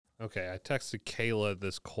Okay, I texted Kayla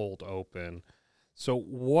this cold open. So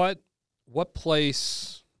what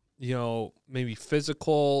place, maybe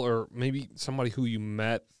physical or maybe somebody who you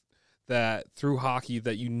met that through hockey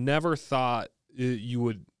that you never thought you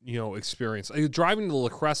would, experience? Driving to La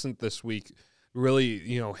Crescent this week really,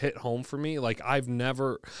 hit home for me. Like I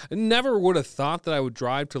never would have thought that I would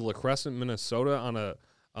drive to La Crescent, Minnesota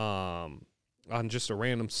on just a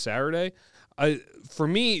random Saturday. For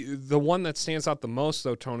me, the one that stands out the most,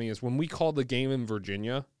 though, Tony, is when we called the game in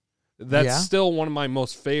Virginia. That's still one of my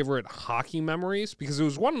most favorite hockey memories because it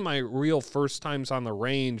was one of my real first times on the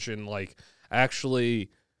range and, like,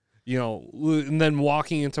 actually, and then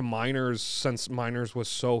walking into Miners since Miners was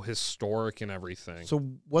so historic and everything. So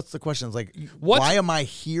what's the question? It's like, why am I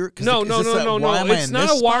here? No. It's not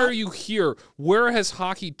a why are you here. Where has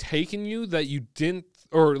hockey taken you that you didn't,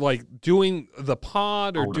 or like doing the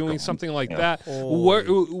pod or doing something like that?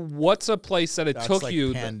 What's a place that it took like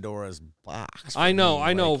you? Pandora's box. I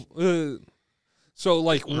know. So,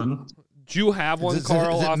 like, do you have one,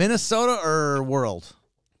 Carl? Is it Minnesota or world?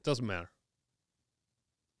 Doesn't matter.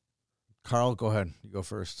 Carl, go ahead. You go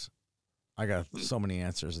first. I got so many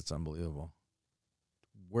answers. It's unbelievable.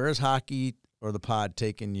 Where's hockey or the pod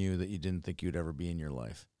taken you that you didn't think you'd ever be in your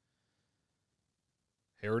life?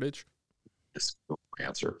 Heritage?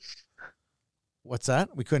 Answer. What's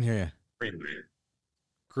that? We couldn't hear you.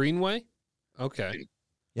 Greenway? Okay.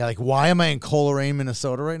 Yeah, like why am I in Coleraine,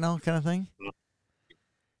 Minnesota right now kind of thing?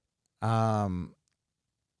 I'm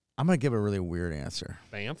going to give a really weird answer.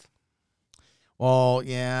 Banff? Well,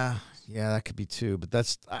 yeah, that could be too.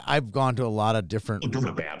 But I've gone to a lot of different. Go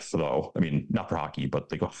to Banff, though. I mean, not for hockey, but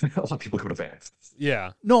they go. A lot of people go to Banff.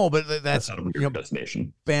 Yeah. No, but that's not a weird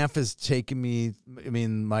destination. Banff has taken me. I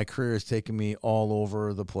mean, my career has taken me all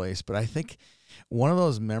over the place. But I think one of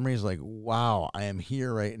those memories, like, wow, I am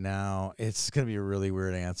here right now. It's going to be a really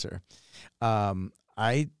weird answer. During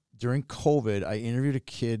COVID, I interviewed a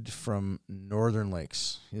kid from Northern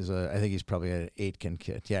Lakes. I think he's probably an Aitken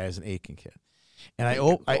kid. Yeah, he's an Aitken kid. And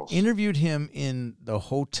I interviewed him in the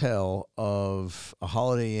hotel of a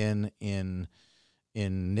Holiday Inn in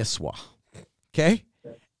Nisswa. Okay?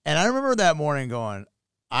 And I remember that morning going,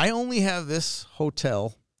 I only have this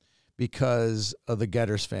hotel because of the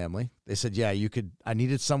Getters family. They said, yeah, you could. I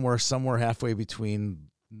needed somewhere halfway between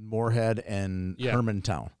Moorhead and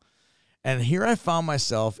Hermantown. And here I found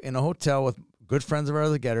myself in a hotel with good friends of ours,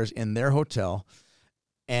 the Getters, in their hotel.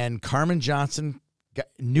 And Carmen Johnson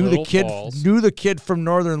knew the kid from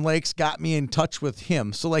Northern Lakes, got me in touch with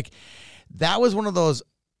him. So like that was one of those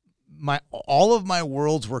all of my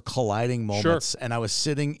worlds were colliding moments. Sure. And I was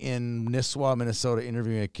sitting in Nisswa, Minnesota,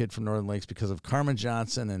 interviewing a kid from Northern Lakes because of Carmen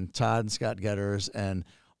Johnson and Todd and Scott Getters and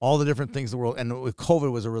all the different things in the world. And with COVID,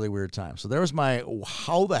 it was a really weird time. So there was my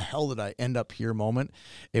how the hell did I end up here moment.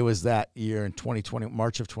 It was that year in 2020,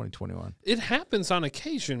 March of 2021. It happens on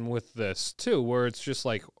occasion with this too, where it's just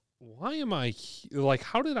like, why am I like,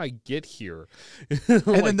 how did I get here? And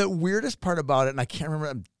then the weirdest part about it, and I can't remember,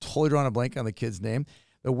 I'm totally drawing a blank on the kid's name.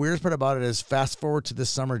 The weirdest part about it is fast forward to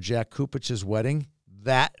this summer, Jack Kupich's wedding.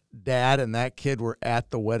 That dad and that kid were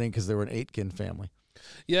at the wedding because they were an Aitken family.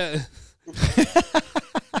 Yeah.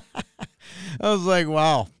 I was like,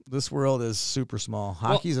 wow, this world is super small.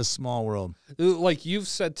 Hockey's a small world. Like you've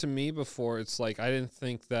said to me before, it's like I didn't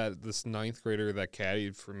think that this ninth grader that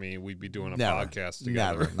caddied for me, we'd be doing a podcast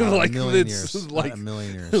together. Never. Like a million years. Like not a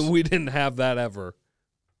million years. We didn't have that ever.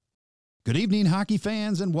 Good evening, hockey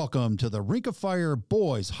fans, and welcome to the Rink of Fire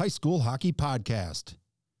Boys High School Hockey Podcast.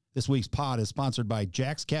 This week's pod is sponsored by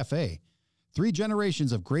Jack's Cafe. 3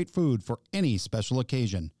 generations of great food for any special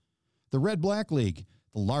occasion. The Red Black League,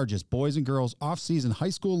 the largest boys and girls off-season high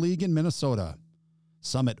school league in Minnesota.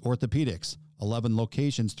 Summit Orthopedics, 11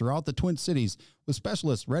 locations throughout the Twin Cities with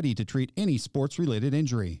specialists ready to treat any sports-related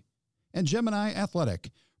injury. And Gemini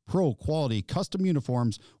Athletic, pro-quality custom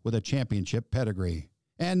uniforms with a championship pedigree.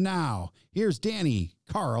 And now, here's Danny,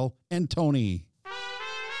 Carl, and Tony.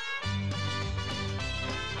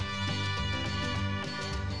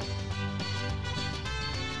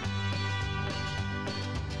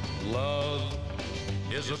 Love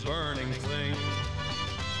is a burning thing,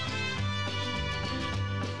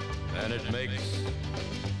 and it makes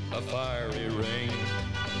a fiery ring.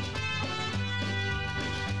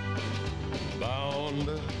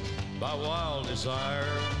 Bound by wild desire,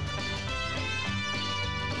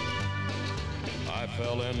 I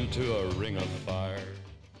fell into a ring of fire.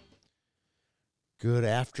 Good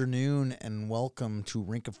afternoon and welcome to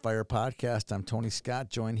Rink of Fire podcast. I'm Tony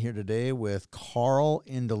Scott, joined here today with Carl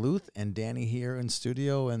in Duluth and Danny here in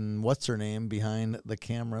studio. And what's her name behind the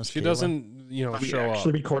cameras? She Kayla? doesn't, Are we show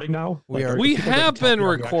actually up. recording now? We are. We people have gonna tell been me are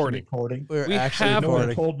we actually recording. We're We actually have- No one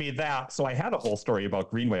recording. told me that, so I had a whole story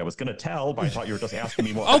about Greenway. I was going to tell, but I thought you were just asking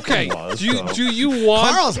me what Okay, the thing was. do you want?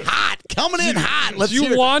 Carl's hot, coming in hot. Let's do you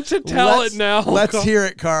hear it. want to tell it now? Let's hear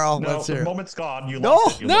it, Carl. No, Let's the hear it. moment's gone. You No,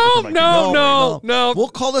 lost it. You No, never heard my no, Greenway. no. We'll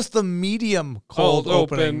call this the medium cold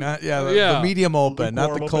opening. Not, the medium open, not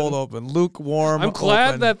the Lukewarm cold open. Lukewarm. I'm glad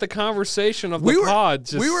open. that the conversation of the pod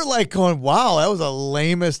just... We were like going, wow, that was the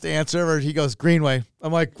lamest answer ever. He goes, Greenway.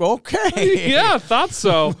 I'm like, okay. Yeah, I thought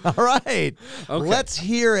so. All right. Okay. Let's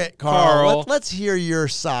hear it, Carl. Carl. Let's hear your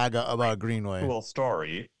saga about Greenway. Cool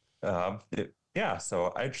story. So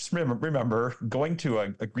I just remember going to a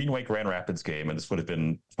Greenway Grand Rapids game, and this would have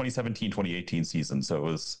been 2017-2018 season. So it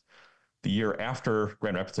was the year after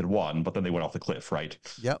Grand Rapids had won, but then they went off the cliff, right?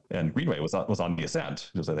 Yep. And Greenway was on the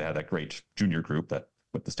ascent because they had that great junior group that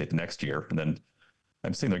went to state the next year. And then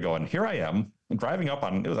I'm sitting there going, here I am, and driving up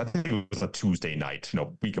on, I think it was a Tuesday night,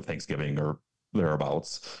 week of Thanksgiving or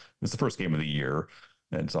thereabouts. It was the first game of the year.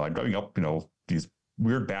 And so I'm driving up, these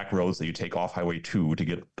weird back roads that you take off Highway 2 to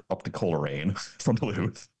get up to Coleraine from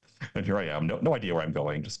Duluth. And here I am, no idea where I'm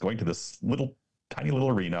going, just going to this tiny little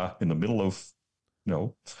arena in the middle of,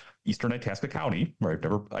 eastern Itasca County, where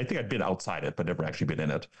I think I'd been outside it, but never actually been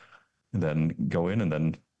in it. And then go in, and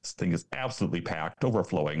then this thing is absolutely packed,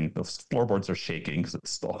 overflowing. The floorboards are shaking because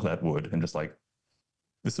it's all that wood. And just like,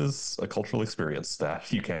 this is a cultural experience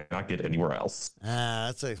that you cannot get anywhere else.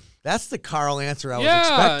 That's the Carl answer I was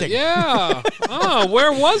expecting. Yeah. Oh,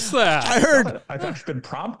 where was that? I heard. I've actually been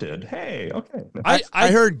prompted. Hey, okay.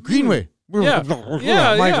 I heard Greenway. Yeah.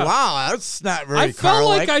 I'm like, wow, that's not very I felt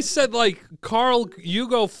Carl-like. like I said, Carl, you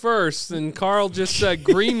go first, and Carl just said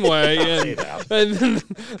Greenway, and then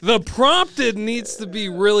the prompted needs to be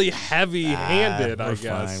really heavy-handed, I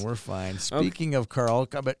guess. We're fine. Speaking of Carl,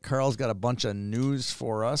 I bet Carl's got a bunch of news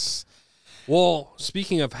for us. Well,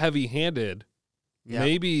 speaking of heavy-handed,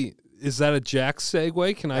 maybe... Is that a Jack's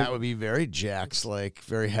segue? That would be very Jack's,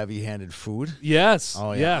 very heavy-handed food. Yes.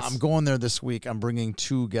 Oh, yeah. Yes. I'm going there this week. I'm bringing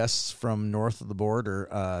 2 guests from north of the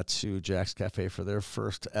border to Jack's Cafe for their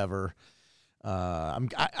first ever.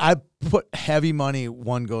 I put heavy money.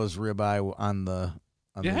 One goes ribeye on the.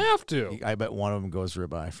 You have to. I bet one of them goes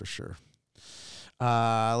ribeye for sure.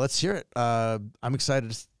 Let's hear it. I'm excited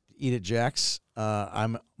to eat at Jack's.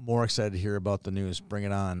 I'm more excited to hear about the news. Bring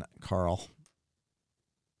it on, Carl.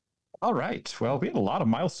 All right. Well, we had a lot of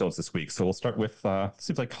milestones this week, so we'll start with,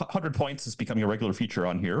 seems like 100 points is becoming a regular feature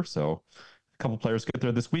on here. So a couple players get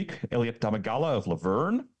there this week. Elliot Damagala of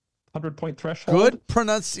Laverne, 100-point threshold. Good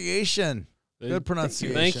pronunciation. Good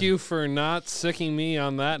pronunciation. Thank you for not sicking me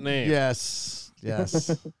on that name. Yes.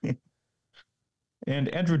 And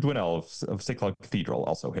Andrew Dwinell of St. Cloud Cathedral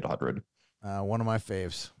also hit 100. One of my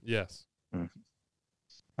faves. Yes.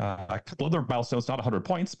 A couple other milestones, not 100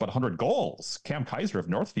 points, but 100 goals. Cam Kaiser of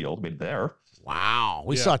Northfield made there. Wow.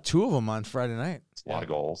 We saw 2 of them on Friday night. It's a lot of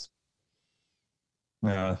goals.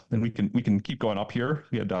 Then we can keep going up here.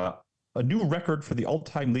 We had a new record for the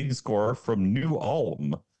all-time leading scorer from New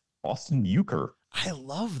Ulm, Austin Euchre. I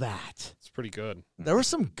love that. It's pretty good. There were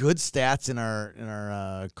some good stats in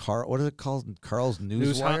our Carl. What is it called? Carl's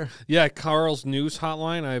Newswire. Carl's News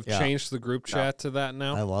Hotline. I've changed the group chat to that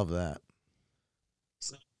now. I love that.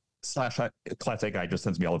 / Class A guy just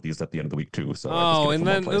sends me all of these at the end of the week too. So and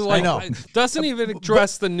then I know. doesn't even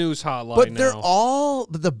address the news hotline. But they're now. all.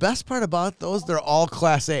 But the best part about those, they're all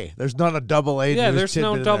Class A. There's not a double A. Yeah, news there's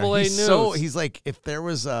no tidbit in double there. A He's news. he's like, if there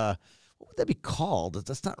was a, what would that be called?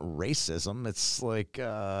 That's not racism. It's like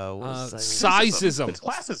sizeism. It's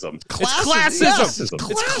classism. It's classism. Yes, It's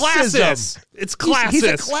classism. classist. It's classist. He's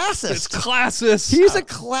a classist. It's classist. He's a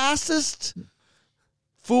classist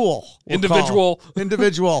fool. Individual.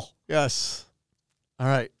 Individual. Yes. All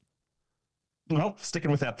right. Well, sticking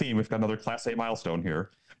with that theme, we've got another Class A milestone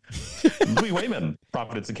here. Louis Wayman,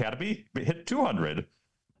 Providence Academy, hit 200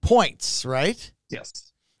 points, right?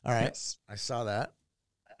 Yes. All right. Yes. I saw that.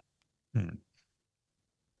 Then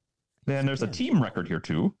there's a team record here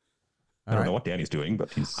too. I don't know what Danny's doing, but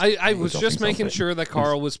he's. I was just making sure that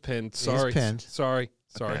Carl was pinned. Sorry. He's pinned. Sorry.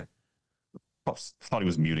 Okay. Thought he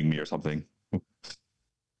was muting me or something.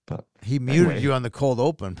 But he muted you on the cold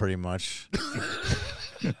open, pretty much.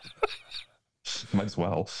 Might as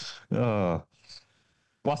well.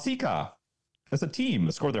 Wasika, as a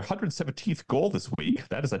team, scored their 117th goal this week.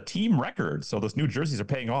 That is a team record. So those new jerseys are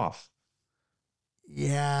paying off.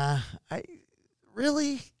 Yeah. I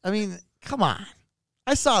mean, come on.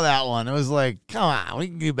 I saw that one. It was like, come on, we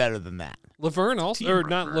can do better than that. Laverne also, Team or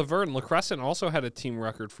not record. Laverne, La Crescent also had a team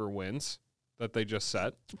record for wins that they just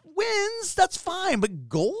set. Wins, that's fine, but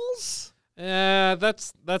goals?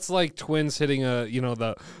 That's like Twins hitting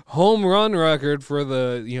the home run record for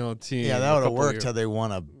the team. Yeah, that a would have couple worked years- till they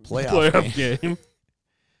won a playoff game. game.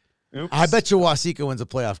 Oops. I bet you Wasika wins a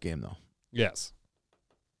playoff game, though. Yes.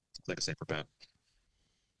 Like a safer bet.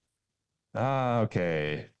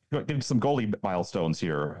 Okay. Getting some goalie milestones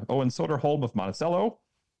here. Owen Soderholm of Monticello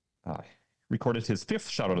recorded his 5th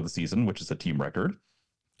shutout of the season, which is a team record.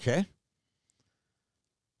 Okay.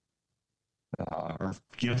 Our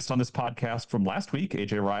guest on this podcast from last week,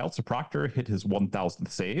 AJ Riles to Proctor, hit his 1,000th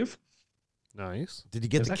save. Nice. Did he It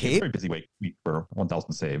get was the actually a cape? very busy week for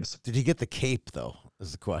 1,000 saves. Did he get the cape, though,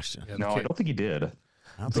 is the question. Yeah, No, I don't think he did. I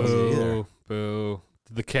don't think he did either. Boo. Boo.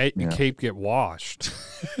 Did the cape get washed?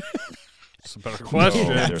 It's a better No, question.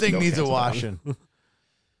 That there's thing no needs a chance of that. washing.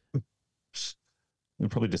 It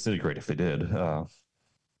would probably disintegrate if they did. A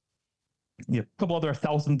couple other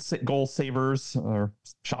 1,000 goal savers, or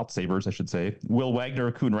shot savers, I should say. Will Wagner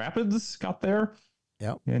of Coon Rapids got there.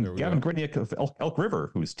 Yep. And There we Gavin go. Griniak of Elk River,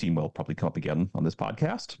 whose team will probably come up again on this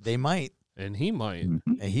podcast. They might. And he might. Mhm.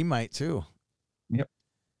 And he might, too.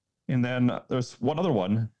 And then there's one other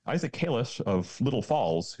one, Isaac Kalish of Little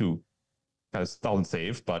Falls, who has 1,000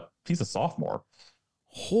 saved, but he's a sophomore.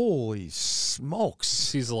 Holy smokes.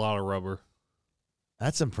 Sees a lot of rubber.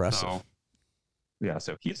 That's impressive. So, Yeah,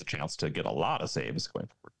 so he has a chance to get a lot of saves going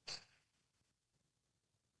forward.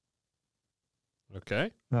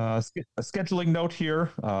 Okay. A scheduling note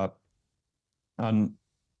here. On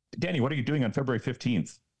Danny, what are you doing on February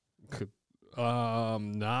 15th?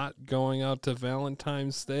 Not going out to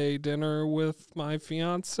Valentine's Day dinner with my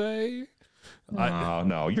fiance.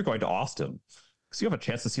 No, you're going to Austin. So you have a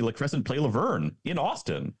chance to see La Crescent play Laverne in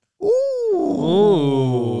Austin.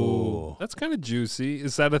 Ooh. That's kind of juicy.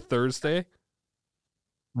 Is that a Thursday?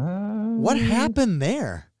 What happened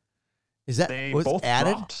there? Is that They was both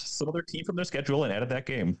added dropped some other team from their schedule and added that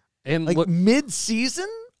game. And like look, mid-season,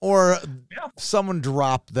 or Yeah. someone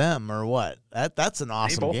dropped them, or what? That's an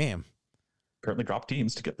awesome both- game. Apparently dropped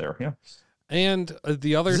teams to get there. Yeah. and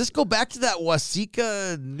the other Does this go back to that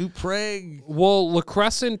Wasika, New Prague? well, La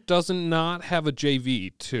Crescent doesn't not have a JV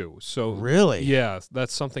too. So Really? yeah,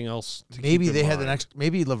 that's something else. To Maybe keep in they had an mind. extra.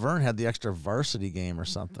 Maybe Laverne had the extra varsity game or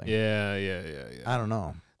something. Yeah. I don't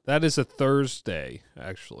know. That is a Thursday,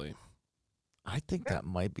 actually. I think that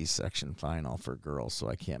might be section final for girls, so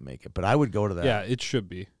I can't make it. But I would go to that. Yeah, it should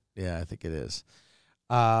be. Yeah, I think it is.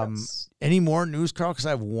 That's- Any more news, Carl? Because I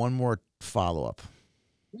have one more follow-up.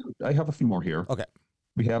 I have a few more here. Okay.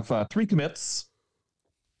 We have 3 commits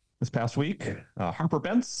this past week. Harper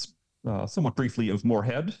Bentz, somewhat briefly of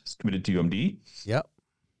Moorhead, is committed to UMD. Yep.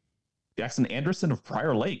 Jackson Anderson of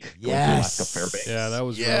Prior Lake, going to Yes. Alaska Fairbanks. Yeah, that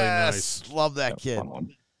was really nice. Love that That's a kid. fun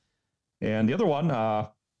one. And the other one,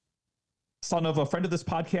 son of a friend of this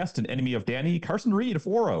podcast and enemy of Danny, Carson Reed of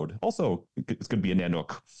Warroad, also is going to be in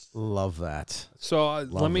Nanook. Love that. So Love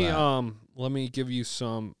that. let me give you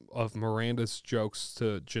some of Miranda's jokes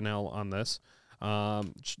to Janelle on this.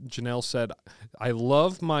 Janelle said, "I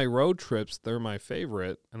love my road trips; they're my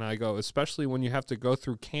favorite." And I go, especially when you have to go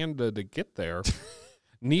through Canada to get there.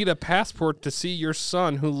 Need a passport to see your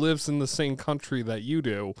son who lives in the same country that you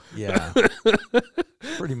do. Yeah.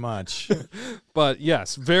 Pretty much. But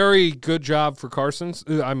yes, very good job for Carson's.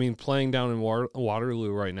 I mean, playing down in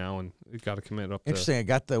Waterloo right now, and you got to commit up. Interesting. I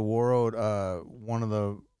got the Warroad, one of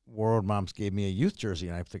the Warroad moms gave me a youth jersey,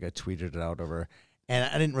 and I think I tweeted it out over. And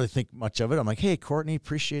I didn't really think much of it. I'm like, hey, Courtney,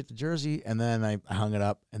 appreciate the jersey. And then I hung it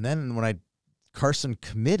up. And then when Carson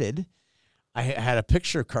committed, I had a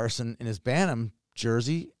picture of Carson in his Bantam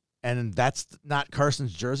jersey. And that's not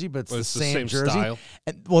Carson's jersey, but it's, But the, it's the same same jersey. style.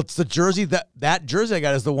 And well, it's the jersey that jersey I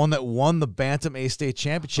got is the one that won the Bantam A-State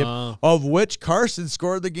Championship, Oh. of which Carson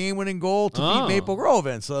scored the game-winning goal to Oh. beat Maple Grove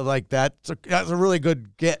in. So like that's a really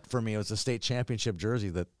good get for me. It was a state championship jersey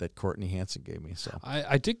that Courtney Hansen gave me. So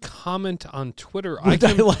I did comment on Twitter. would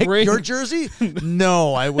I can like bring- your jersey?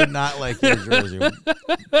 No, I would not like your jersey.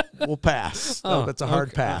 We'll pass. Oh, That's a hard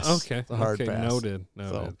okay, pass. Okay, It's a hard okay, pass. Noted.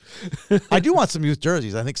 I do want some youth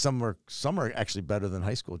jerseys. I think some are actually better than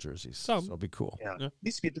high school jerseys. Some. So it'll be cool. Yeah. It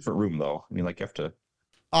needs to be a different room, though. I mean, like, you have to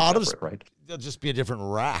separate, right? They'll just be a different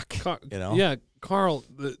rack. Yeah, Carl,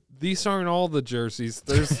 these aren't all the jerseys.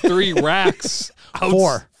 There's 3 racks.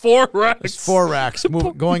 Four racks. There's 4 racks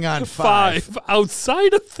going on 5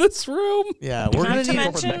 outside of this room. Yeah, we're Not going to to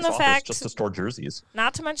mention the fact just to store jerseys.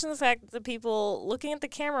 Not to mention the fact that the people looking at the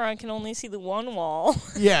camera can only see the one wall.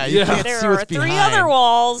 Yeah, you can't there see are what's 3 behind other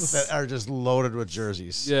walls that are just loaded with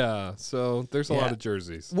jerseys. Yeah, so there's a lot of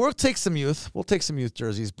jerseys. We'll take some youth. We'll take some youth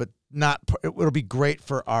jerseys, but it'll be great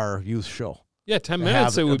for our youth show. Yeah, 10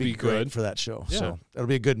 minutes it would be great good for that show. Yeah. So it'll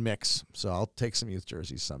be a good mix. So I'll take some youth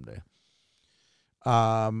jerseys someday. What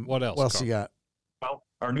else? What else Carl? you got? Well,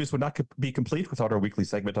 our news would not be complete without our weekly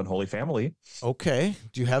segment on Holy Family. Okay.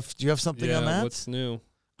 Do you have something on that? What's new?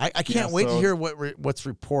 I can't wait to hear what's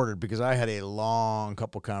reported, because I had a long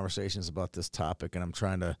couple conversations about this topic, and I'm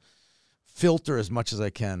trying to filter as much as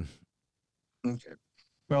I can. Okay.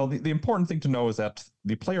 Well, the important thing to know is that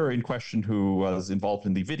the player in question who was involved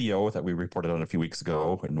in the video that we reported on a few weeks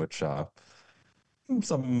ago, in which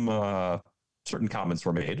some certain comments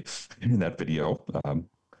were made in that video,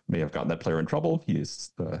 may have gotten that player in trouble. He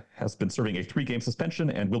has been serving a 3-game suspension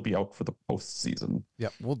and will be out for the postseason. Yeah.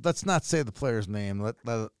 Well, let's not say the player's name.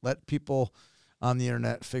 Let people on the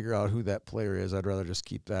internet figure out who that player is. I'd rather just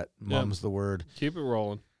keep that mum's the word. Keep it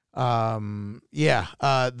rolling. The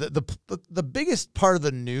biggest part of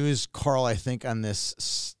the news, Carl, I think on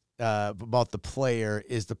this about the player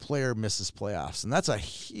is the player misses playoffs, and that's a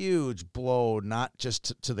huge blow, not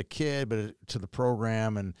just to the kid, but to the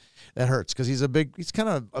program, and that hurts because he's kind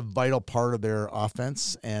of a vital part of their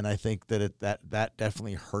offense, and I think that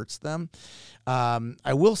definitely hurts them.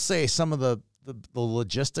 I will say some of the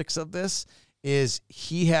logistics of this is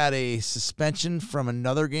he had a suspension from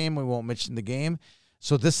another game. We won't mention the game.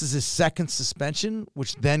 So this is his second suspension,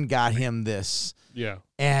 which then got him this. Yeah.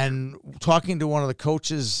 And talking to one of the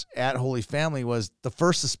coaches at Holy Family was the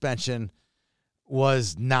first suspension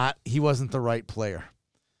he wasn't the right player.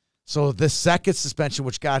 So this second suspension,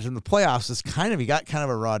 which got him the playoffs, he got kind of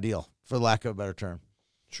a raw deal, for lack of a better term.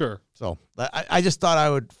 Sure. So I just thought I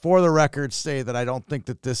would, for the record, say that I don't think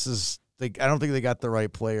that I don't think they got the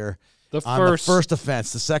right player. The first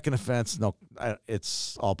offense. The second offense, no,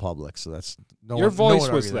 it's all public, so that's your voice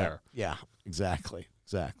was there. Yeah, exactly.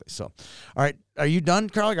 So, all right, are you done,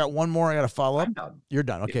 Carl? I got one more. I got to follow up. I'm done. You're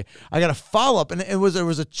done. Okay, I got to follow up, and there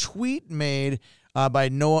was a tweet made by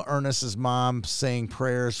Noah Ernest's mom saying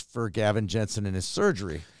prayers for Gavin Jensen and his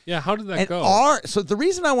surgery. Yeah, how did that go? So the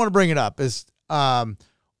reason I want to bring it up is our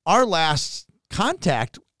last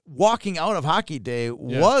contact walking out of hockey day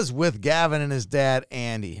was with Gavin and his dad,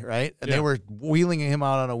 Andy, right? And they were wheeling him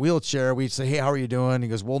out on a wheelchair. We'd say, hey, how are you doing? He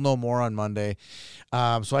goes, we'll know more on Monday.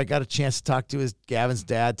 So I got a chance to talk to Gavin's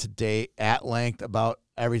dad today at length about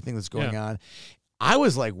everything that's going on. I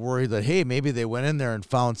was like worried that, hey, maybe they went in there and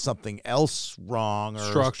found something else wrong or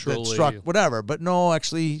structurally, whatever. But no,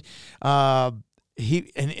 actually,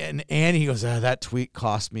 he and Annie goes, that tweet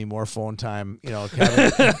cost me more phone time,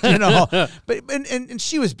 Kevin, but and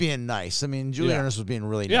she was being nice. I mean, Julie Ernest was being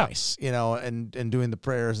really nice, and doing the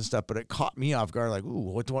prayers and stuff, but it caught me off guard. Like,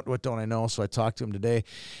 ooh, what don't I know? So I talked to him today.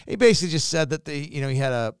 He basically just said that he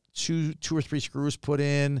had two or three screws put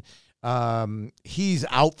in. He's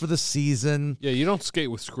out for the season. Yeah. You don't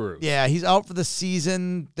skate with screws. Yeah. He's out for the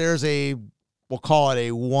season. There's we'll call it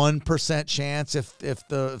a 1% chance if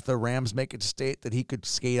the Rams make it to state that he could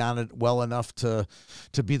skate on it well enough to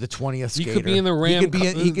be the 20th skater. He could be in the Ram.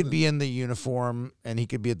 He could be in the uniform and he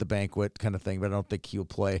could be at the banquet kind of thing, but I don't think he'll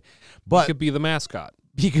play. But he could be the mascot.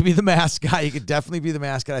 He could be the mascot. He could definitely be the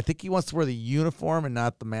mascot. I think he wants to wear the uniform and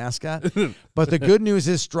not the mascot. But the good news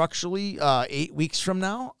is structurally, 8 weeks from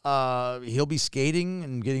now, he'll be skating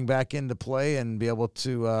and getting back into play and be able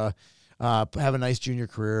to have a nice junior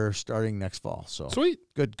career starting next fall. So sweet.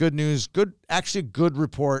 Good news. Actually good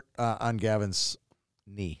report on Gavin's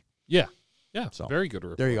knee. Yeah. So very good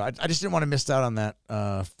report. There you go. I just didn't want to miss out on that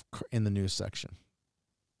in the news section.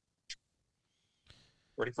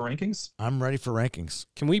 Ready for rankings? I'm ready for rankings.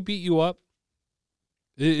 Can we beat you up?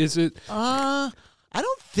 Is it? I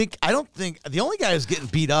don't think the only guy who's getting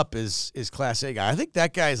beat up is Class A guy. I think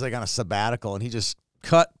that guy's like on a sabbatical and he just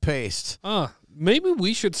cut paste. Maybe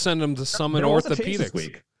we should send him to Summit Orthopedics.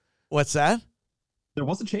 Week. What's that? There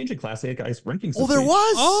was a change in Class A guys' rankings. Oh, there week.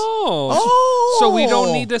 was. Oh, so we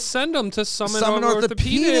don't need to send him to Summit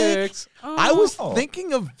Orthopedics. Oh. I was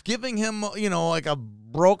thinking of giving him, like a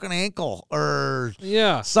broken ankle or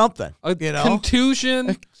something.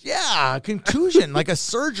 Contusion. Yeah, contusion, like a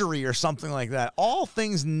surgery or something like that. All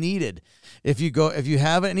things needed. If you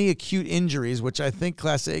have any acute injuries, which I think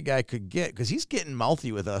Class A guy could get, because he's getting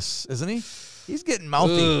mouthy with us, isn't he? He's getting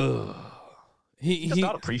mouthy. He does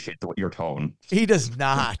not appreciate your tone. He does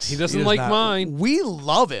not. He doesn't like mine. We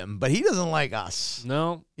love him, but he doesn't like us.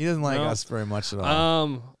 No. He doesn't like us very much at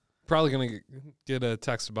all. Probably going to get a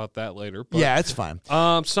text about that later. But, yeah, it's fine.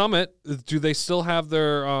 Summit, do they still have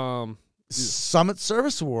their Summit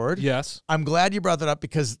Service Award? Yes. I'm glad you brought that up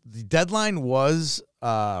because the deadline was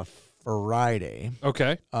Friday.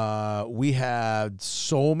 Okay. We had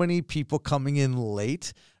so many people coming in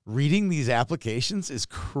late. Reading these applications is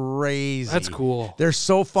crazy. That's cool. They're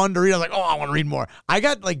so fun to read. I was like, oh, I want to read more. I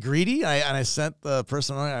got like greedy, and I sent the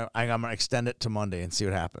person, I'm going to extend it to Monday and see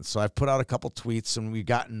what happens. So I've put out a couple tweets, and we've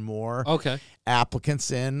gotten more applicants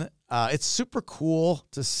in. It's super cool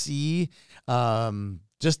to see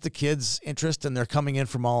just the kids' interest, and they're coming in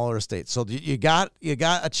from all over the states. So you got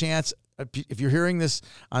a chance. If you're hearing this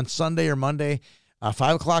on Sunday or Monday,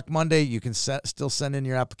 5 o'clock Monday, you can still send in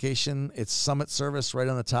your application. It's Summit Service right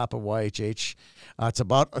on the top of YHH. It's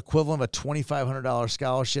about equivalent of a $2,500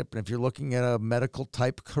 scholarship. And if you're looking at a medical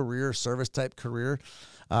type career, service type career,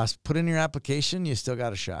 put in your application. You still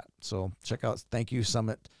got a shot. So check out. Thank you,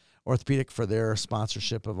 Summit Orthopedic, for their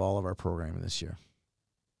sponsorship of all of our programming this year.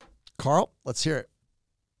 Carl, let's hear it.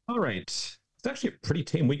 All right. It's actually a pretty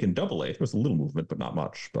tame week in AA. There was a little movement, but not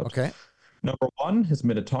much. But okay. Number 1 is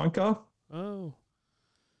Minnetonka. Oh.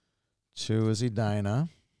 2 is Edina.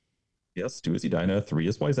 Yes, 2 is Edina. 3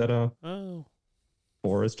 is Wayzata. Oh.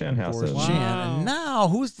 4 is Chanhassen. 4 is Chan. And now,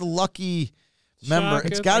 who's the lucky member?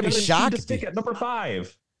 It's got to be Shock. Stick at number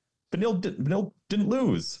 5. Benil didn't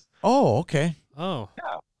lose. Oh, okay. Oh.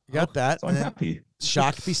 Yeah. You got that. So I'm happy.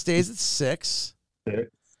 Shakopee stays at 6.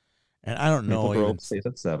 6. And I don't know. Maple Grove stays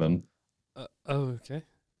at 7. Okay.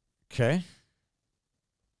 Okay.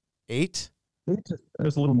 8.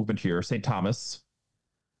 There's a little movement here. St. Thomas.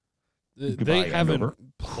 They haven't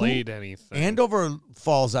played anything. Andover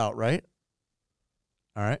falls out, right?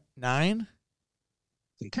 All right. 9.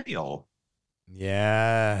 Centennial.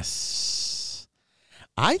 Yes.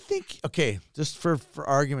 I think, okay, just for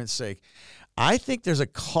argument's sake, I think there's a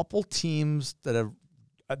couple teams that are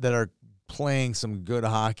playing some good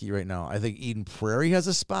hockey right now. I think Eden Prairie has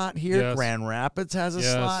a spot here. Yes. Grand Rapids has a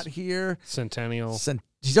slot here. Centennial.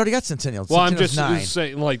 He's already got Centennial. Well, I'm just 9.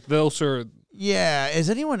 Saying, like, those are... Yeah. Is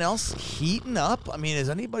anyone else heating up? I mean, is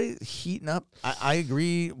anybody heating up? I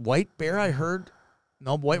agree. White Bear, I heard.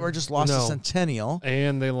 No, White Bear just lost to Centennial.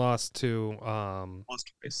 And they lost to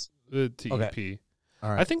Lost twice. To EP. All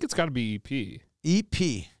right. I think it's got to be EP.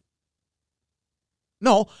 EP.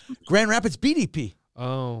 No, Grand Rapids beat EP.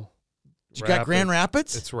 Oh. You got Grand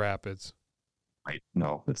Rapids? It's Rapids. Right.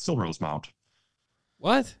 No, it's still Rosemount.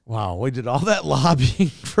 What? Wow, we did all that lobbying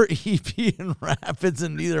for EP and Rapids,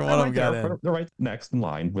 and neither one of them got in. They're right next in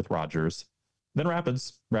line with Rogers. Then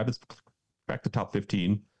Rapids. Rapids back to top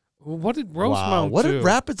 15. What did Rosemount do? What did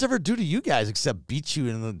Rapids ever do to you guys except beat you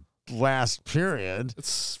in the last period?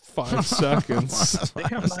 It's 5 seconds. They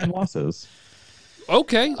have 9 losses.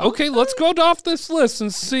 Okay, let's go off this list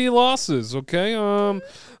and see losses, okay? How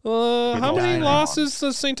many losses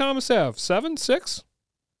does St. Thomas have? 7? 6?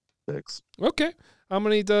 6. Okay. How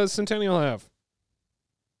many does Centennial have?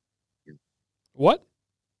 What?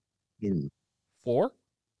 4?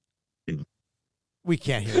 We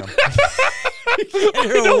can't hear them.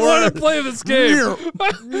 I don't want to play this game. You're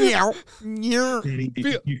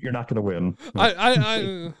not going to win.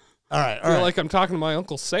 I All right. feel like I'm talking to my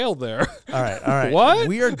Uncle Sale there. All right. What?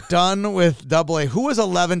 We are done with AA. Who was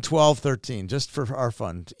 11, 12, 13? Just for our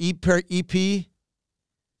fun. EP?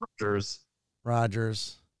 Rogers.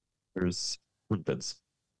 There's Rapids.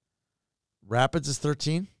 Rapids is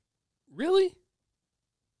 13? Really?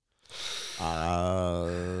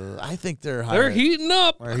 I think they're higher. They're heating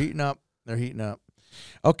up. They're heating up.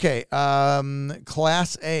 Okay.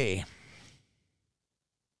 Class A.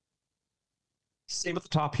 Same at the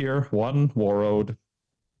top here. 1, Warroad.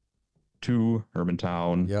 2,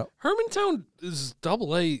 Hermantown. Yep. Hermantown's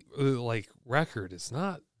AA record is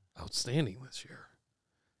not outstanding this year.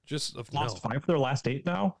 Just Lost 5 for their last 8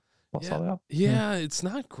 now. Saw that. Yeah, it's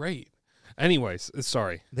not great. Anyways,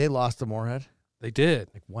 sorry. They lost to Moorhead. They did.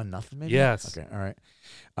 Like 1-0 maybe? Yes. Okay, all right.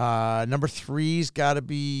 Number 3's got to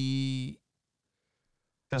be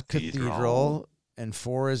Cathedral, and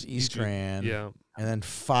 4 is East Grand. Yeah. And then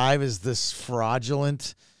 5 is this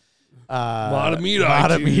fraudulent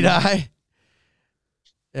Matamidi.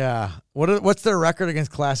 Yeah. What's their record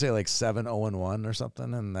against Class A? Like 7-0-1 or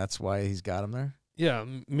something, and that's why he's got them there? Yeah.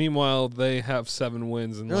 Meanwhile, they have 7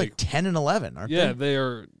 wins. And they're like 10-11, aren't they? Yeah, they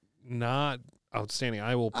are not outstanding.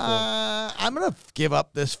 I will pull. I'm gonna give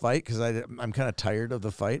up this fight because I'm kind of tired of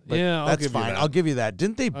the fight. But Yeah, I'll that's give you fine. that. I'll give you that.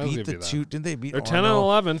 Didn't they I'll beat give the you that. two? Didn't they beat? They're Orno? 10 and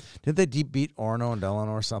 11. Didn't they beat Orno and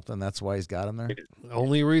Delano or something? That's why he's got him there.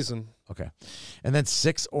 Only reason. Okay, and then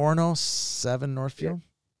 6 Orno, 7 Northfield.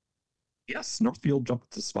 Yes, Northfield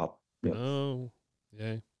jumped to spot. Yeah. Oh,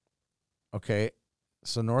 yay. Okay,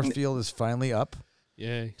 so Northfield is finally up.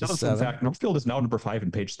 Yay. Just a 7. fun fact, Northfield is now number 5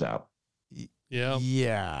 in page stat. Yeah.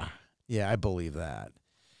 Yeah, I believe that.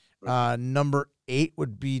 Number 8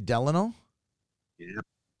 would be Delano. Yeah.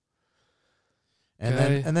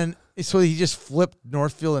 And then so he just flipped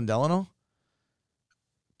Northfield and Delano.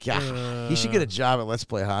 God, he should get a job at Let's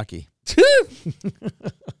Play Hockey.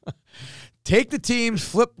 Take the teams,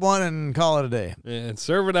 flip one, and call it a day. And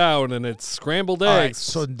serve it out, and it's scrambled All right, eggs.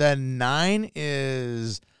 so then 9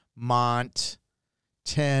 is Mont,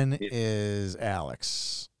 10 is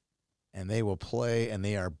Alex. And they will play, and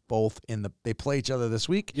they are both they play each other this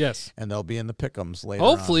week. Yes. And they'll be in the pick'ems later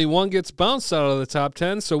Hopefully on. one gets bounced out of the top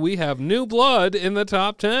 10, so we have new blood in the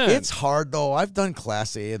top 10. It's hard, though. I've done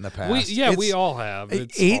Class A in the past. We all have.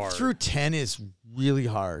 It's 8 hard. through 10 is really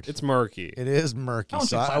hard. It's murky. It is murky. I don't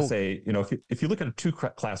So think Class A, if you look at a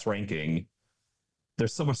 2-class ranking,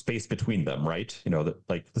 there's so much space between them, right?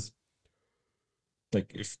 If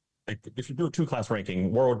you do a 2-class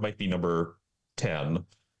ranking, Warwood might be number 10,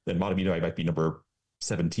 then Montevideo might be number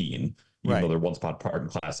 17, even though they're 1 spot apart in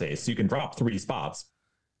Class A. So you can drop 3 spots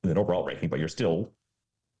in an overall ranking, but you're still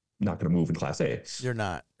not going to move in Class A. You're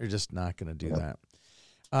not. You're just not going to do that.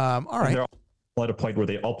 All right. And they're all at a point where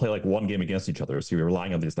they all play like one game against each other. So you're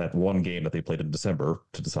relying on that one game that they played in December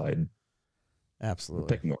to decide Absolutely.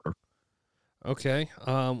 the picking order. Okay.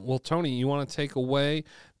 Well, Tony, you want to take away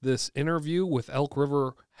this interview with Elk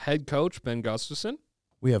River head coach Ben Gustafson?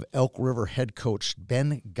 We have Elk River head coach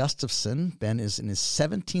Ben Gustafson. Ben is in his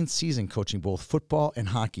 17th season coaching both football and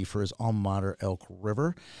hockey for his alma mater, Elk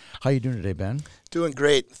River. How you doing today, Ben? Doing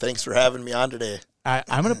great. Thanks for having me on today.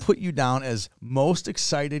 I'm going to put you down as most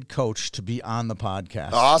excited coach to be on the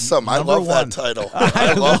podcast. Awesome. I love that title.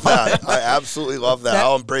 I love that. I absolutely love that.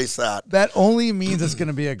 I'll embrace that. That only means it's going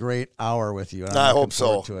to be a great hour with you. And I hope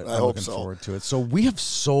so. To it. I I'm hope looking so. forward to it. So we have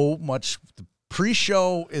so much. The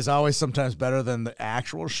pre-show is always sometimes better than the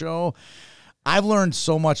actual show. I've learned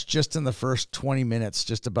so much just in the first 20 minutes,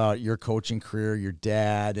 just about your coaching career, your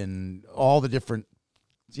dad, and all the different,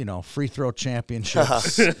 free throw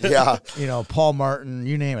championships. Yeah. Paul Martin,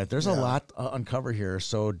 you name it. There's a lot to uncover here.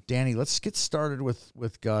 So, Danny, let's get started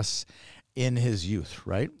with Gus in his youth,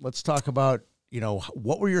 right? Let's talk about,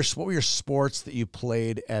 what were your sports that you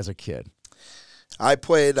played as a kid? I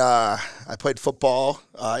played football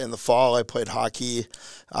in the fall. I played hockey,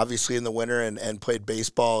 obviously, in the winter, and played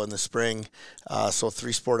baseball in the spring. So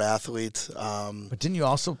 3-sport athlete. But didn't you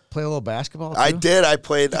also play a little basketball, too? I did. I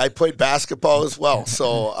played basketball as well.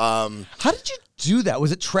 So how did you do that?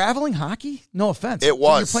 Was it traveling hockey? No offense. It was.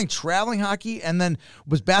 So you're playing traveling hockey, and then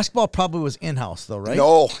was basketball probably was in-house, though, right?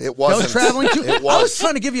 No, it wasn't. That was traveling, too? It was. I was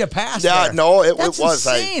trying to give you a pass Yeah, there. no, it That's was.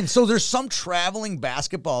 insane. So there's some traveling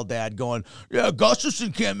basketball dad going, yeah,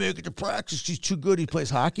 Gustafson can't make it to practice. He's too good. He plays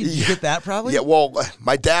hockey. Did you get that probably? Yeah, well,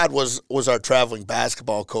 my dad was our traveling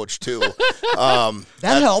basketball coach too. That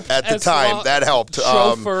helped. At the As time. well- That helped.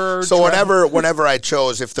 Chauffeur, So whenever I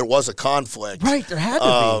chose, if there was a conflict, Right, there had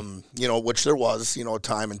to be. which there was,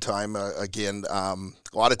 time and time again.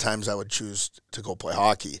 A lot of times I would choose to go play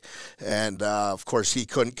hockey, and of course he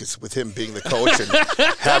couldn't, because with him being the coach and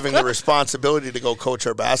having the responsibility to go coach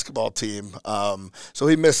our basketball team, so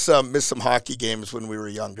he missed some hockey games when we were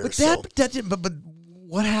younger. But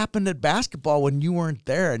what happened at basketball when you weren't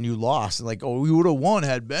there and you lost? Like, we would have won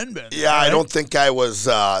had Ben been. Yeah, right? I don't think I was.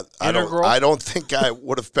 Integral? I don't think I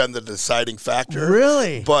would have been the deciding factor.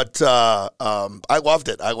 Really? But I loved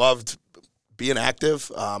it. I loved being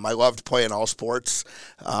active. I loved playing all sports.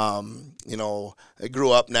 I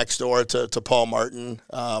grew up next door to Paul Martin.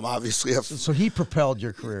 Obviously, So he propelled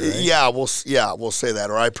your career, right? yeah, we'll say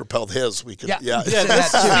that, or I propelled his. We could, Yeah. yeah. Yeah,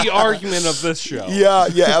 that's the argument of this show. Yeah,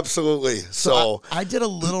 absolutely. So I did a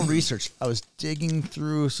little research. I was digging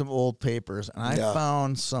through some old papers, and I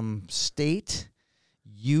found some state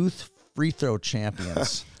youth free throw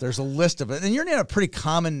champions. There's a list of it. And your name, a pretty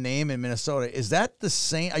common name in Minnesota. Is that the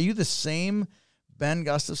same? Are you the same Ben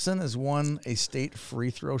Gustafson has won a state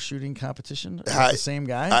free throw shooting competition? Is that the same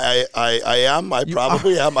guy? I am. I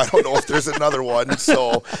probably am. I don't know if there's another one.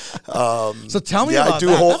 So so tell me about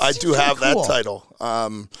that. I do have cool. that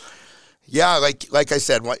title. Yeah, like I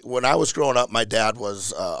said, when I was growing up, my dad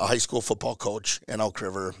was a high school football coach in Elk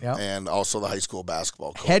River, and also the high school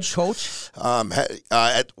basketball coach. Head coach?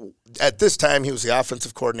 At this time, he was the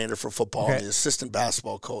offensive coordinator for football and the assistant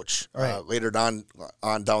basketball coach. Later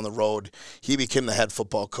on down the road, he became the head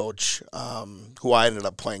football coach, who I ended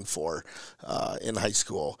up playing for in high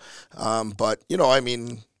school. But,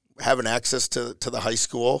 having access to the high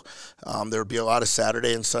school, there would be a lot of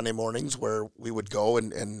Saturday and Sunday mornings where we would go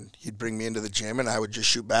and he'd bring me into the gym and I would just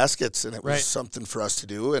shoot baskets, and it was something for us to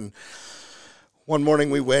do. And one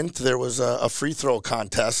morning we went, there was a free throw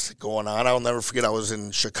contest going on. I'll never forget, I was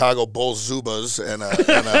in Chicago Bulls Zubas and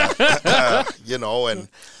and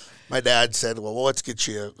my dad said, well, let's get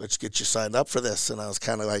you signed up for this. And I was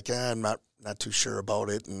kind of like, I'm not too sure about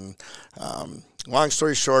it. And long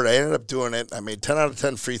story short, I ended up doing it. I made 10 out of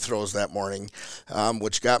 10 free throws that morning,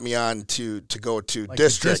 which got me on to go to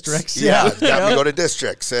districts. Yeah, it got me to go to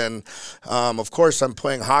districts. And, of course, I'm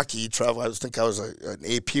playing hockey. I think I was an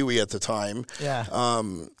APUE at the time. Yeah.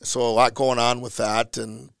 So a lot going on with that.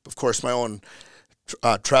 And, of course, my own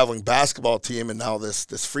traveling basketball team, and now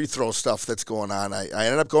this free throw stuff that's going on. I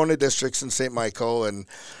ended up going to districts in St. Michael, and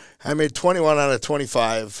I made 21 out of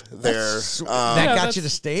 25 there. That got you to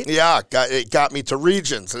state? Yeah, it got me to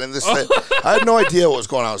regions. And I had no idea what was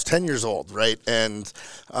going on. I was 10 years old, right? And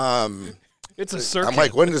it's a circuit. I'm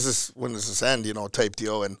like, when does this end, type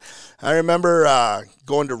deal. And I remember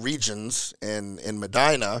going to regions in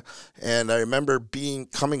Medina, and I remember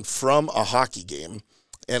coming from a hockey game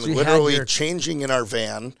and literally changing in our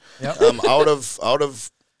van out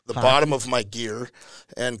of the bottom of my gear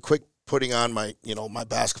and quick putting on my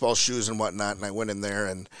basketball shoes and whatnot, and I went in there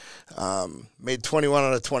and made 21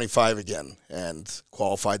 out of 25 again and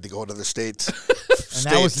qualified to go to the state. And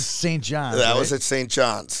that was at St. John's. That was at St.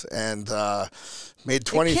 John's, and made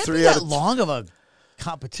 23 it can't be that long of a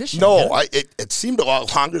competition. No, it seemed a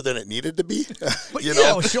lot longer than it needed to be. But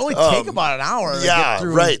it should only take about an hour. To get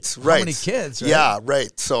through right. How many kids? Right? Yeah,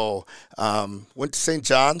 right. So went to St.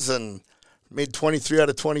 John's and made 23 out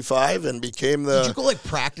of 25 and became the. Did you go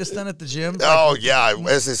practice then at the gym? Oh yeah,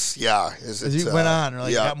 as you went on,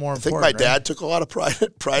 or got more important. I think my dad took a lot of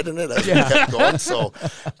pride in it as we kept going. So,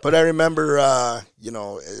 but I remember,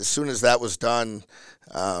 as soon as that was done,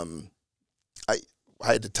 I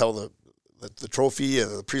had to tell the trophy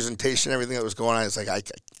and the presentation, everything that was going on. It's like I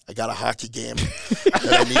got a hockey game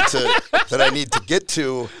that I need to get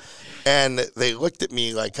to. And they looked at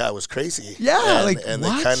me like I was crazy. Yeah, and they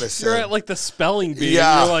kind of said, "You're at the spelling bee.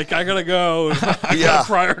 Yeah. You're like, I gotta go. I got a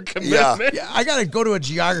prior commitment. Yeah, I gotta go to a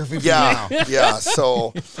geography bee now." Yeah.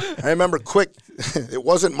 So I remember it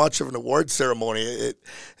wasn't much of an award ceremony,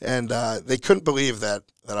 and they couldn't believe that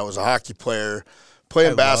I was a hockey player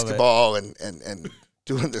playing basketball and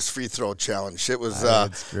doing this free throw challenge. It was a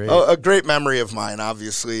great memory of mine,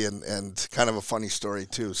 obviously, and kind of a funny story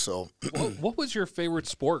too. So, what was your favorite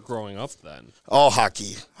sport growing up then? Oh,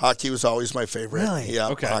 hockey. Hockey was always my favorite. Really? Yeah.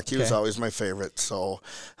 Okay. Hockey was always my favorite. So,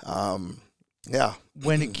 yeah.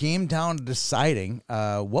 When it came down to deciding,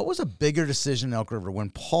 what was a bigger decision in Elk River? When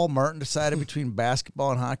Paul Martin decided between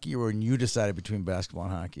basketball and hockey, or when you decided between basketball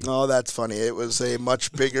and hockey? Oh, that's funny. It was a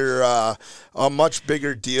much bigger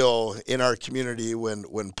deal in our community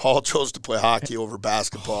when Paul chose to play hockey over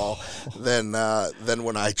basketball than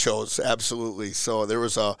when I chose. Absolutely. So there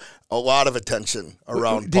was a lot of attention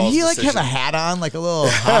around. Did Paul's he decision. have a hat on, like a little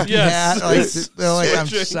hockey hat? I'm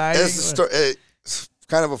deciding. It's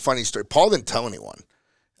kind of a funny story. Paul didn't tell anyone.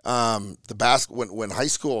 When high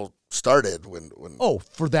school started,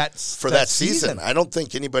 for that season, I don't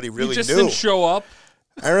think anybody really just knew. Didn't show up.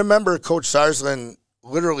 I remember Coach Sarsland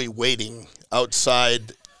literally waiting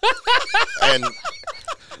outside and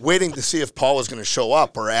waiting to see if Paul was going to show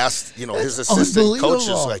up, or asked his assistant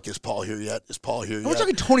coaches like, "Is Paul here yet? Is Paul here yet?" We're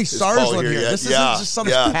talking Tony Sarsland here. This isn't just some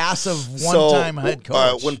passive one-time head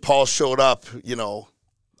coach. When Paul showed up,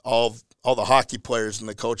 all the hockey players and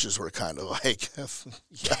the coaches were kind of like, so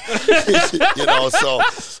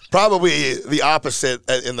probably the opposite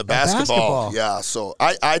in the basketball. Yeah, so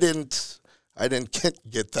I didn't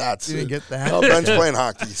get that. You didn't get that? Well, Ben's playing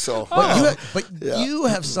hockey, so. You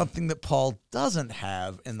have something that Paul doesn't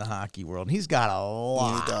have in the hockey world. He's got a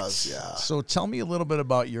lot. He does, yeah. So tell me a little bit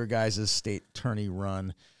about your guys' state tourney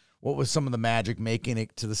run. What was some of the magic making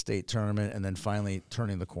it to the state tournament and then finally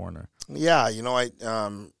turning the corner? Yeah,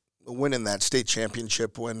 winning that state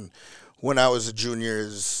championship when I was a junior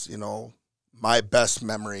is, my best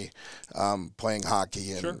memory playing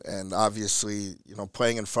hockey, and Sure. and obviously,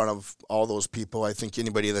 playing in front of all those people. I think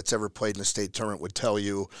anybody that's ever played in a state tournament would tell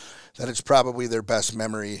you that it's probably their best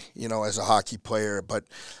memory, as a hockey player. But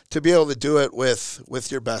to be able to do it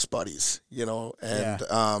with your best buddies, and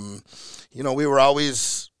I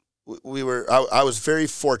was very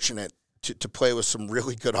fortunate to play with some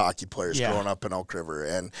really good hockey players growing up in Elk River,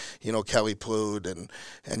 and Kelly Plood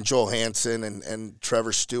and Joel Hansen and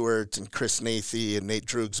Trevor Stewart and Chris Nathy and Nate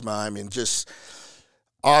Drugsma. I mean, just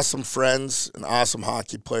awesome friends and awesome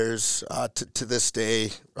hockey players to this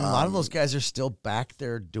day. A lot of those guys are still back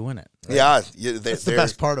there doing it. Right? Yeah, that's the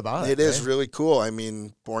best part about it. It is really cool. I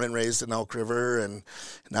mean, born and raised in Elk River, and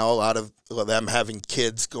now a lot of them having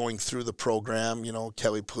kids going through the program.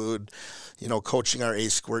 Kelly Plood, coaching our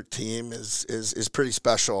A-Squirt team is pretty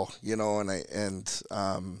special.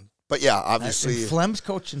 But yeah, obviously, and Flem's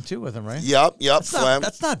coaching too with him, right? Yep. Flem.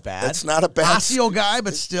 That's not bad. That's not a bad Osseo guy,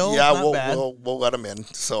 but still, not bad. We'll let him in.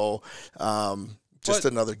 So, just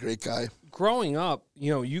another great guy. Growing up,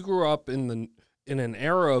 you grew up in an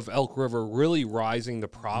era of Elk River really rising to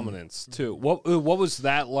prominence too. What was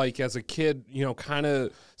that like as a kid? Kind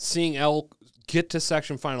of seeing Elk get to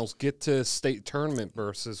section finals, get to state tournament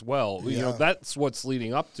bursts as well. Yeah. That's what's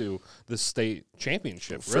leading up to the state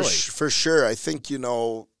championship. Really, for sure. I think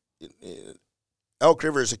Elk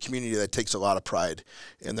River is a community that takes a lot of pride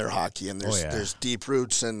in their hockey, and there's deep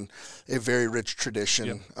roots and a very rich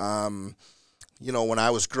tradition. Yep. When I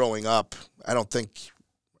was growing up, I don't think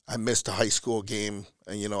I missed a high school game.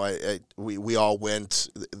 We all went.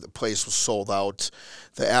 The place was sold out.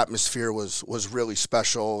 The atmosphere was really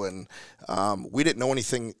special, and we didn't know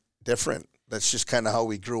anything different. That's just kind of how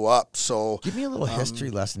we grew up. So give me a little history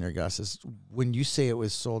lesson here, Gus. When you say it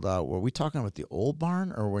was sold out, were we talking about the old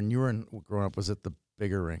barn, or when you were growing up, was it the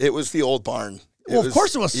bigger rink? It was the old barn. Of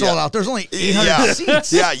course it was sold out. There's only 800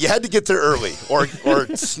 seats. Yeah, you had to get there early or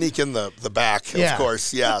sneak in the back, of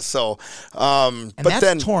course. Yeah, so and but that's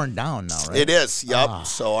then torn down now, right? It is. Yep.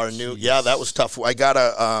 So our new that was tough. I got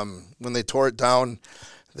when they tore it down,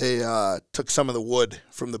 they took some of the wood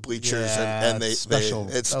from the bleachers and it's special.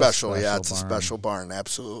 It's special. It's a special barn.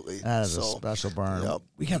 Absolutely. That is a special barn. Yep.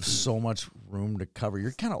 We have so much room to cover.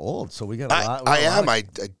 You're kind of old, so we got a lot. I am. I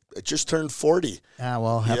just turned 40. Yeah,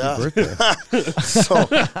 well, happy birthday. So,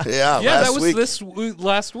 that was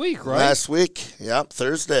last week, right? Last week,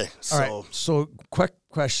 Thursday. All right, so quick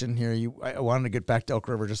question here. I wanted to get back to Elk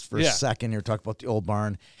River just for a second here, talk about the old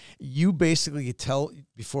barn. You basically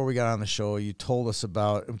before we got on the show, you told us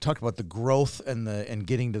talked about the growth and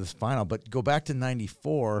getting to the final, but go back to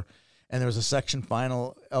 94, and there was a section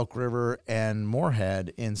final, Elk River and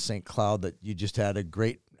Moorhead in St. Cloud, that you just had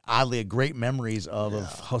great memories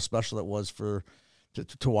of how special it was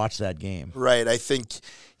to watch that game. Right. I think,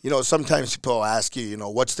 sometimes people ask you,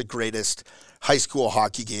 what's the greatest high school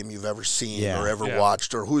hockey game you've ever seen or ever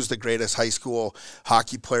watched, or who's the greatest high school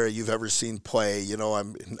hockey player you've ever seen play?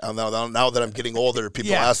 I'm now that I'm getting older,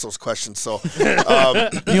 people ask those questions. So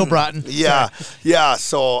Neil Broughton. Yeah.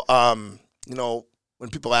 So when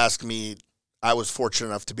people ask me, I was fortunate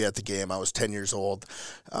enough to be at the game. I was 10 years old.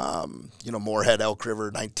 Moorhead, Elk River,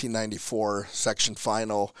 1994 section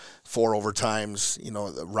final, 4 overtimes.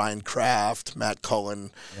 Ryan Kraft, Matt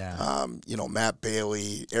Cullen, Matt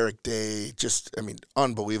Bailey, Eric Day.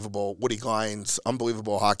 Unbelievable. Woody Glines,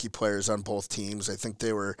 unbelievable hockey players on both teams. I think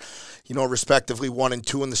they were, respectively 1 and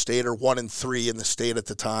 2 in the state, or 1 and 3 in the state at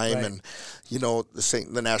the time. Right. And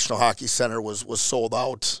the National Hockey Center was sold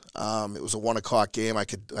out. It was a 1:00 game. I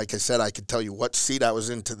could tell you what seat I was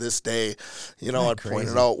in to this day. I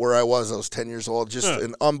pointed out where I was. I was 10 years old. Just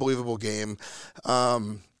an unbelievable game.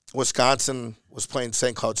 Wisconsin was playing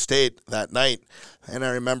St. Cloud State that night, and I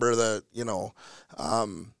remember the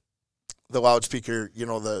loudspeaker,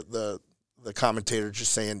 the commentator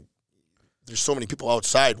just saying, there's so many people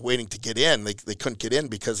outside waiting to get in. They couldn't get in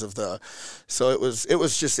because of so it was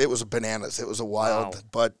bananas. It was a wild,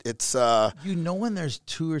 but it's when there's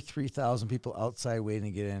 2,000 or 3,000 people outside waiting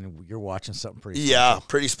to get in, you're watching something pretty special.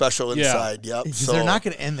 Pretty special inside. Yep. So they're not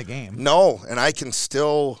going to end the game. No, and I can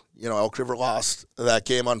still, Elk River lost that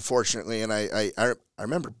game, unfortunately, and I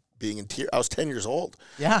remember being in tears. I was 10 years old.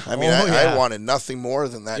 Yeah. I mean, I wanted nothing more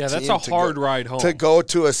than that. Yeah, team that's a hard ride home. To go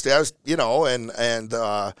to a, and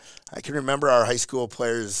I can remember our high school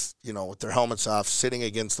players, with their helmets off, sitting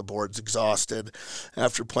against the boards, exhausted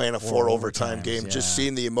after playing a 4 overtime game, just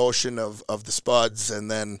seeing the emotion of the Spuds, and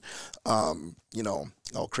then,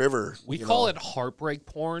 Elk River. We call it heartbreak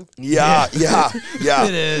porn. Yeah.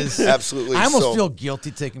 It is. Absolutely. I almost feel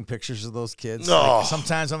guilty taking pictures of those kids. No. Like,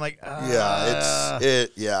 sometimes I'm like,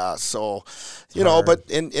 So,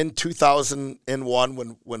 but in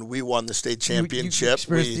 2001, when we won the state championship, you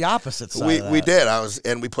experienced the opposite side of that. We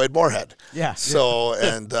did. We played Moorhead. Yeah. So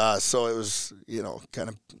so it was kind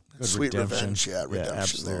of Good sweet redemption. revenge. Yeah, redemption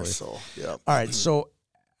absolutely. there. So yeah. All right, so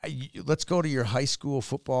let's go to your high school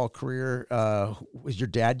football career. Was your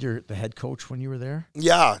dad the head coach when you were there?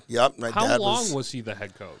 Yeah, yep. My How dad long was he the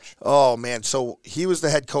head coach? Oh man, so he was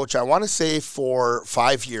the head coach. I want to say for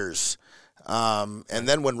 5 years, and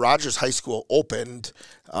then when Rogers High School opened,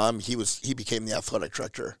 he became the athletic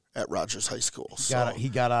director at Rogers High School. He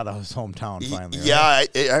got out of his hometown finally. Right? Yeah,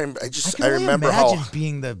 I remember imagine how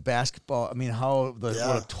being the basketball. I mean,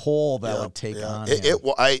 what a toll that would take on him.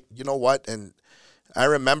 You know what, and I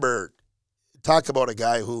remember, talk about a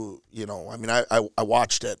guy who, I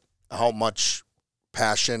watched it, how much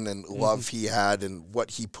passion and love he had and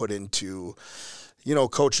what he put into,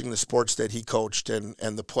 coaching the sports that he coached and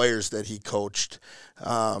the players that he coached.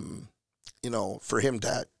 For him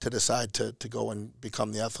to decide to go and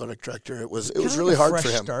become the athletic director, it was really hard for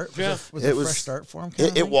him. Start? Yeah. Was it a fresh start for him?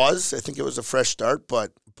 It was. I think it was a fresh start,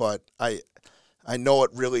 but I know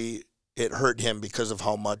it hurt him because of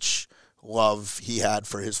how much love he had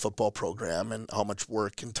for his football program and how much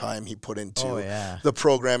work and time he put into the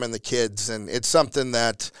program and the kids. And it's something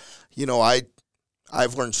that,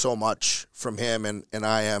 I've learned so much from him, and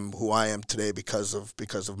I am who I am today because of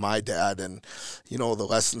my dad and, the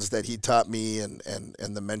lessons that he taught me and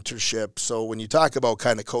the mentorship. So when you talk about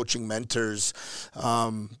kind of coaching mentors,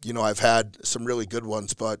 I've had some really good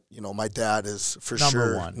ones, but, my dad is for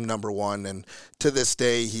sure number one. And to this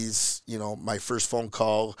day, he's, my first phone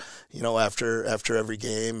call, after every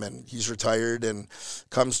game, and he's retired and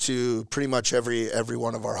comes to pretty much every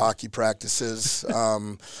one of our hockey practices.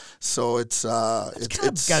 So it's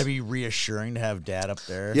got to be reassuring to have dad up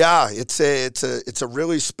there. Yeah, it's a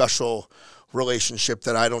really special relationship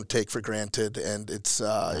that I don't take for granted, and it's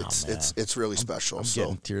really special. I'm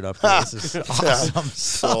getting teared up. This is awesome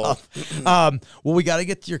stuff. Well, we got to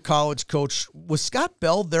get to your college coach. Was Scott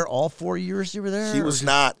Bell there all 4 years you were there? He was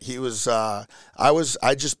not. He was. I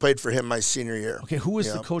just played for him my senior year. Okay, who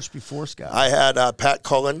was the coach before Scott? I had Pat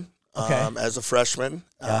Cullen. As a freshman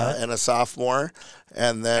and a sophomore,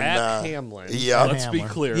 and then at Hamlin. Yeah, let's be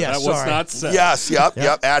clear. That was not said. Yes, yep,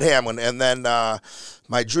 at Hamlin, and then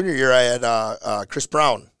my junior year, I had Chris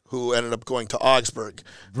Brown, who ended up going to Augsburg.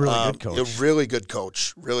 Really good coach. A really good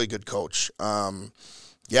coach. Really good coach.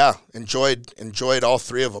 Enjoyed all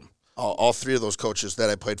three of them. All three of those coaches that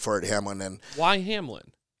I played for at Hamlin. And why Hamlin?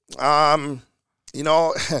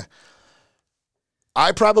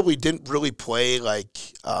 I probably didn't really play like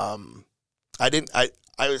I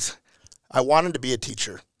wanted to be a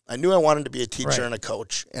teacher. I knew I wanted to be a teacher and a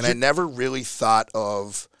coach, and I never really thought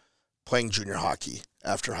of playing junior hockey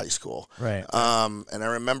after high school. Right. And I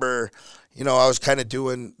remember, I was kind of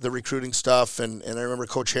doing the recruiting stuff, and I remember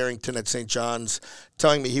Coach Harrington at St. John's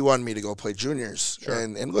telling me he wanted me to go play juniors. Sure.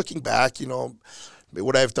 And looking back,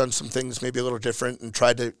 would I have done some things maybe a little different and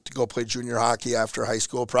tried to go play junior hockey after high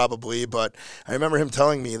school? Probably. But I remember him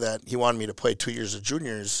telling me that he wanted me to play 2 years of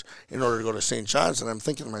juniors in order to go to St. John's. And I'm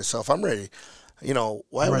thinking to myself, I'm ready.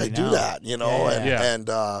 Why would I do that?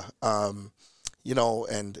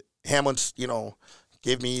 And Hamlin's,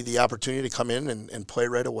 gave me the opportunity to come in and play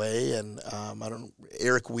right away. And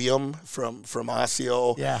Eric Weum from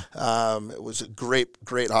Osseo. Yeah. It was a great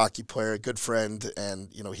hockey player, a good friend,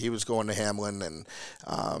 and he was going to Hamlin, and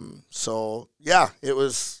it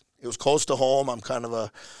was close to home. I'm kind of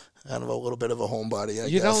a little bit of a homebody, I guess.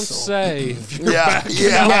 You don't say.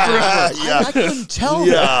 I couldn't tell.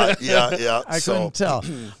 Yeah. I couldn't tell.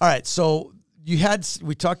 All right, so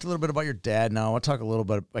we talked a little bit about your dad. Now I want to talk a little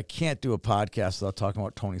bit. I can't do a podcast without talking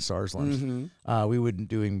about Tony Sarsland. Mm-hmm. We wouldn't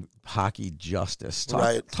doing hockey justice.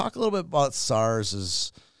 Right. Talk a little bit about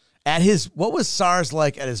Sars what was Sars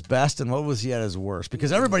like at his best, and what was he at his worst?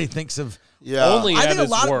 Because everybody thinks of only I at think his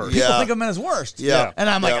a lot worst. of people think of him at his worst. Yeah. And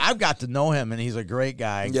I'm like, I've got to know him, and he's a great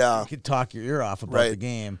guy. Yeah. He could talk your ear off about the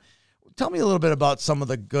game. Tell me a little bit about some of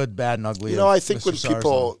the good, bad, and ugly. I think Mr. when Sarsland.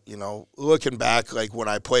 people, looking back, like when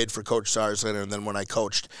I played for Coach Sarsland and then when I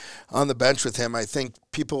coached on the bench with him, I think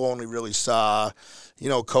people only really saw,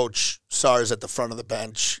 Coach SARS at the front of the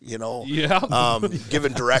bench, Yeah.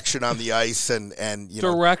 giving direction on the ice and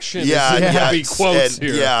direction. Yeah, Big quotes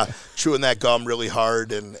here. Yeah, chewing that gum really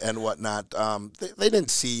hard and whatnot. They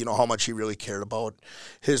didn't see how much he really cared about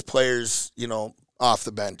his players, off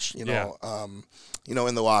the bench, in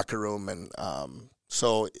the locker room, and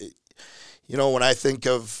so when I think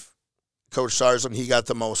of Coach Sarzan, he got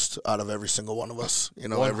the most out of every single one of us,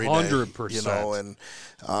 every day. 100%. And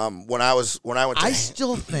when I went to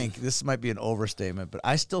still think, this might be an overstatement, but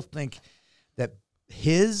I still think that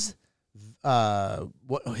his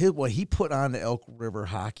what he put on the Elk River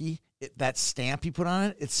hockey, that stamp he put on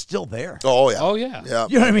it, it's still there. Oh, yeah. Oh, yeah. Yeah.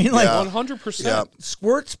 You know what I mean? Like 100%. Yeah.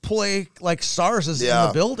 Squirts play like SARS is in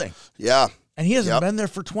the building. Yeah. And he hasn't been there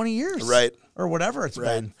for 20 years. Right. Or whatever it's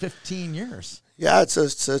been, 15 years. Yeah,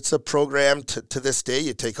 it's a program to this day.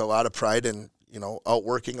 You take a lot of pride in,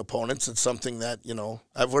 outworking opponents. It's something that,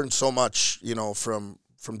 I've learned so much, from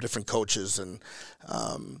different coaches. And,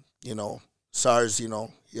 SARS,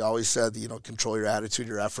 he always said, control your attitude,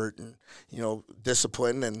 your effort, and,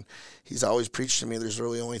 discipline. And he's always preached to me there's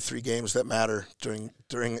really only 3 games that matter during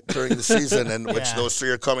the season, and which those 3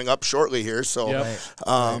 are coming up shortly here. So,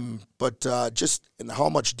 but just in how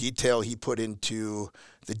much detail he put into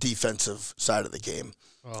the defensive side of the game.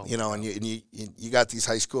 Oh, and you got these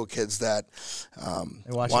high school kids that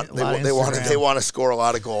they want to score a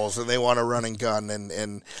lot of goals, and they want to run and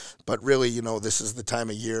gun, but really, this is the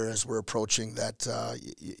time of year as we're approaching that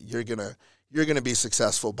you're gonna be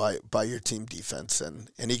successful by your team defense, and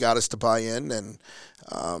he got us to buy in, and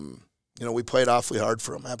we played awfully hard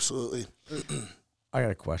for him, absolutely. I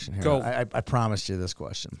got a question here. Go. I promised you this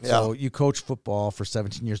question. Yeah. So you coached football for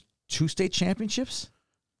 17 years, 2 state championships?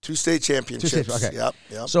 2 state championships. Okay.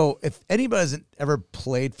 Yep. So if anybody's ever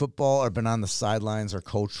played football or been on the sidelines or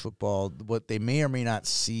coached football, what they may or may not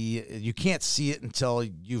see, you can't see it until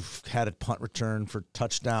you've had a punt return for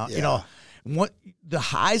touchdown. Yeah. What the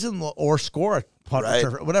highs or score a punt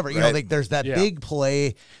return, whatever. There's that big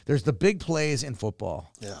play. There's the big plays in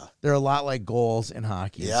football. Yeah. They're a lot like goals in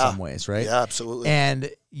hockey in some ways, right? Yeah, absolutely. And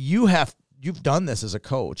you've done this as a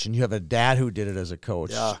coach, and you have a dad who did it as a coach.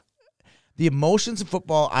 Yeah. The emotions in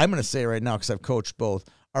football, I'm going to say right now, because I've coached both,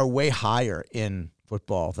 are way higher in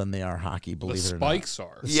football than they are hockey, believe it or not. Spikes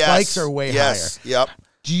are. The spikes are way higher. Yep.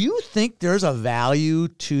 Do you think there's a value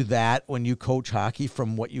to that when you coach hockey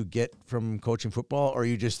from what you get from coaching football, or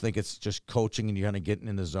you just think it's just coaching and you're kind of getting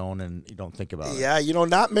in the zone and you don't think about it? Yeah,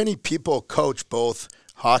 not many people coach both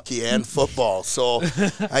hockey and football, so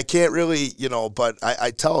I can't really, but I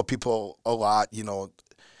tell people a lot,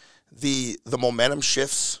 the momentum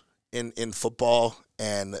shifts in football,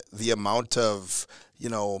 and the amount of,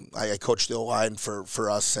 I coach the O-line for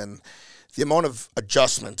us, and the amount of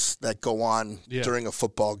adjustments that go on during a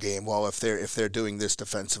football game. Well, if they're doing this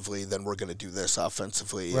defensively, then we're going to do this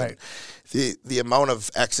offensively. Right. And the amount of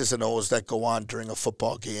X's and O's that go on during a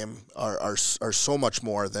football game are so much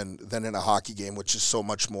more than in a hockey game, which is so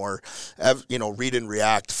much more, read and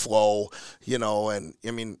react, flow, and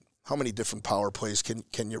I mean, how many different power plays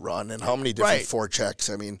can you run, and how many different forechecks?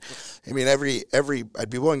 I mean, every I'd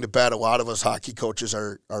be willing to bet a lot of us hockey coaches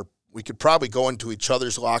are we could probably go into each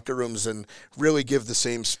other's locker rooms and really give the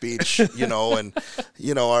same speech, and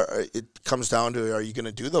it comes down to, are you going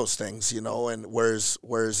to do those things, and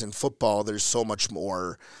whereas in football there's so much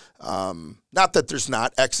more. Not that there's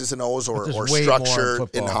not X's and O's or structure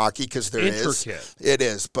in hockey, because there is. It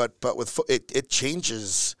is, but with it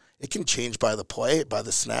changes. It can change by the play, by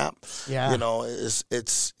the snap. Yeah.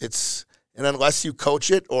 It's and unless you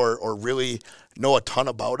coach it or really know a ton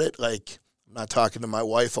about it, like, I'm not talking to my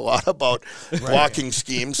wife a lot about blocking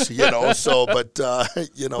schemes, so, but,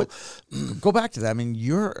 Go back to that. I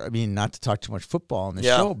mean, not to talk too much football on the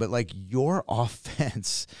show, but like your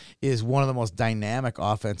offense is one of the most dynamic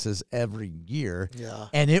offenses every year. Yeah.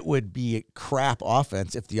 And it would be a crap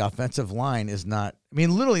offense if the offensive line is not,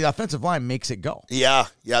 literally the offensive line makes it go. Yeah.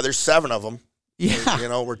 Yeah. There's 7 of them.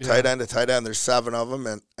 Yeah. We're tight end to tight end. There's 7 of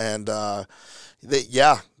them.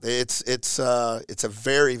 It's a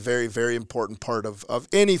very, very, very important part of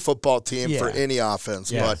any football team for any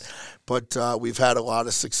offense. Yes. But we've had a lot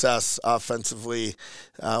of success offensively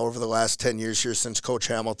over the last 10 years here since Coach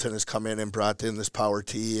Hamilton has come in and brought in this power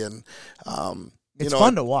T, and it's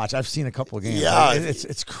fun to watch. I've seen a couple of games. Yeah,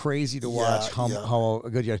 it's crazy to watch how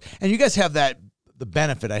good you are. And you guys have the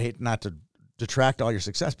benefit. I hate not to detract all your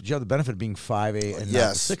success, but you have the benefit of being 5A and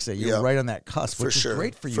not 6A. You're right on that cusp, which is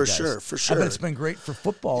great for you guys. For sure. I bet it's been great for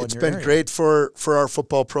football. It's been great for our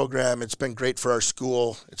football program. It's been great for our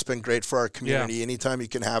school. It's been great for our community. Yeah. Anytime you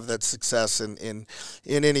can have that success in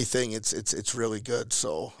anything, it's really good.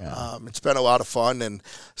 So it's been a lot of fun and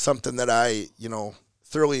something that I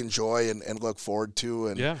thoroughly enjoy and look forward to.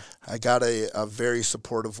 And I got a very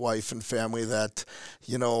supportive wife and family that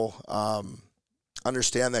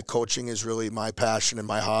understand that coaching is really my passion and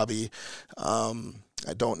my hobby.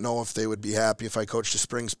 I don't know if they would be happy if I coached a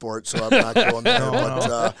spring sport, so I'm not going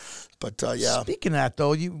there. But yeah. Speaking of that,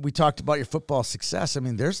 though, we talked about your football success. I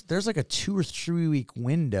mean, there's like a 2 or 3 week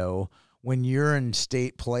window when you're in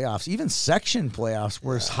state playoffs, even section playoffs,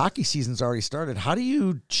 where hockey season's already started. How do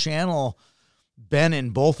you channel been in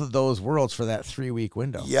both of those worlds for that 3 week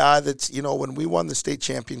window? Yeah, that's when we won the state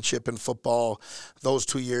championship in football those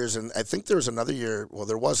 2 years, and I think there was another year where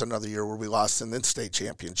we lost in the state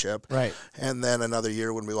championship, right? And then another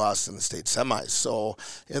year when we lost in the state semis. So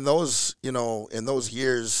in those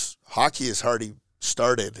years, hockey has already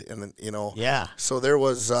started, and so there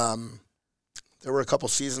was. There were a couple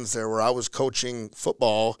seasons there where I was coaching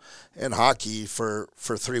football and hockey for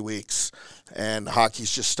 3 weeks, and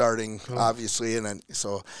hockey's just starting, obviously, and then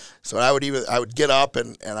so I would get up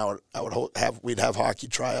and we'd have hockey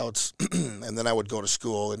tryouts, and then I would go to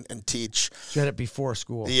school and teach. You had it before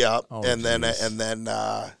school. Yeah, and then I'd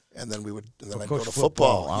go to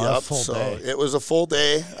football. Yep. So it was a full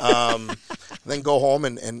day. Then go home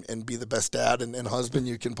and be the best dad and husband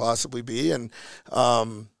you can possibly be, and.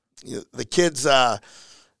 The kids,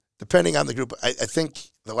 depending on the group, I think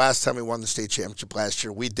the last time we won the state championship last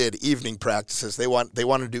year, we did evening practices. They want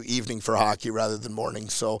to do evening for hockey rather than morning.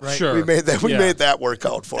 So we made that work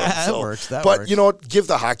out for them. That works. But give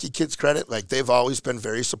the hockey kids credit. Like, they've always been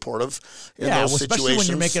very supportive in those situations. Especially when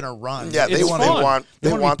you're making a run. Yeah, they want to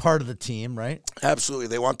be part of the team, right? Absolutely.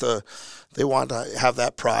 They want to have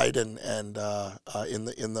that pride and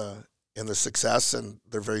in the success, and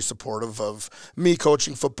they're very supportive of me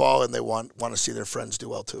coaching football, and they want to see their friends do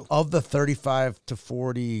well too. Of the 35 to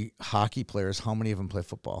 40 hockey players, how many of them play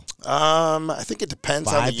football? I think it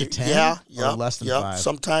depends 5 on the to 10? Or less than 5?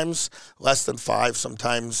 Sometimes less than 5,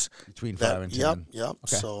 sometimes between 5 and 10. Yep.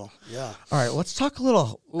 Okay. So, yeah. All right, let's talk a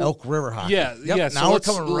little Elk River hockey. Yeah. Now so we're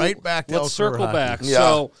coming right back to Elk Let's circle River back. Hockey. Yeah.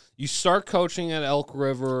 So you start coaching at Elk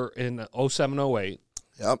River in 07-08.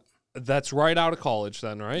 Yep. That's right out of college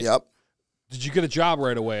then, right? Yep. Did you get a job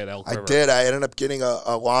right away at Elk River? I did. I ended up getting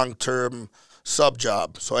a long-term sub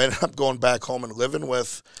job, so I ended up going back home and living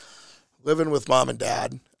with mom and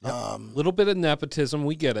dad. A little bit of nepotism,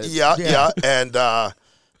 we get it. Yeah. And I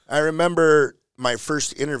remember my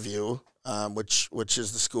first interview, which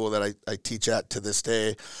is the school that I teach at to this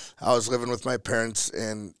day. I was living with my parents,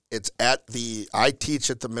 and I teach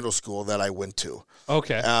at the middle school that I went to.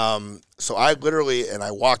 Okay. So I literally, and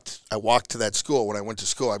I walked to that school when I went to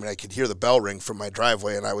school. I mean, I could hear the bell ring from my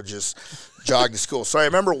driveway, and I would just jog to school. So I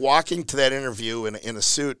remember walking to that interview in a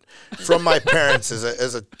suit from my parents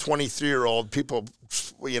as a 23-year-old. People,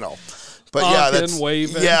 But that's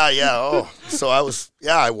waving. Yeah. Oh, so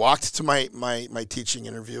I walked to my teaching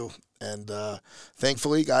interview, and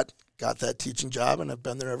thankfully got that teaching job, and I've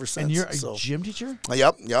been there ever since. And you're a gym teacher?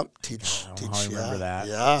 Yep. Teach. I remember that.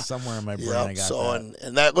 Yeah. Somewhere in my brain I got that.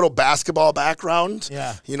 And that little basketball background.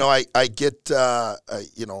 Yeah. I get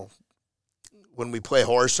when we play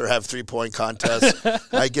horse or have 3-point contests,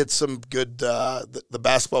 I get some good. The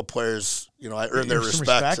basketball players, I earn their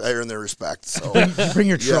respect. I earn their respect. So you bring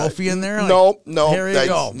your trophy in there. No. Here you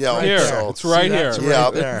go. Here, it's right here.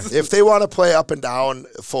 There. If they want to play up and down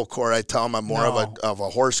full court, I tell them I'm more of a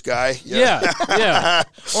horse guy. Yeah.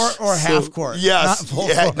 Or half court. Yes.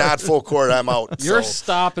 Not full court. I'm out. You're a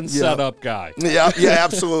stop and set up guy. Yeah.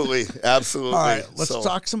 Absolutely. All right. Let's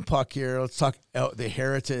talk some puck here. Let's talk the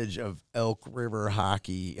heritage of Elk River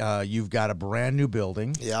hockey. You've got a brand new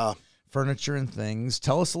building. Yeah. Furniture and things.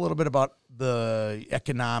 Tell us a little bit about the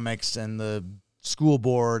economics and the school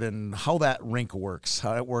board and how that rink works,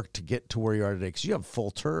 how it worked to get to where you are today. Because you have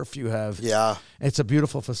full turf, it's a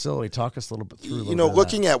beautiful facility. Talk us a little bit through.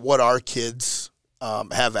 Looking at what our kids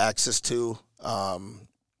have access to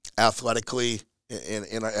athletically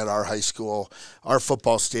at our high school, our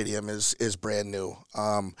football stadium is brand new.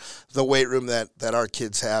 The weight room that our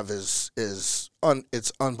kids have it's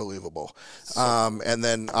unbelievable. And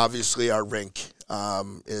then obviously our rink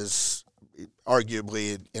is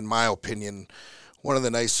arguably, in my opinion, one of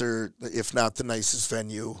the nicer, if not the nicest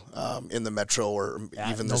venue in the metro or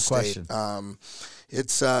even the state.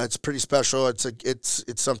 It's pretty special. It's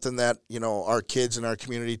something that, you know, our kids in our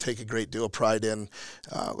community take a great deal of pride in.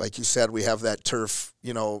 Like you said, we have that turf,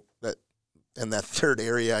 you know, that in that third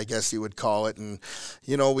area, I guess you would call it. And,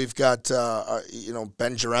 you know, we've got, you know,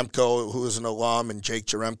 Ben Jaremko, who is an alum, and Jake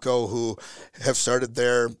Jaremko, who have started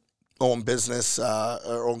their own business,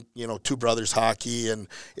 you know, Two Brothers Hockey, and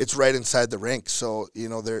it's right inside the rink. So, you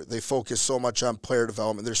know, they focus so much on player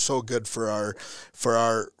development. They're so good for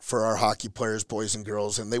our hockey players, boys and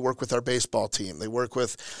girls, and they work with our baseball team. They work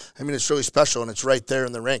with, I mean, it's really special, and it's right there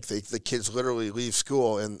in the rink. The kids literally leave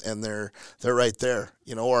school and they're right there.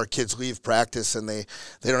 You know, our kids leave practice and they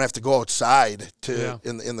don't have to go outside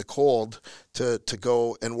in the cold to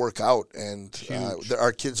go and work out. And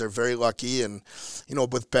our kids are very lucky. And, you know,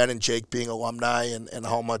 with Ben and Jake being alumni and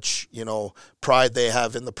how much, you know, pride they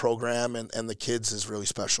have in the program and the kids is really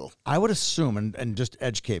special. I would assume, and just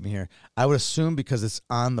educate me here, I would assume because it's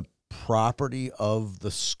on the property of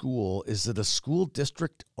the school, is it a school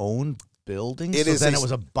district owned building? It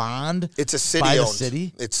was a bond. It's a city by owned. The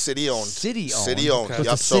city. It's city owned. City owned. Okay. So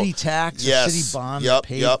it's a city tax. Yes. City bond that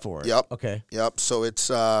paid for it. Yep. Okay. Yep. So it's.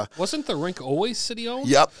 Wasn't the rink always city owned?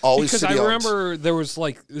 Yep. Always city owned. Because I remember there was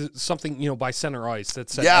like something, you know, by Center Ice that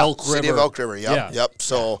said Elk River. City of Elk River. Yep. Yeah. Yep.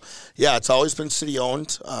 So it's always been city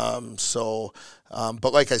owned.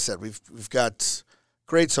 But like I said, we've got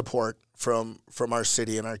great support from our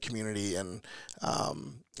city and our community, and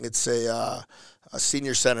it's a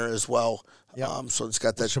senior center as well. Yep. So it's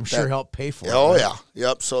got that. Which I'm sure helped pay for it. Oh, right? Yeah.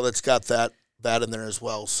 Yep. So that's got that in there as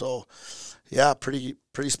well. So, yeah, pretty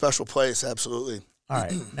special place. Absolutely. All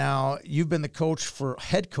right. Now, you've been the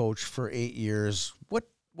head coach for 8 years.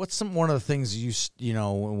 What's one of the things you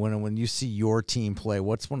know, when you see your team play,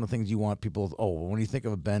 what's one of the things you want people, when you think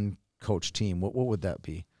of a Ben coach team, what would that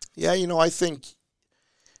be? Yeah, you know, I think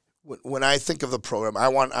when I think of the program, I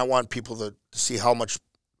want people to see how much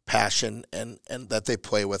passion and that they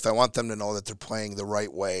play with. I want them to know that they're playing the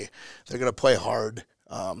right way. They're going to play hard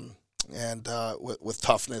and with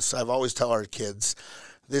toughness. I've always tell our kids,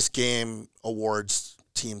 this game awards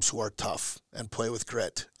teams who are tough and play with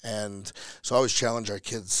grit. And so I always challenge our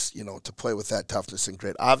kids, you know, to play with that toughness and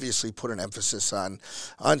grit. Obviously put an emphasis on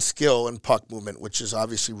skill and puck movement, which is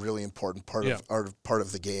obviously really important part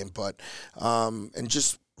of the game. But and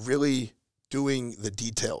just really doing the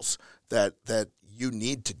details that you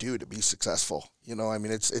need to do to be successful. You know, I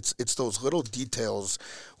mean, it's those little details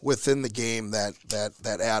within the game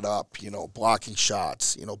that add up. You know, blocking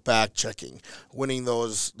shots, you know, back checking, winning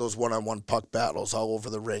those one-on-one puck battles all over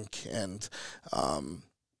the rink, and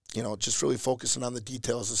you know, just really focusing on the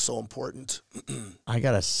details is so important. I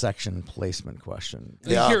got a section placement question.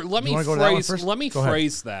 Yeah. Here, let me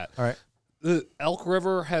phrase that. All right. The Elk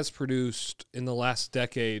River has produced in the last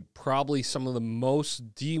decade probably some of the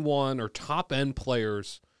most D1 or top end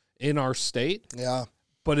players in our state. Yeah.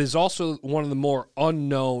 But is also one of the more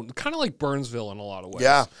unknown, kind of like Burnsville in a lot of ways.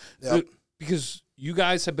 Yeah. Yep. Because you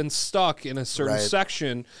guys have been stuck in a certain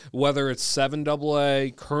section, whether it's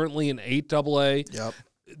 7AA, currently an 8AA. Yep.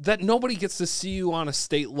 That nobody gets to see you on a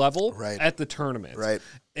state level at the tournament. Right.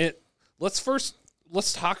 And let's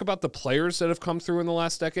talk about the players that have come through in the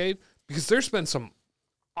last decade. Because there's been some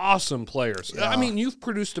awesome players. Yeah. I mean, you've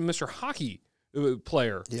produced a Mr. Hockey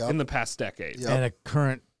player in the past decade. Yep. And a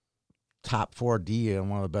current top 4D and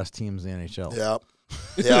one of the best teams in the NHL. Yep.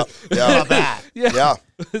 Yeah. How about that? Yeah.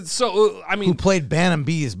 So, I mean. Who played Bantam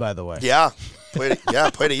Bees, by the way. Yeah. Played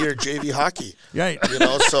a year of JV hockey. Right. You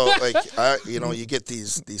know, so, like, you know, you get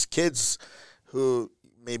these kids who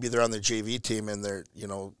maybe they're on the JV team and they're, you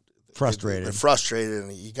know, frustrated. They're frustrated,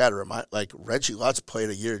 and you got to remind, like, Reggie Lutz played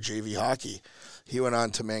a year of JV hockey. He went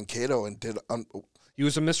on to Mankato and did. He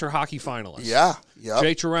was a Mr. Hockey finalist. Yeah,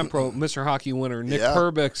 Jay Charempro, Mr. Hockey winner. Nick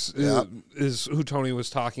Perbix is who Tony was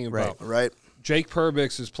talking about. Right. Jake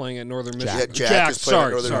Perbix is playing at Northern Michigan. Jack is playing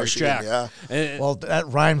at Northern Michigan. Jack. Yeah. Well, that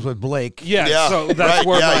rhymes with Blake. Yeah. So that's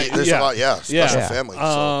where there's a lot. Yeah. Special family.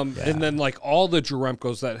 And then like all the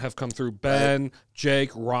Jaremkos that have come through, Ben,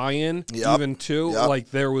 Jake, Ryan, even too.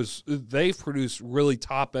 Like they've produced really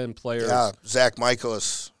top end players. Yeah. Zach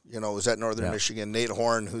Michaelis, you know, was at Northern Michigan. Nate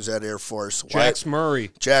Horn, who's at Air Force. Jax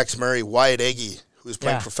Murray, Wyatt Eggy, who's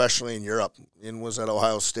playing professionally in Europe and was at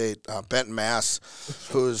Ohio State. Benton Mass,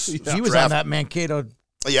 who's he was on that Mankato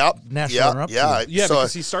national runner-up team. Yeah, so,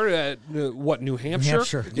 because he started at New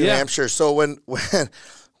Hampshire? New Hampshire. So when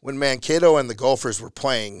Mankato and the Gophers were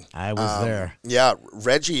playing, I was there. Yeah,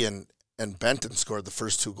 Reggie and and Benton scored the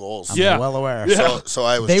first 2 goals. I'm well aware. Yeah. So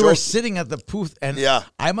I was. They joking. were sitting at the booth, and Yeah.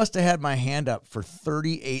 I must have had my hand up for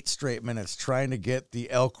 38 straight minutes trying to get the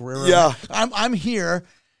Elk River. Yeah. I'm here,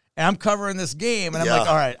 and I'm covering this game, and I'm Yeah. like,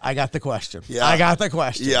 all right, I got the question. Yeah. I got the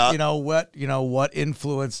question. Yeah. You know what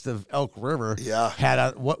influence the Elk River Yeah. had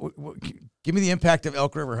on what give me the impact of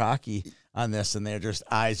Elk River hockey on this, and their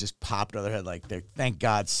eyes just popped out of their head like, thank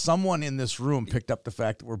God someone in this room picked up the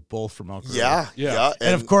fact that we're both from Elk River. Yeah. Yeah. Yeah.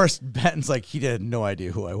 And of course, Benton's like, he had no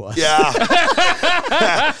idea who I was. Yeah.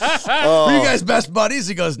 Were you guys best buddies?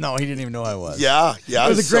 He goes, no, he didn't even know I was. Yeah. Yeah. It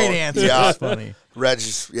was a great answer. Yeah. It was funny.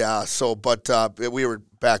 Reg's, yeah. So, but we were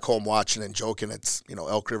back home watching and joking. It's,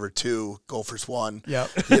 Elk River 2, Gophers 1. Yep.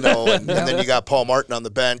 And then you got Paul Martin on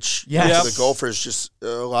the bench. Yes. For the Gophers, just a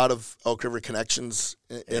lot of Elk River connections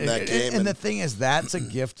in that game. And the thing is, that's a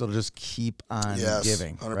gift that'll just keep on Yes,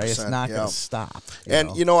 giving, 100%, right? It's not yeah. going to stop.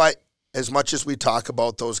 I as much as we talk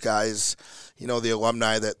about those guys, the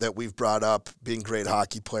alumni that we've brought up being great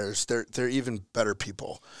hockey players, they're even better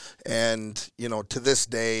people. And, to this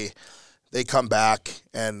day, they come back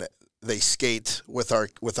and they skate with our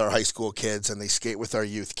high school kids and they skate with our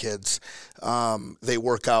youth kids. They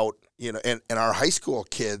work out, and our high school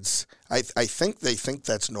kids, I think they think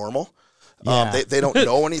that's normal. Yeah. They don't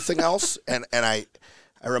know anything else. And I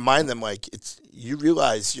remind them, like, you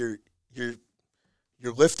realize you're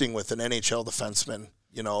lifting with an NHL defenseman,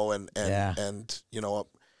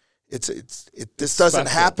 this doesn't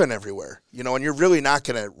happen everywhere, and you're really not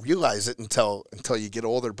going to realize it until you get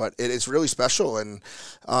older, but it is really special. And,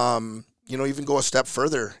 even go a step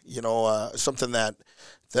further, something that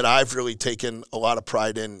I've really taken a lot of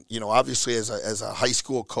pride in, obviously as a high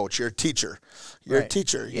school coach, you're a teacher. You're a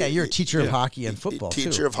teacher. Yeah, you're a teacher of hockey and football,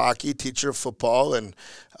 teacher of hockey, teacher of football. And,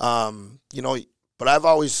 but I've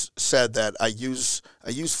always said that I use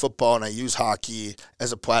football and I use hockey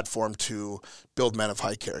as a platform to build men of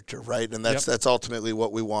high character, right? And that's ultimately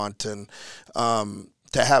what we want. And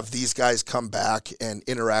to have these guys come back and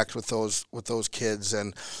interact with those kids,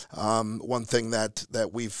 and one thing that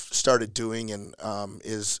we've started doing and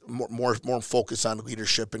is more focus on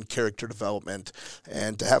leadership and character development,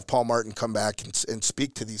 and to have Paul Martin come back and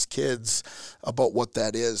speak to these kids about what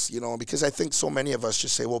that is, because I think so many of us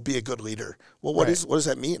just say, well, be a good leader. Well, what does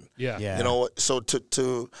that mean? Yeah. So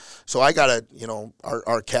so I gotta,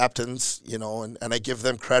 our captains, and I give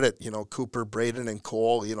them credit, Cooper, Braden, and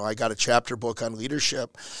Cole, I got a chapter book on leadership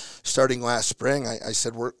starting last spring. I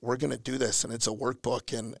said, we're going to do this, and it's a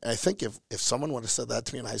workbook. And I think if someone would have said that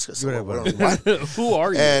to me in high school, I said, what? Who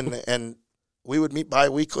are you? And we would meet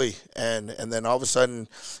bi-weekly, and then all of a sudden,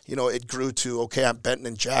 it grew to, okay, Benton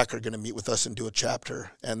and Jack are going to meet with us and do a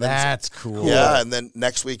chapter. And then that's cool. Yeah, and then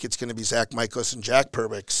next week it's going to be Zach Michaelis and Jack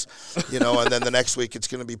Perbix, and then the next week it's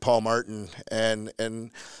going to be Paul Martin, and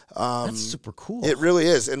that's super cool. It really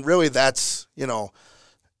is, and really that's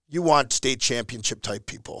you want state championship type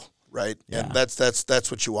people, right? Yeah. And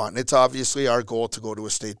that's what you want. And it's obviously our goal to go to a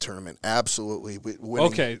state tournament. Absolutely.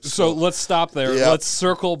 Winning. Okay, so let's stop there. Yeah. Let's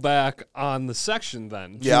circle back on the section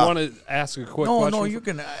then. Do you want to ask a quick question? No, you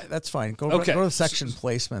can. That's fine. Go to the section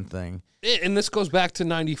placement thing. And this goes back to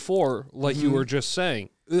 94, like you were just saying.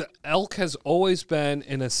 Elk has always been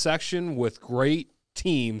in a section with great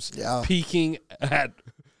teams peaking at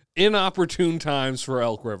inopportune times for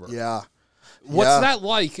Elk River. Yeah. What's that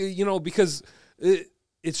like? Because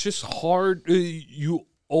it's just hard. You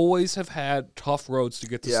always have had tough roads to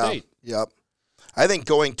get to state. Yep. I think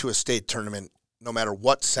going to a state tournament, no matter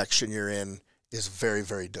what section you're in, is very,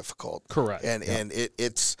 very difficult. Correct. And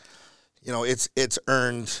it's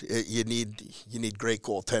earned. You need great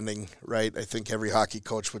goaltending, right? I think every hockey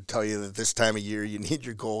coach would tell you that this time of year you need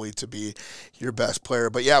your goalie to be your best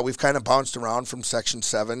player. But yeah, we've kind of bounced around from Section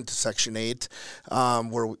 7 to Section 8,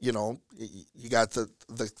 where you got the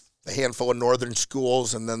handful of northern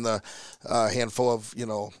schools, and then the handful of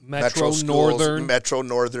metro schools, metro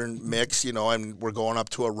northern mix. And we're going up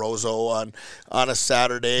to a Roseau on a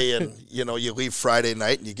Saturday, and you leave Friday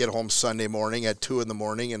night and you get home Sunday morning at 2 a.m.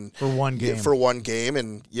 and for one game,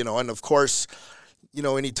 and and of course,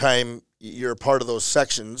 anytime you're a part of those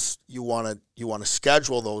sections, you want to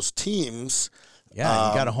schedule those teams. Yeah,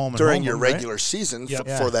 you got a home during your regular season Yep.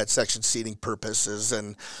 for that section seating purposes.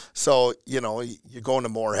 And so, you're going to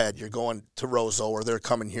Moorhead, you're going to Roseau, or they're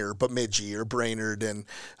coming here, Bemidji or Brainerd. And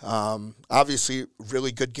obviously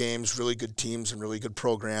really good games, really good teams, and really good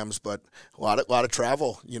programs, but a lot of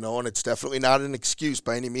travel, and it's definitely not an excuse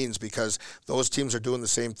by any means, because those teams are doing the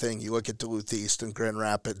same thing. You look at Duluth East and Grand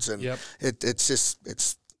Rapids, and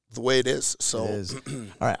it's the way it is. So, It is.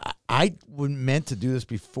 All right, I meant to do this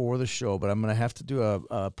before the show, but I'm going to have to do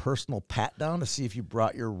a personal pat down to see if you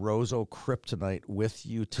brought your Roseau kryptonite with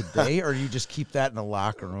you today, or you just keep that in the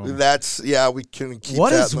locker room. we can keep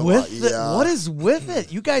that in the What is with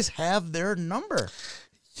it? You guys have their number.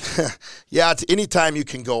 Yeah, it's anytime you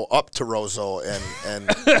can go up to Roseau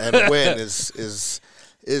and win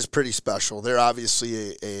is pretty special. They're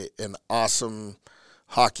obviously an awesome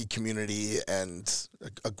hockey community and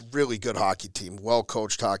a really good hockey team,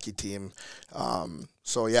 well-coached hockey team.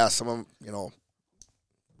 So, yeah, some of them,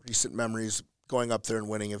 recent memories going up there and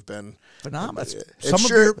winning have been phenomenal.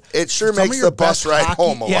 It sure makes the bus ride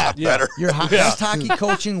home a lot better. Your best hockey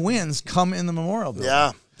coaching wins come in the Memorial Building.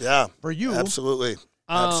 Yeah. For you. Absolutely.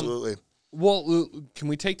 Absolutely. Well, can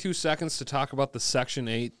we take 2 seconds to talk about the Section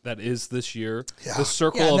 8 that is this year? Yeah. The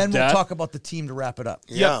Circle and of then Death. we'll talk about the team to wrap it up.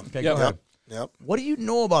 Yeah. Okay, go ahead. Yep. What do you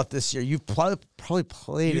know about this year? You've probably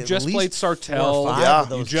played. You at just least played 4 or Sartell. 5 Yeah. of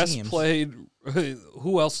those You just teams. played.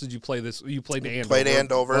 Who else did you play this? You played Andover. Played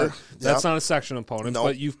Andover. But that's Yep. not a section opponent, Nope.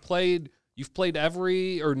 but you've played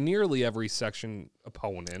every or nearly every section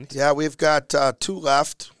opponent. Yeah, we've got 2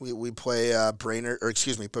 left. We play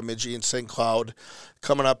Bemidji and St. Cloud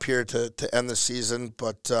coming up here to end the season.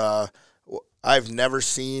 But I've never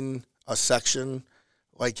seen a section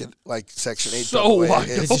like Section 8. So wide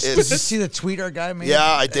Did you see the tweet our guy made? Yeah,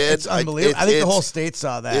 I did. It's unbelievable. I think the whole state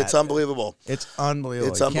saw that. It's unbelievable. It's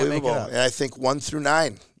unbelievable. It's You can't make it unbelievable. up. And I think 1 through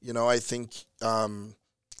 9. I think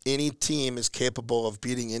any team is capable of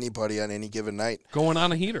beating anybody on any given night. Going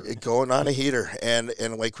on a heater. Going on a heater. And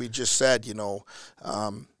like we just said,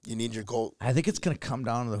 you need your goal. I think it's going to come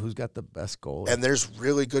down to who's got the best goal. And there's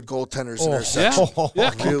really good goaltenders in our section. Yeah,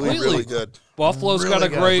 Really, completely. really good. Buffalo's got a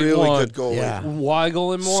Really great Really one. good goalie. Yeah.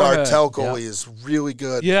 Weigel and Moorhead. Sartell goalie is really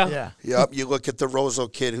good. Yeah. Yeah. Yep. You look at the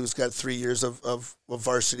Roseau kid who's got 3 years of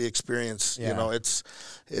varsity experience. Yeah.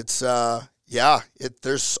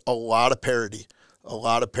 There's a lot of parity. It'll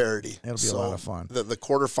be a lot of fun. The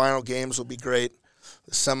quarterfinal games will be great.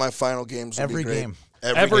 The semifinal games will Every be great. game.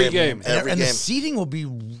 Every game. Every and game. the seeding will be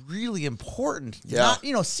really important. Yeah.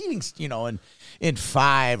 Not, seeding's, in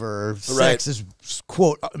 5 or 6 Right. is,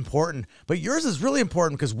 quote, important. But yours is really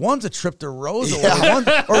important because one's a trip to Roseau.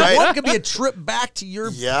 Yeah. One could be a trip back to your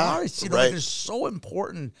place. right. It's so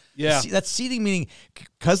important. Yeah. That seeding, meaning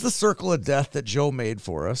because the circle of death that Joe made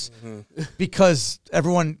for us, Mm-hmm. because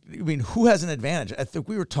everyone, who has an advantage? I think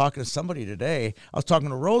we were talking to somebody today. I was talking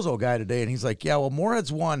to a Roseau guy today, and he's like, yeah, well,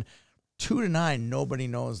 Moorhead's won 2 to 9. Nobody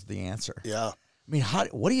knows the answer. Yeah.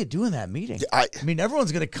 What do you do in that meeting? I-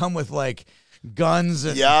 Everyone's going to come with guns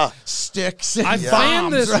and sticks and I bombs,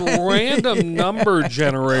 found this right? random number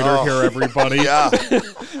generator here, everybody. Yeah.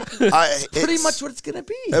 Pretty much what it's going to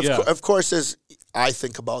be. Of course, as I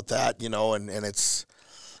think about that, and it's,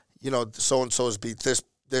 so-and-so has beat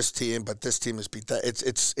this team, but this team has beat that.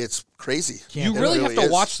 It's crazy. You really have to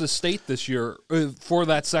watch the state this year for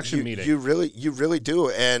that section meeting. You really do.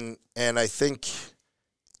 And I think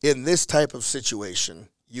in this type of situation,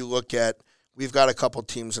 you look at, we've got a couple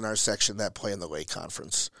teams in our section that play in the Lake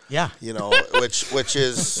Conference. Yeah. Which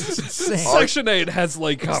is insane. Section 8 has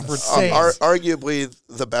Lake Conference. arguably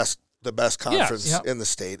the best conference Yep. in the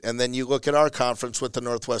state. And then you look at our conference with the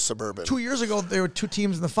Northwest Suburban. 2 years ago, there were 2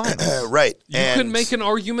 teams in the finals. Right. You could make an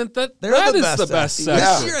argument that They're that the is best the best section.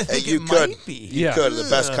 section. This year, I think you it could. might be. You Yeah. could, the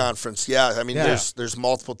best conference. Yeah, Yeah. there's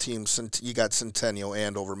multiple teams. You got Centennial,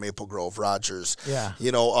 Andover, Maple Grove, Rogers. Yeah.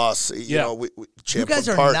 Us. Yeah. We You Champlain guys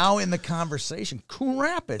are Park. now in the conversation. Coon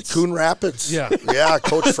Rapids. Coon Rapids. Yeah. Yeah,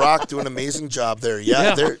 Coach Frock doing an amazing job there.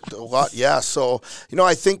 Yeah. They're a lot. Yeah, so,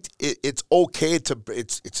 I think it's okay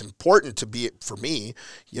it's important to be, for me,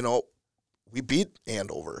 we beat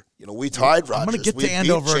Andover. We tied Rogers. I'm gonna get to we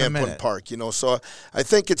Andover beat in a Champlain minute. Park. So I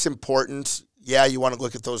think it's important. Yeah, you want to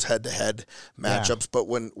look at those head-to-head matchups, but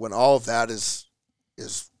when all of that is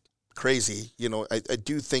crazy, I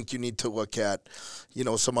do think you need to look at,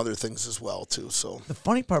 some other things as well too. So The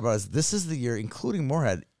funny part about it is this is the year, including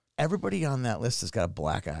Moorhead, everybody on that list has got a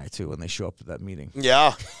black eye, too, when they show up to that meeting.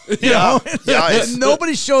 yeah. it's-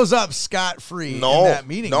 Nobody shows up scot-free No, in that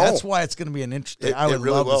meeting. no. That's why it's going to be an interesting. I It would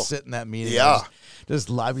really love will. to sit in that meeting. Yeah. Just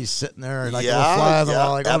Lobby sitting there and Yeah, we'll fly on the yeah,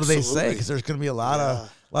 wall. What do they say? absolutely. Because there's going to be a lot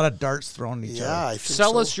of darts thrown at each Yeah, I other. think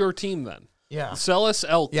Sell so. us your team then. Yeah. Sell us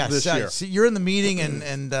Elk this year. See, you're in the meeting,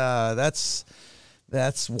 and that's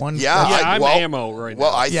one. Yeah, Yeah, I- I'm well- ammo right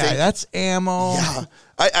Well, now. I yeah, think that's ammo. yeah,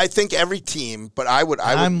 I think every team, but I would.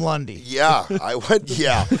 I'm Lundy. Yeah, I would.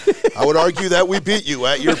 Yeah, I would argue that we beat you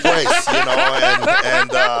at your place.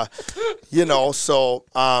 So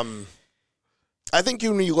I think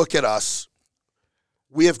when you look at us,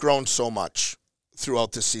 we have grown so much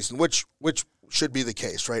throughout this season, which should be the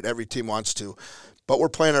case, right? Every team wants to, but we're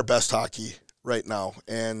playing our best hockey right now.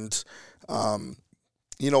 And, we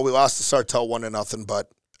lost to Sartell 1-0, but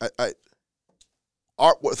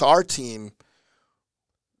with our team,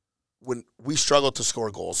 when we struggle to score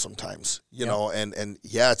goals sometimes, you know, and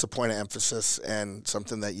it's a point of emphasis and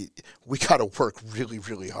something that we got to work really,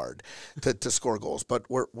 really hard to score goals. But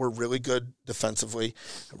we're really good defensively,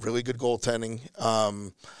 really good goaltending, I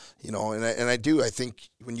think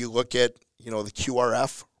when you look at, the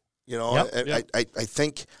QRF, I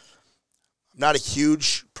think I'm not a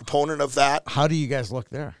huge proponent of that. How do you guys look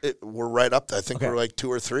there? We're right up there. I think we're like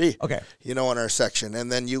 2 or 3, in our section.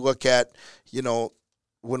 And then you look at,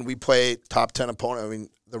 when we play top 10 opponent, I mean,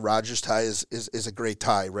 the Rogers tie is a great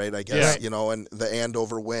tie, right? I guess, and the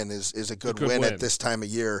Andover win is a good win at this time of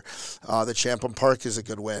year. The Champlain Park is a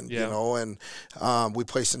good win, and we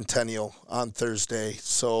play Centennial on Thursday.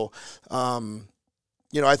 So,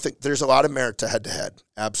 I think there's a lot of merit to head-to-head,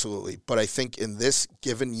 absolutely. But I think in this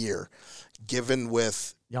given year, given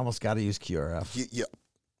with... You almost got to use QRF.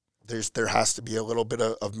 There has to be a little bit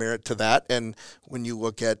of merit to that. And when you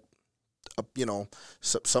look at,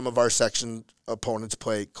 some of our section opponents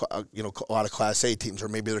play, a lot of Class A teams, or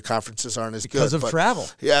maybe their conferences aren't as good. Because of travel.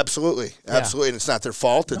 Yeah, absolutely. Absolutely. And it's not their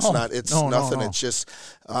fault. It's nothing. No. It's just,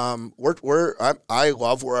 I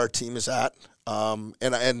love where our team is at.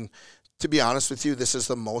 And to be honest with you, this is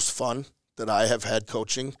the most fun that I have had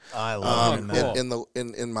coaching. I love it.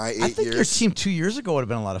 In my 8 years. I think your team 2 years ago would have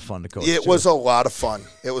been a lot of fun to coach. It was a lot of fun.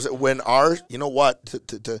 It was when our,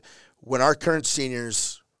 when our current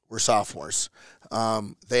seniors were sophomores,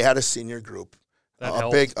 they had a senior group,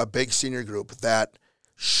 a big senior group that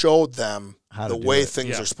showed them the way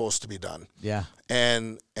things are supposed to be done. Yeah.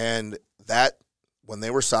 And that when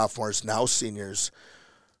they were sophomores, now seniors,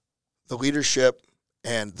 the leadership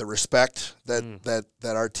and the respect that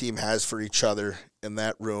our team has for each other in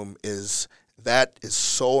that room is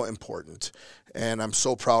so important. And I'm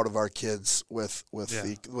so proud of our kids with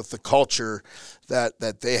the culture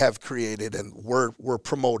that they have created and we're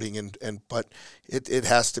promoting but it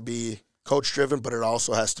has to be coach driven, but it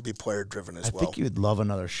also has to be player driven as well. I think you'd love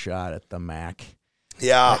another shot at the MAC.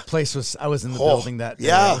 Yeah. That place I was in the building that day.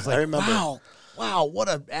 Yeah, I was like, I remember. Wow, what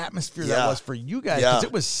an atmosphere that was for you guys. Because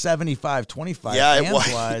it was 75-25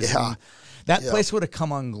 fans-wise. Yeah. That place would have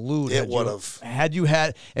come unglued. It would have.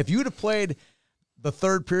 If you would have played the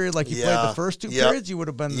third period like you played the first 2 periods, you would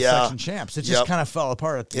have been the section champs. It just kind of fell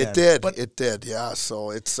apart at the end. It did, yeah. So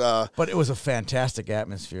it's but it was a fantastic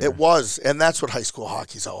atmosphere. It was, and that's what high school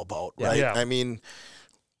hockey's all about, right? Yeah. I mean,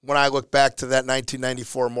 when I look back to that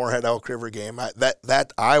 1994 Moorhead Elk River game, I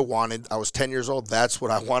was 10 years old. That's what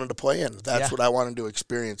I wanted to play in. That's what I wanted to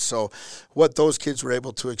experience. So what those kids were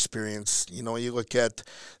able to experience, you look at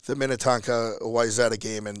the Minnetonka-Wayzata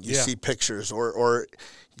game and you see pictures or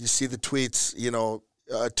you see the tweets,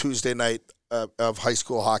 Tuesday night of high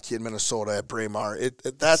school hockey in Minnesota at Braemar.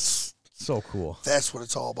 That's so cool. That's what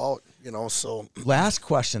it's all about, so. Last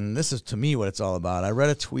question. This is, to me, what it's all about. I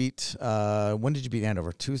read a tweet. When did you beat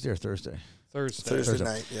Andover? Tuesday or Thursday? Thursday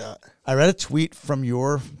night, yeah. I read a tweet from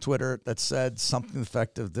your Twitter that said something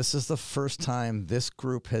effective. This is the first time this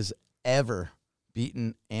group has ever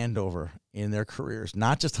beaten Andover in their careers,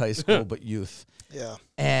 not just high school, but youth. Yeah.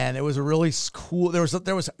 And it was a really cool. It was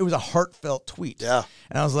a heartfelt tweet. Yeah.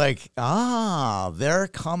 And I was like, they're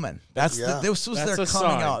coming. This was their coming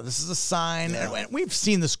sign. out. This is a sign. Yeah. And we've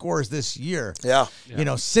seen the scores this year. Yeah.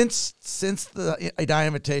 Since the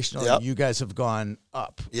Edina Invitational, you guys have gone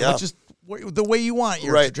up. Yeah. Which is the way you want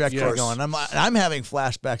your trajectory going. I'm having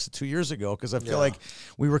flashbacks to 2 years ago because I feel like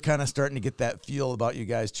we were kind of starting to get that feel about you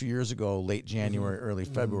guys 2 years ago, late January, early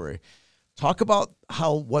February. Talk about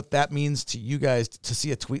what that means to you guys to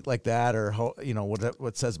see a tweet like that, or how, what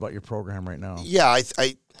it says about your program right now. Yeah, I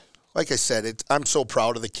like I said, I'm so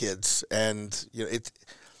proud of the kids, and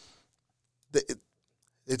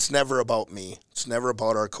it's never about me. It's never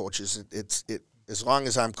about our coaches. It as long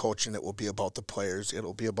as I'm coaching, it will be about the players.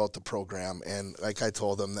 It'll be about the program. And like I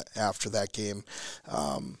told them after that game,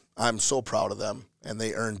 I'm so proud of them, and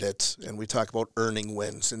they earned it. And we talk about earning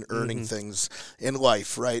wins and earning things in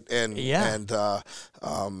life, right? And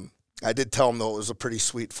I did tell them, though, it was a pretty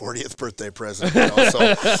sweet 40th birthday present. So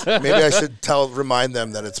maybe I should remind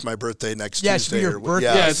them that it's my birthday next Tuesday. It should be your birthday.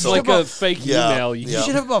 Yeah, it's like a fake email. You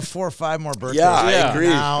should have about 4 or 5 more birthdays. Yeah, I agree.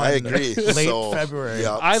 I agree. Late February.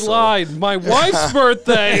 Yeah, I lied. My wife's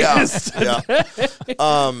birthday is today.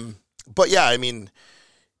 But yeah, I mean,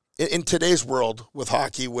 in today's world with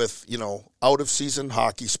hockey, with out of season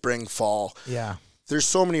hockey, spring, fall. Yeah. there's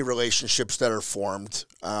so many relationships that are formed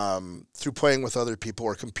through playing with other people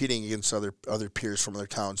or competing against other peers from other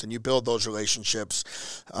towns, and you build those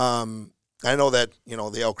relationships. I know that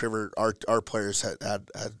the Elk River, our players had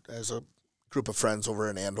as a group of friends over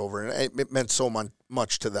in Andover, and it meant so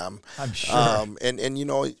much to them. I'm sure.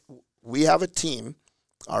 And we have a team,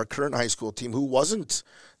 our current high school team, who weren't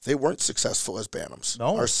successful as Bantams.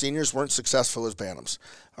 No. Our seniors weren't successful as Bantams.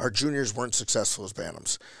 Our juniors weren't successful as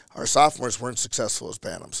Bantams. Our sophomores weren't successful as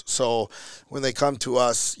Bantams. So when they come to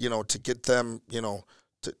us, to get them,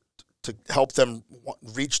 to help them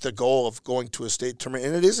reach the goal of going to a state tournament,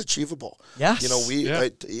 and it is achievable. Yes.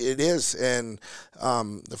 It is, and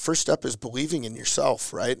the first step is believing in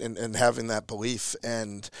yourself, right, and having that belief,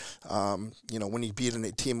 and when you beat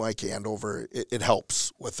a team like Andover, it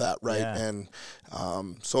helps with that, right, Yeah.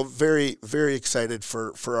 and so very, very excited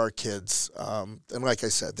for our kids, and like I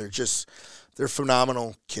said, they're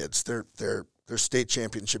phenomenal kids. They're state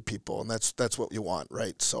championship people, and that's what you want,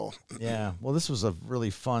 right? So Yeah. Well, this was a really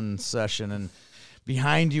fun session, and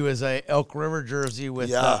behind you is a Elk River jersey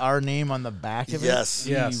with our name on the back of it. Yes.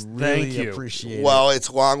 We Yes. really Thank you. appreciate it. well, it's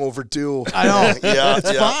long overdue. I know. Yeah,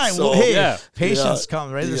 It's yeah. fine. So, Well, hey, yeah. patience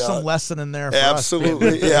comes, right? There's Yeah. some lesson in there for absolutely,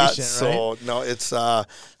 us. To be yeah. patient, So no, it's I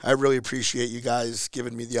really appreciate you guys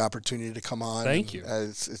giving me the opportunity to come on. Thank you.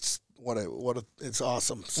 It's it's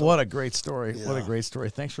awesome. So, What a great story. What a Yeah. great story.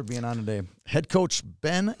 Thanks for being on today. Head coach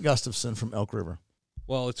Ben Gustafson from Elk River.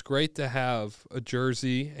 Well, it's great to have a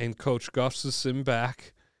jersey and Coach Gustafson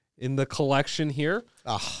back in the collection here.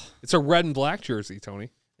 It's a red and black jersey, Tony.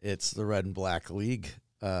 It's the Red and Black League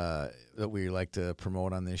that we like to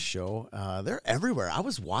promote on this show. They're everywhere. I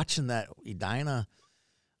was watching that Edina.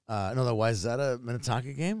 Is that a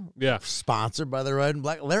Minnetonka game? Yeah. Sponsored by the Red and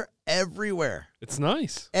Black. They're everywhere. It's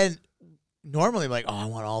nice. And normally, I'm like, I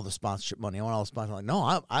want all the sponsorship money. I want all the sponsorship. I'm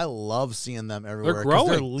like, no, I love seeing them everywhere. 'Cause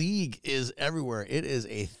their growing. league is everywhere. It is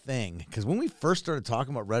a thing. Because when we first started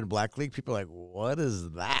talking about Red and Black League, people are like, what is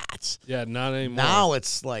that? Yeah, not anymore. Now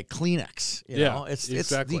it's like Kleenex. You know? It's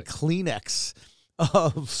exactly. the Kleenex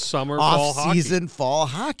of Summer, fall hockey. off-season fall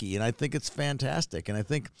hockey, and I think it's fantastic. And I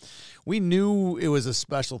think we knew it was a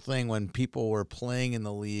special thing when people were playing in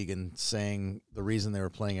the league and saying the reason they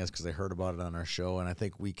were playing is because they heard about it on our show. And I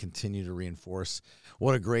think we continue to reinforce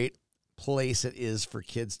what a great place it is for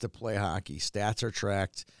kids to play hockey. Stats are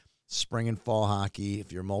tracked, spring and fall hockey.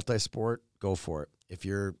 If you're multi-sport, go for it. If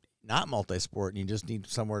you're not multi-sport and you just need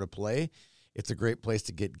somewhere to play, it's a great place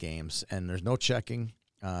to get games. And there's no checking.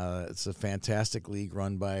 It's a fantastic league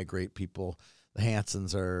run by great people. The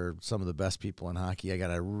Hansons are some of the best people in hockey. I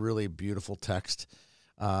got a really beautiful text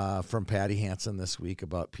from Patty Hansen this week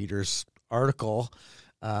about Peter's article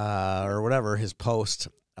or whatever, his post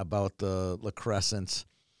about the La Crescent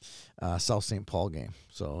South St. Paul game.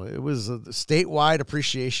 So it was a statewide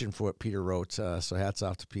appreciation for what Peter wrote. So hats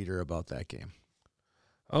off to Peter about that game.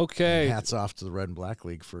 Okay. And hats off to the Red and Black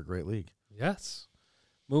League for a great league. Yes.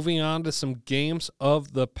 Moving on to some games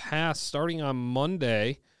of the past. Starting on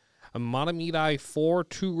Monday, Matamidi 4,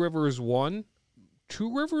 Two Rivers 1.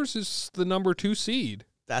 Two Rivers is the number 2 seed.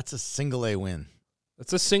 That's a single A win.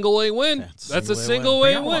 That's a single A win. That's a single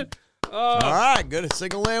A win. All right, good. A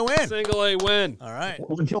single A win. Single A win. All right.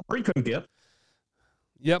 Well, until Rink couldn't get.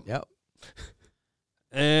 Yep.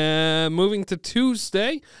 And moving to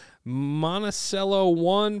Tuesday, Monticello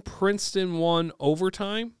 1, Princeton 1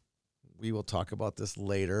 overtime. We will talk about this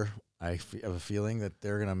later. I have a feeling that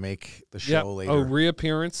they're going to make the show later. A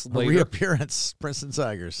reappearance later. Reappearance, Princeton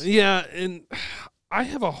Tigers. Yeah, and I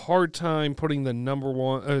have a hard time putting the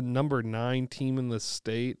number 9 team in the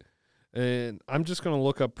state. And I'm just going to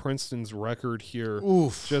look up Princeton's record here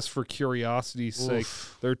just for curiosity's sake.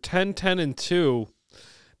 They're 10-10-2.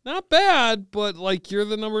 Not bad, but like you're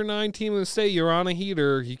the number 9 team in the state. You're on a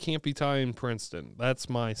heater. You can't be tying Princeton. That's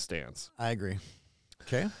my stance. I agree.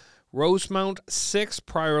 Okay. Rosemount 6,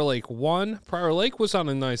 Prior Lake 1. Prior Lake was on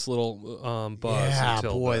a nice little buzz. Yeah,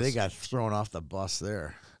 until boy, this. they got thrown off the bus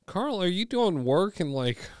there. Carl, are you doing work and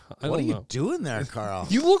like I What are don't you know. doing there, Carl?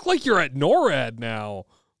 You look like you're at NORAD now.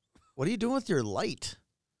 What are you doing with your light?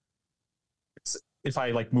 If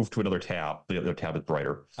I move to another tab, the other tab is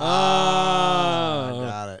brighter. I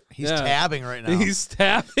got it. He's yeah. tabbing right now. He's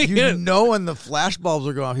tapping You it. know when the flash bulbs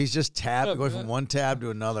are going off, he's just going from one tab to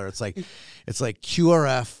another. It's like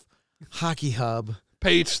QRF, Hockey Hub,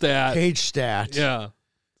 Page stat. Page Stat. Yeah.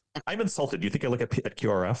 I'm insulted. Do you think I look at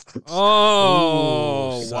QRF?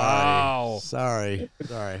 Oh, Ooh, wow. Sorry.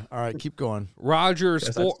 All right, keep going. Rogers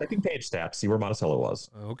Yes, 4. I'm checking page stats. See where Monticello was.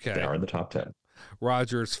 They Okay. are in the top 10.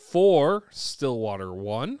 Rogers 4, Stillwater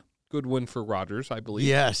 1. Good win for Rogers, I believe.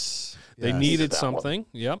 Yes. They Yes. needed That one. something.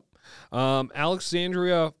 Yep.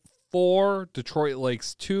 Alexandria 4, Detroit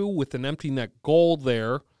Lakes 2 with an empty net goal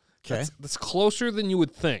there. Okay. That's closer than you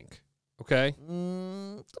would think. Okay.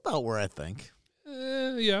 It's about where I think.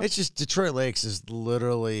 Yeah. It's just Detroit Lakes is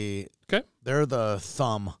literally Okay. They're the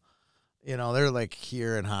thumb. They're like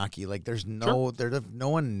here in hockey. Like there's no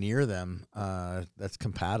one near them that's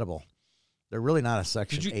compatible. They're really not a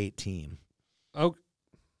Section 8 team. Oh,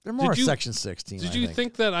 they're more a Section 6 team. Did you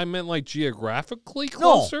think that I meant like geographically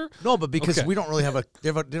closer? No, but because we don't really have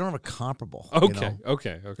they don't have a comparable. Okay.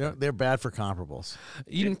 Okay. They're bad for comparables.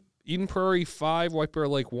 Eden Prairie 5, White Bear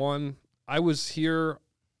Lake 1. I was here.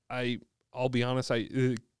 I'll be honest.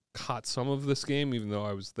 I caught some of this game, even though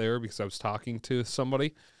I was there because I was talking to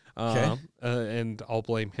somebody. And I'll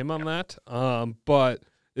blame him on that. But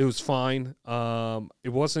it was fine. It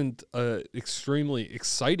wasn't an extremely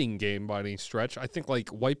exciting game by any stretch. I think like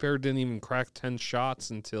White Bear didn't even crack 10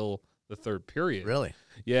 shots until the third period. Really?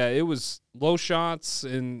 Yeah, it was low shots,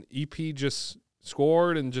 and EP just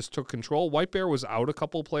scored and just took control. White Bear was out a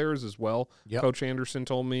couple players as well. Yep. Coach Anderson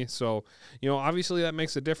told me. So, obviously that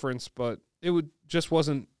makes a difference, but it just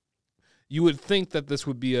wasn't. You would think that this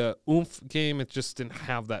would be a oomph game. It just didn't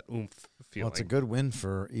have that oomph feeling. Well, it's a good win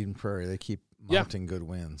for Eden Prairie. They keep mounting good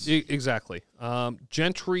wins. Exactly.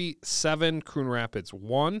 Gentry 7, Coon Rapids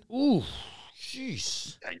 1. Ooh,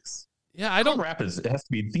 jeez. Yikes. Yeah, I don't. Coon Rapids has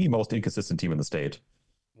to be the most inconsistent team in the state.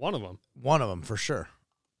 One of them. One of them for sure.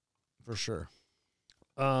 For sure.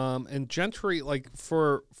 And Gentry, like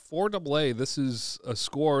for 4AA, this is a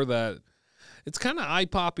score that it's kind of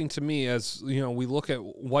eye-popping to me as, we look at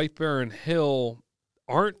White Bear and Hill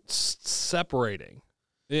aren't separating.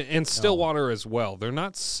 And Stillwater as well. They're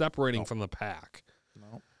not separating from the pack.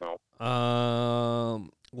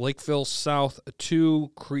 No. Lakeville South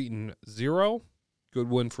 2, Cretin 0. Good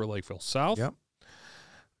win for Lakeville South. Yep.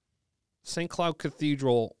 St. Cloud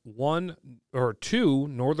Cathedral 2,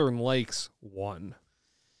 Northern Lakes 1.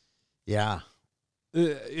 Yeah.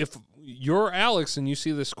 If you're Alex and you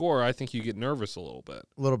see the score, I think you get nervous a little bit.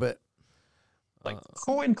 A little bit. Like,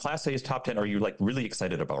 who in Class A's top 10 are you like really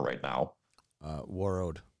excited about right now?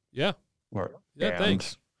 Warroad. Yeah.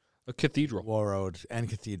 Thanks. A Cathedral. Warroad and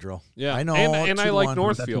Cathedral. Yeah. I know. And I like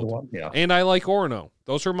Northfield. Yeah. And I like Orono.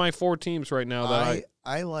 Those are my 4 teams right now that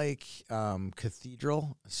I like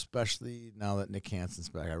Cathedral, especially now that Nick Hansen's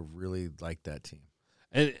back. I really like that team.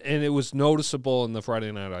 And it was noticeable in the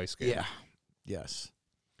Friday Night Ice game. Yeah. Yes.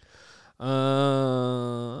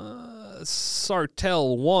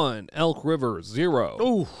 Sartell 1, Elk River 0.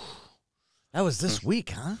 Ooh. That was this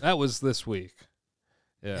week, huh? That was this week.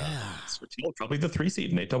 Yeah. Probably the 3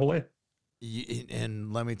 seed in 8AA.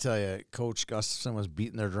 And let me tell you, Coach Gustafson was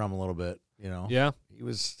beating their drum a little bit. Yeah. He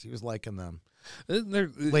was liking them.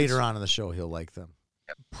 Later on in the show, he'll like them.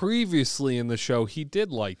 Previously in the show, he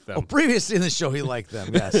did like them. Oh, previously in the show, he liked them.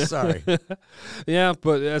 Yes, sorry. Yeah,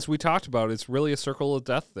 but as we talked about, it's really a circle of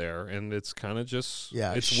death there, and it's kind of just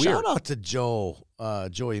it's shout weird. Out to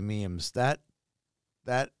Joey Memes. That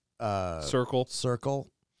circle.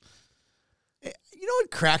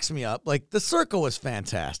 It cracks me up. Like the circle was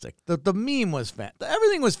fantastic. The meme was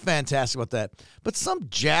everything was fantastic about that. But some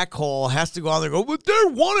jackhole has to go out there and go, but they're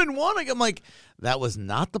 1-1. I'm like, that was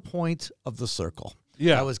not the point of the circle.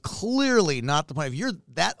 Yeah. That was clearly not the point. If you're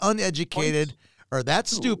that uneducated or that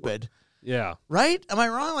stupid, yeah. Right? Am I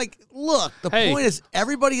wrong? Like, look, the point is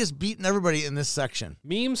everybody is beating everybody in this section.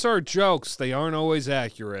 Memes are jokes. They aren't always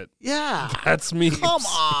accurate. Yeah. That's memes. Come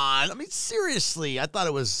on. I mean, seriously. I thought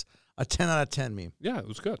it was a 10 out of 10 meme. Yeah, it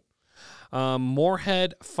was good.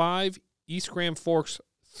 Moorhead 5, East Grand Forks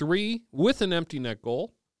 3 with an empty net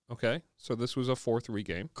goal. Okay, so this was a 4-3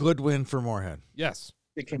 game. Good win for Moorhead. Yes.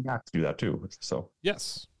 They came back to do that too. So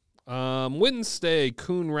yes. Wednesday,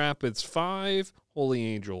 Coon Rapids 5, Holy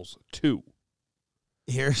Angels 2.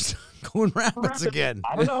 Here's Coon Rapids again.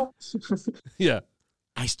 I don't know. Yeah.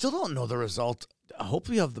 I still don't know the result. I hope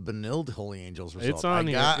we have the Benilde Holy Angels result. It's on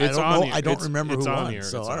here. I don't remember who won. Here.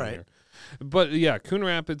 So, all right. Here. But, yeah, Coon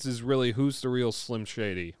Rapids is really who's the real Slim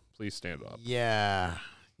Shady. Please stand up. Yeah.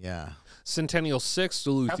 Centennial 6,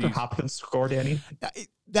 Duluth After Hopkins score, Danny?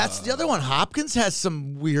 That's the other one. Hopkins has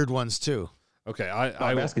some weird ones, too. Okay.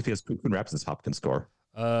 I'm asking if he has Coon Rapids' Hopkins score.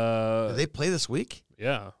 Do they play this week?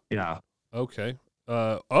 Yeah. Yeah. Okay.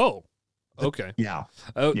 Okay. Yeah.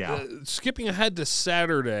 Skipping ahead to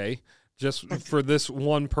Saturday, just for this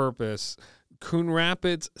one purpose, Coon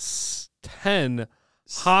Rapids 10,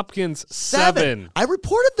 Hopkins 7. I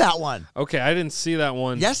reported that one. Okay, I didn't see that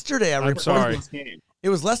one. Yesterday, I'm sorry. It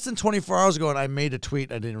was less than 24 hours ago, and I made a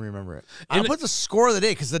tweet. I didn't remember it. I put the score of the day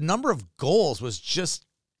because the number of goals was just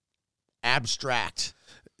abstract.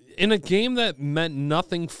 in a game that meant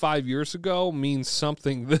nothing 5 years ago means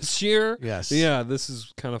something this year. Yes. Yeah, this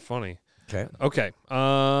is kind of funny. Okay.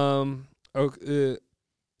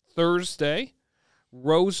 Thursday,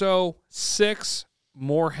 Roseau 6,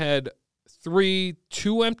 Moorhead 3,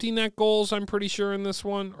 2 empty net goals. I'm pretty sure in this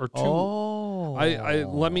one, or 2. Oh, I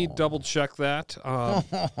let me double check that.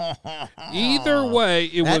 Either way,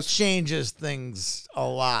 that changes things a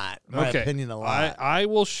lot. My opinion, a lot. I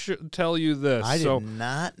will tell you this. I did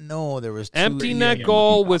not know there was 2 empty net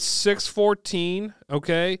goal with 614.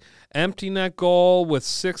 Okay, empty net goal with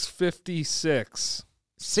 656.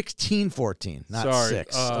 16-14, not Sorry,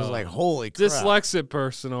 6. I was like, holy crap. Dyslexic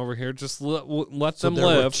person over here. Just let So them there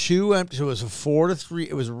live. were 2 empty. So it was a 4-3.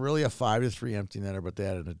 It was really a 5-3 empty netter, but they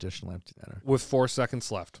had an additional empty netter With 4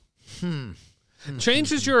 seconds left.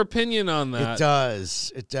 Changes your opinion on that. It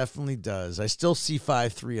does. It definitely does. I still see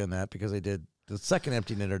 5-3 on that because the second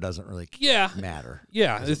empty netter doesn't really matter.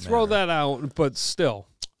 Yeah, Doesn't throw matter. that out, but still.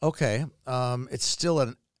 Okay. It's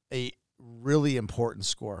still a really important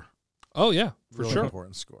score. Oh, yeah, for Really sure.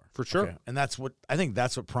 important score. For sure. Okay. And that's what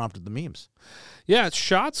prompted the memes. Yeah,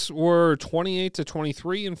 shots were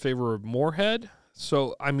 28-23 in favor of Moorhead.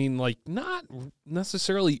 So, I mean, like, not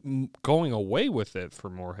necessarily going away with it for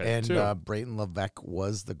Moorhead, And too. Brayton Levesque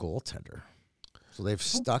was the goaltender. So they've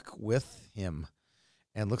stuck with him.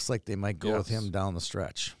 And looks like they might go with him down the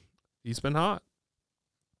stretch. He's been hot.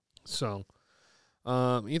 So,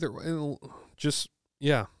 either way,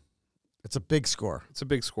 yeah. It's a big score. It's a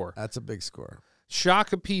big score. That's a big score.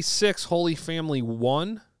 Shakopee 6, Holy Family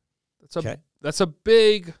 1. That's a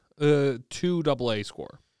big 2 AA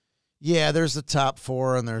score. Yeah, there's the top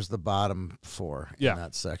 4 and there's the bottom 4 in Yeah.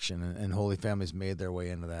 that section. And Holy Family's made their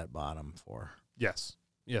way into that bottom 4. Yes.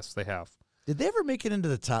 Yes, they have. Did they ever make it into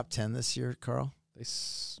the top 10 this year, Carl?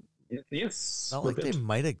 Yes. Felt like they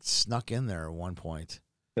might have snuck in there at one point.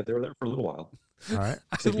 Yeah, they were there for a little while. All right.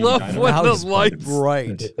 I love when Now the he's lights.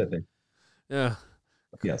 bright. Yeah.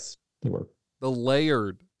 Yes, they were. The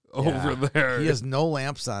layered over there. He has no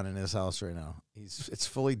lamps on in his house right now. It's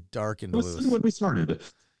fully dark and It was blue. when we started.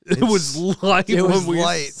 It was light it was when we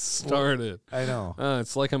light. started. I know.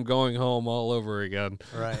 It's like I'm going home all over again.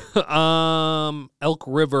 Right. Elk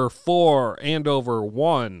River 4, Andover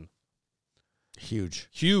 1.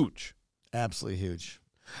 Huge. Absolutely huge.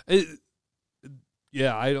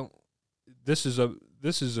 Yeah, I don't. This is a.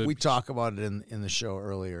 We talk about it in the show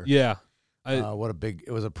earlier. Yeah.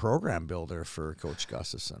 It was a program builder for Coach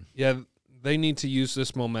Gustafson. Yeah, they need to use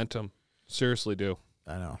this momentum. Seriously do.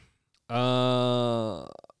 I know.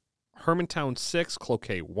 Hermantown 6,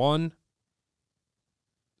 Cloquet 1.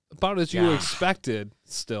 About as you expected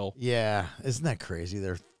still. Yeah. Isn't that crazy?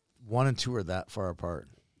 They're 1 and 2 are that far apart.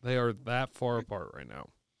 They are that far apart right now.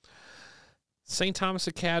 St. Thomas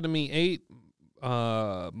Academy 8,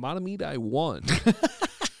 Matamidi 1.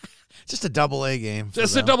 Just a double A game.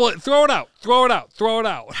 Just a double. Throw it out.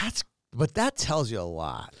 But that tells you a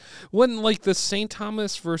lot. When like the St.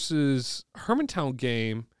 Thomas versus Hermantown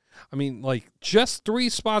game, I mean, like just 3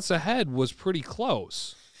 spots ahead was pretty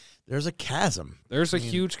close. There's a chasm. There's a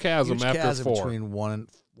huge chasm after 4. Between 1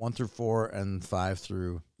 through 4 and 5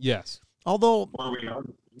 through. Yes. Although, Where we are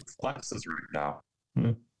classes right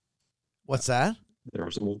now. What's that? There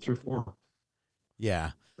was a 1 through 4.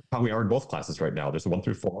 Yeah. How we are in both classes right now. There's a 1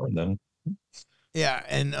 through 4, and then. Yeah,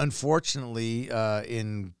 and unfortunately,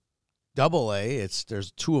 in Double A,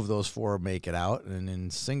 there's 2 of those 4 make it out, and in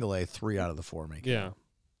Single A, 3 out of the 4 make it out.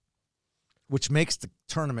 Which makes the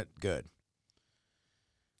tournament good.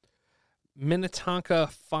 Minnetonka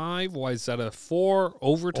 5, Wayzata 4,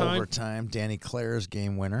 overtime. Danny Clare's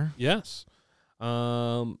game winner. Yes.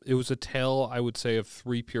 It was a tale, I would say, of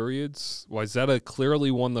 3 periods. Wayzata clearly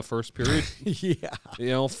won the first period.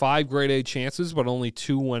 Yeah. 5 grade A chances, but only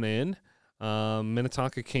 2 went in.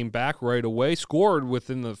 Minnetonka came back right away, scored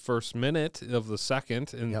within the first minute of the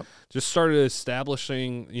second, and just started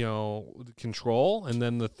establishing, control. And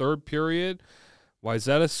then the third period,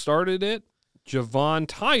 Wayzata started it. Javon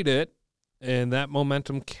tied it, and that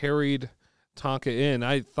momentum carried Tonka in.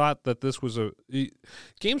 I thought that this was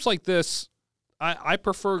games like this. I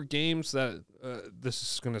prefer games that this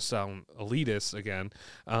is going to sound elitist again.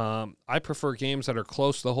 I prefer games that are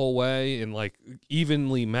close the whole way and like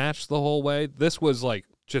evenly matched the whole way. This was like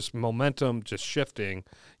just momentum, just shifting.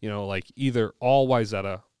 Like either all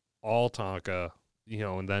Wayzata, all Tonka,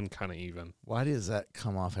 and then kind of even. Why does that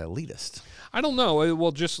come off elitist? I don't know.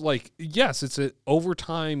 Well, just like, yes, it's an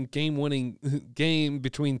overtime game-winning game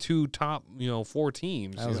between 2 top, 4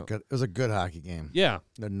 teams. That was good. It was a good hockey game. Yeah.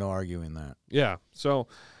 There's no arguing that. Yeah. So,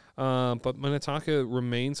 but Minnetonka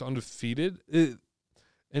remains undefeated.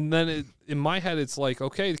 And then in my head, it's like,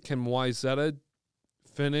 okay, can Wayzata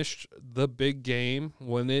finish the big game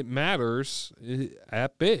when it matters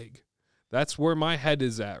at big? That's where my head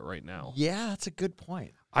is at right now. Yeah, that's a good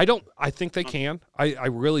point. I think they can. I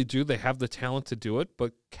really do. They have the talent to do it,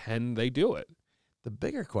 but can they do it? The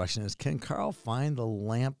bigger question is, can Carl find the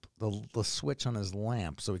lamp, the switch on his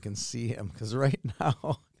lamp so we can see him? Because right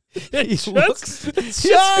now, It's he just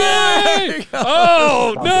Yeah! good.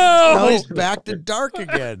 Oh, now he's no. back to dark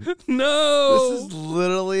again. No. This is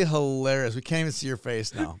literally hilarious. We can't even see your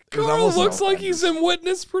face now. It was Carl almost looks like he's in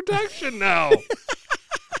witness protection now.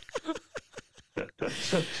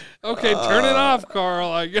 Okay, turn it off, Carl,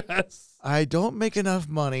 I guess. I don't make enough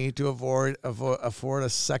money to afford a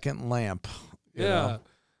second lamp. you know?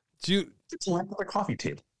 It's a lamp with a coffee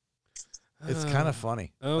table. It's kind of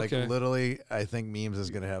funny. Okay. Like literally, I think Memes is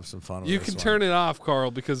going to have some fun with You this can one. turn it off, Carl,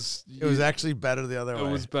 because It was actually better the other way.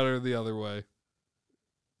 it was better the other way.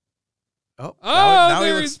 Oh, Oh,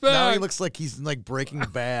 there he he's looks, now he back. looks like he's like Breaking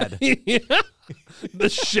Bad, Yeah. The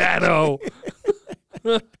shadow.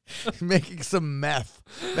 making some meth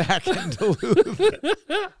back in Duluth.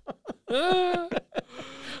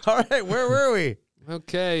 All right, where were we?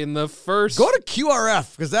 Okay, in the first. Go to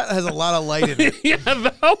QRF because that has a lot of light in it, Yeah,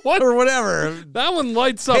 that one. or whatever. That one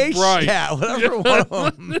lights up Page bright. chat, whatever one of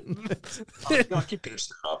them. No, keep page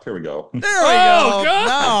up. Here we go. There we Oh, go.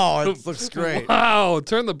 God. Now it looks great. Wow,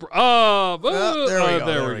 turn the There we go.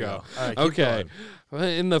 There we go. All right, keep Okay.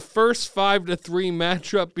 In the first 5-3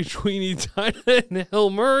 matchup between Edina and Hill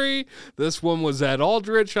Murray, this one was at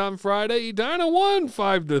Aldrich on Friday. Edina won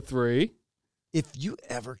 5-3. If you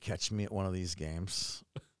ever catch me at one of these games,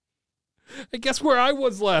 And guess where I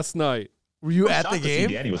was last night? were you at the Shocked to see game?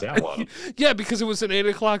 Danny was at one. Yeah, because it was an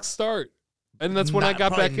 8:00 start, and that's when I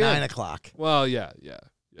got Probably back 9 in. o'clock. Well, yeah.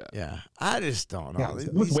 Yeah, I just don't know. Yeah, I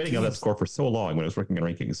was waiting on that score for so long when I was working in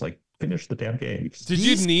rankings. Like, finish the damn game. Did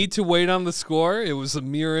These- you need to wait on the score? It was a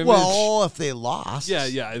mirror image. Well, if they lost, Yeah,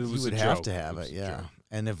 it you was would a have joke. to have It was it. a Yeah, joke.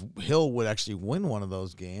 and if Hill would actually win one of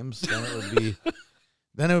those games, then it would be,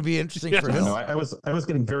 then it would be interesting for Yeah. Hill. No, I was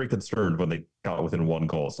getting very concerned when they got within one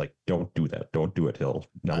goal. It's like, don't do that. Don't do it, Hill.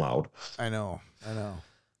 Not allowed. I know.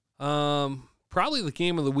 Probably the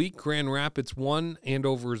game of the week. Grand Rapids 1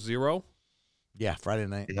 Andover 0. Yeah, Friday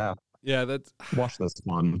night. Yeah. Yeah, that's Watch this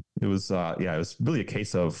one. It was it was really a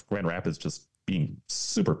case of Grand Rapids just being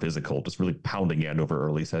super physical, just really pounding Andover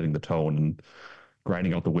early, setting the tone and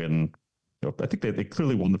grinding out the win. I think they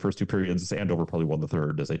clearly won the first two periods. Andover probably won the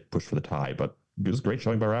third as they pushed for the tie, but it was great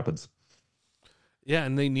showing by Rapids. yeah,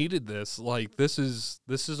 and they needed this. Like this is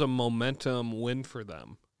a momentum win for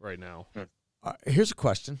them right now. Here's a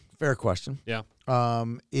question. Fair question. Yeah.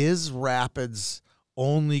 Is Rapids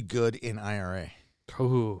only good in IRA?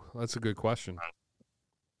 Ooh, that's a good question.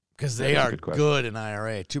 Because they That's a are good question. good in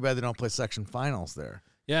IRA. Too bad they don't play section finals there.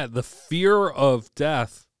 Yeah, the fear of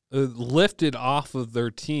death lifted off of their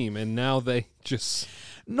team, and now they just.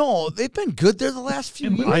 No, they've been good there the last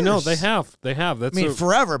few years. I know they have. They have. That's I mean,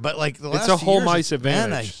 forever, but like the last a few home years, ice it's been a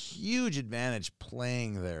advantage. huge advantage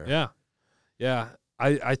playing there. yeah.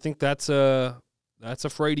 I think that's a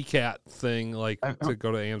Frady Cat thing. Like to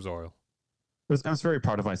go to Amsoil. I was very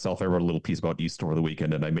proud of myself. I wrote a little piece about East over the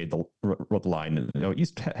weekend, and I wrote the line. And,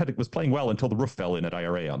 East was playing well until the roof fell in at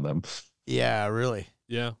IRA on them. Yeah, really.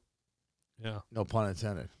 Yeah. No pun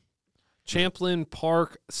intended. Champlain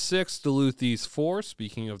Park 6, Duluth East 4.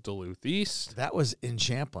 Speaking of Duluth East, That was in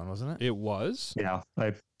Champlain, wasn't it? it was. Yeah,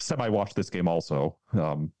 I semi-watched this game also.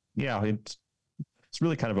 It's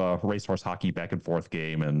really kind of a racehorse hockey back and forth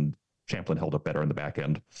game, and Champlain held up better in the back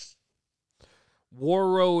end.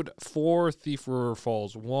 War Road 4, Thief River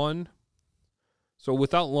Falls 1. So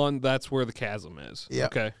without Lund, that's where the chasm is.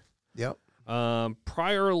 Yep. Okay. Yep.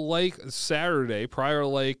 Prior Lake Saturday, Prior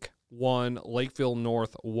Lake 1, Lakeville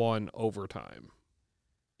North 1 overtime.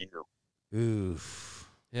 Oof.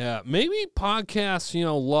 Yeah, maybe podcasts,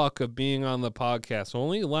 luck of being on the podcast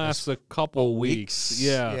only lasts a couple weeks.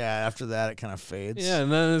 Yeah. Yeah, after that it kind of fades. Yeah, and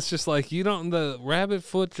then it's just like the rabbit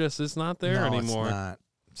foot just is not there No, anymore.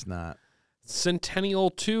 It's not. Centennial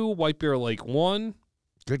 2, White Bear Lake 1.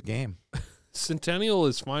 Good game. Centennial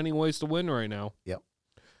is finding ways to win right now. Yep.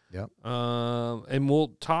 And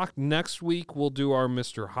we'll talk next week. We'll do our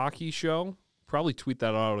Mr. Hockey show. Probably tweet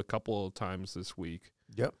that out a couple of times this week.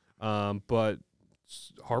 Yep. But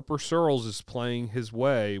Harper Searles is playing his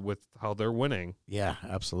way with how they're winning. Yeah,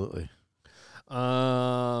 absolutely.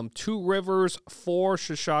 2 Rivers, 4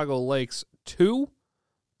 Chisago Lakes, 2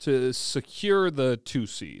 to secure the 2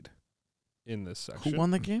 seed in this section. Who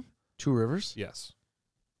won the game? Two Rivers? Yes.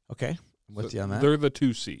 Okay. I'm with you on that. They're the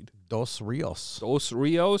 2 seed. Dos Rios. Dos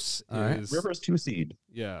Rios All right. is Rivers 2 seed.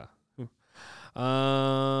 yeah.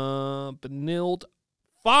 Benilde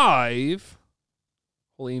 5.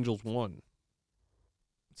 Holy Angels 1.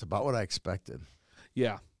 It's about what I expected.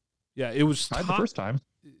 Yeah. Yeah, it was Tied the first time.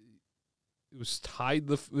 It was tied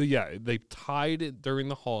they tied it during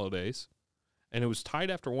the holidays, and it was tied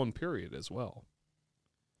after 1 period as well.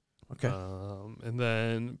 Okay. And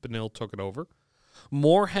then Benilde took it over.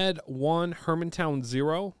 Moorhead 1, Hermantown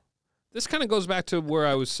 0. This kind of goes back to where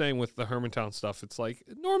I was saying with the Hermantown stuff. It's like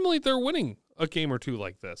normally they're winning a game or two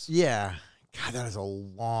like this. Yeah. God, that is a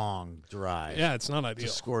long drive. Yeah, it's not ideal.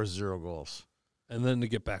 To score 0 goals. And then to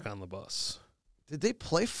get back on the bus. Did they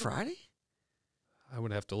play Friday? I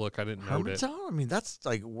would have to look. I didn't note it. Hermantown? I mean, that's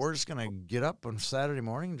like we're just gonna get up on Saturday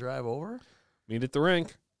morning and drive over. Meet at the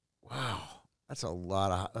rink. Wow, that's a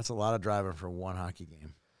lot of driving for 1 hockey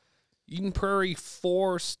game. Eden Prairie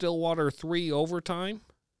 4, Stillwater 3 overtime.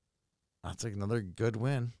 That's another good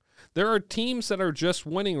win. There are teams that are just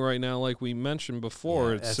winning right now, like we mentioned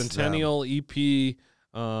before. Yeah, it's that's Centennial, EP,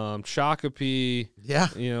 Shakopee. Yeah,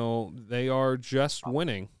 they are just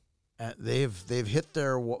winning. They've hit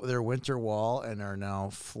their winter wall and are now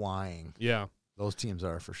flying. Yeah, those teams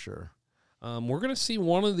are for sure. We're gonna see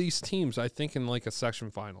one of these teams, I think, in like a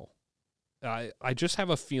section final. I just have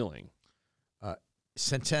a feeling.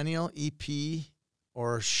 Centennial, EP,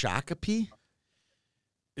 or Shakopee.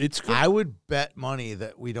 It's good. I would bet money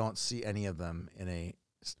that we don't see any of them in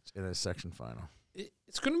a section final.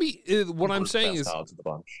 It's going to be what I'm saying is the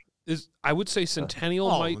bunch. I would say Centennial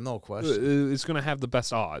might no question is going to have the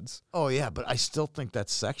best odds. Oh yeah, but I still think that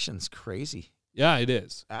section's crazy. Yeah, it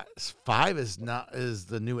is. 5 is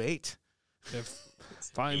the new 8. If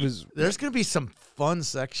 5 is there's going to be some fun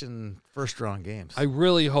section first round games. I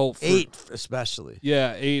really hope 8 especially.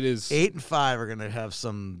 Yeah, 8 is 8 and 5 are going to have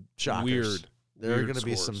some shockers. Weird. There are going to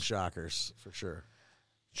be some shockers for sure.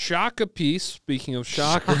 Shakopee, speaking of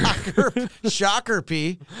shocker.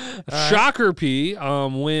 Shakopee.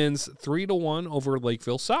 Shakopee wins 3-1 over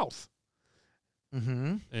Lakeville South.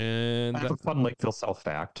 Mm-hmm. And I have a fun Lakeville South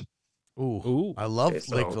fact. Ooh. I love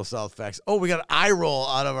Lakeville South facts. Oh, we got an eye roll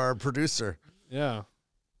out of our producer. Yeah.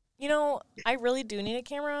 I really do need a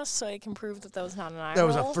camera so I can prove that was not an eye That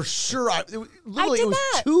roll. was for sure. It did was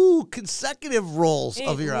that. 2 consecutive rolls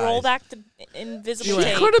of your eyes. Roll back the invisible You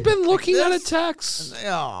tape. could have been looking at a text.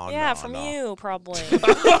 Oh, Yeah, no, from no. you, probably.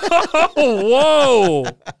 Whoa.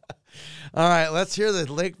 All right, let's hear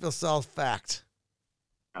the Lakeville South fact.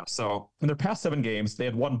 So in their past 7 games, they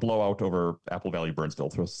had 1 blowout over Apple Valley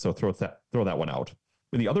Burnsville. So throw that one out.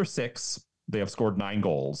 In the other 6, they have scored 9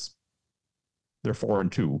 goals. They're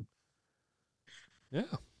 4-2. Yeah.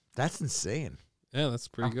 That's insane. Yeah, that's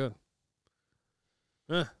pretty good.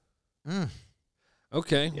 Mm.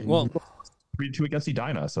 Okay. Yeah, Well, 3-2 against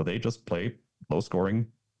Edina, so they just play low-scoring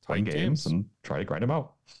Tight games games. and try to grind them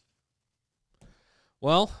out.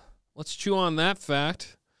 Well, let's chew on that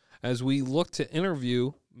fact as we look to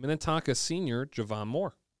interview Minnetonka senior Javon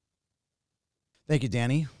Moore. Thank you,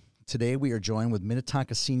 Danny. Today we are joined with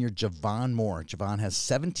Minnetonka senior Javon Moore. Javon has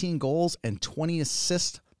 17 goals and 20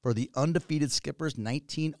 assists for the undefeated Skippers,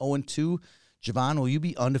 19-0-2. Javon, will you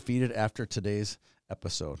be undefeated after today's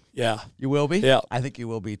episode? Yeah. You will be? Yeah. I think you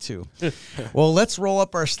will be too. Well, let's roll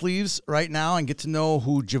up our sleeves right now and get to know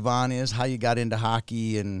who Javon is, how you got into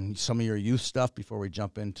hockey, and some of your youth stuff before we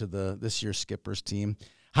jump into this year's Skippers team.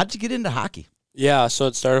 How'd you get into hockey? Yeah, so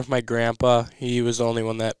it started with my grandpa. He was the only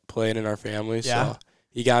one that played in our family, Yeah. so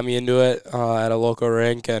he got me into it at a local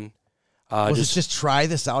rink, and Was it just try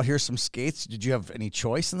this out, here's some skates? Did you have any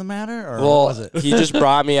choice in the matter, or well, what was it? he just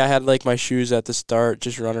brought me. I had like my shoes at the start,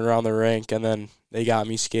 just running around the rink, and then they got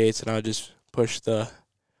me skates, and I would just push the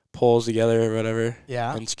poles together or whatever,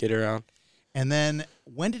 Yeah. and skid around. And then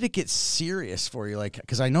when did it get serious for you? Like,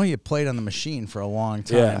 because I know you played on the machine for a long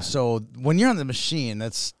time. Yeah. So when you're on the machine,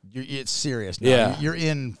 it's serious. Now. Yeah.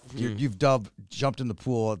 You've jumped in the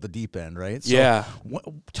pool at the deep end, right? So Yeah.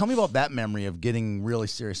 Tell me about that memory of getting really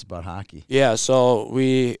serious about hockey. Yeah, so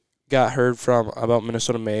we got heard about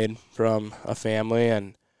Minnesota Made from a family,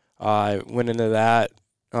 and I went into that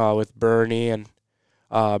with Bernie and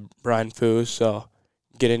Brian Foos, so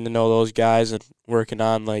getting to know those guys and working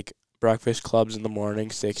on like breakfast clubs in the morning,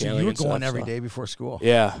 stick So handling you were and stuff, going every so. day before school.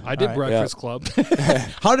 Yeah. I did All right. Breakfast Club.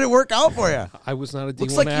 How did it work out for you? I was not a D1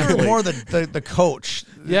 Looks like athlete. you were more the coach,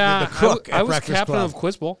 yeah, the cook I at was Breakfast captain Club. of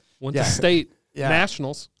Quizball. Went Yeah. to state Yeah.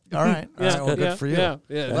 nationals. All right. All right. Well, good for you. Yeah.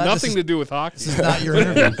 Well, Nothing to do with hockey. This is not your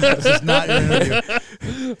interview. This is not your interview.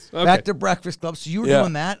 Okay. Back to Breakfast Club. So you were Yeah.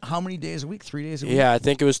 doing that how many days a week? 3 days a week? Yeah, I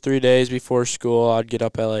think it was 3 days before school. I'd get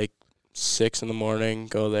up at like 6 in the morning,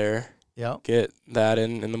 go there, Yep. get that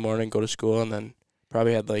in the morning, go to school, and then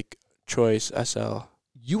probably had like choice SL.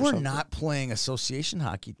 You were something. not playing association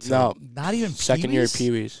hockey till No. not even Second year Pee-wees?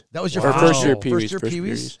 Pee-wees. That was your Wow. First year First Pee-wees. First year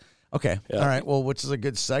Pee-wees? Okay. Yeah. All right. Well, which is a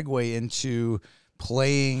good segue into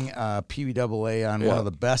playing PWAA on one Yeah. of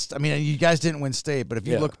the best. I mean, you guys didn't win state, but if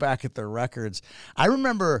you Yeah. look back at their records, I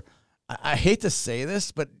remember, I hate to say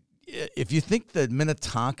this, but if you think the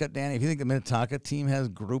Minnetonka, Danny, if you think the Minnetonka team has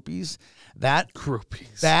groupies, that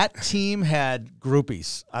team had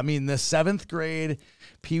groupies. I mean, the 7th grade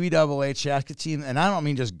PWAA Chaska team, and I don't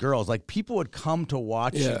mean just girls, like people would come to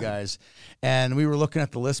watch you guys. And we were looking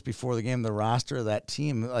at the list before the game, the roster of that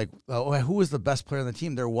team, like, oh, who was the best player on the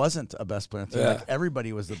team? There wasn't a best player on the team. Yeah. Like,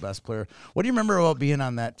 everybody was the best player. What do you remember about being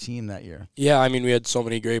on that team that year? Yeah, I mean, we had so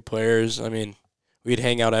many great players. I mean, we'd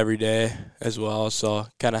hang out every day as well, so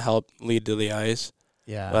kind of helped lead to the ice.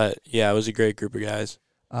 Yeah. But, yeah, it was a great group of guys.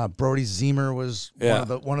 Brody Zemer was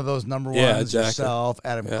one of those number ones. Yeah, exactly. Yourself,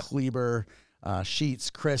 Adam Kleber, Sheets,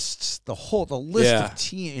 Christ, the list of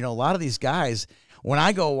team. A lot of these guys. When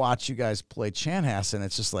I go watch you guys play Chanhassen,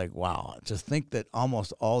 it's just like, wow. Just think that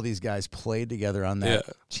almost all these guys played together on that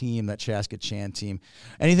team, that Chaska Chan team.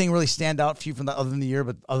 Anything really stand out for you from that other than the year,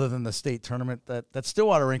 but other than the state tournament, that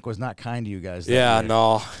Stillwater rink was not kind to you guys? Yeah,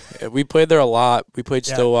 no. We played there a lot. We played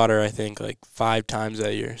Stillwater, I think, like 5 times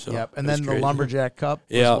that year. So and then the Lumberjack Cup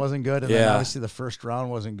wasn't good. And then obviously the first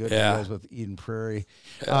round wasn't good for you guys with Eden Prairie.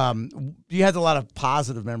 Yeah. You had a lot of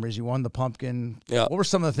positive memories. You won the Pumpkin. Yeah. What were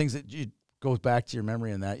some of the things that goes back to your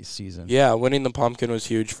memory in that season? Yeah, winning the Pumpkin was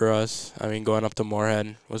huge for us. I mean, going up to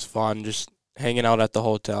Moorhead was fun. Just hanging out at the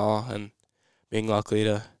hotel and being lucky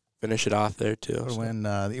to finish it off there too. When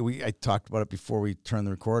I talked about it before we turned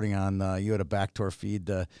the recording on, you had a backdoor feed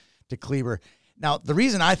to Kleber. Now, the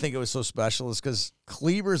reason I think it was so special is because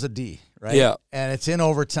Kleber's a D, right? Yeah. And it's in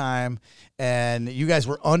overtime, and you guys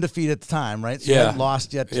were undefeated at the time, right? So you hadn't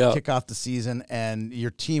lost yet to kick off the season, and your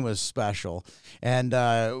team was special. And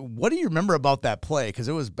what do you remember about that play? Because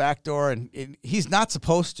it was backdoor, and he's not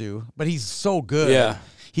supposed to, but he's so good. Yeah.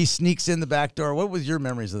 He sneaks in the back door. What was your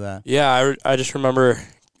memories of that? Yeah, I just remember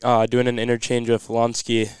doing an interchange with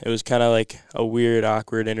Lunsky. It was kind of like a weird,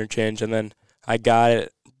 awkward interchange, and then I got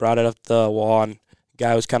it, brought it up the wall, and the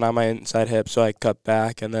guy was kind of on my inside hip, so I cut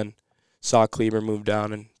back and then saw Kleber move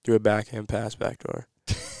down and threw a backhand pass backdoor.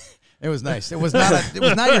 It was nice. It was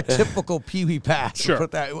not your typical Pee-wee pass. Sure.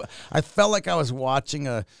 I felt like I was watching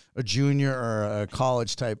a junior or a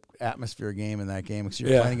college type atmosphere game in that game because you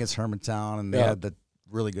were playing against Hermantown, and they had the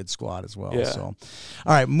really good squad as well. Yeah. So, all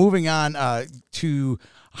right, moving on to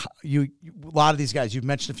you. A lot of these guys, you've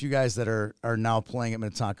mentioned a few guys that are now playing at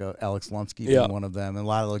Minnetonka. Alex Lunsky being one of them, and a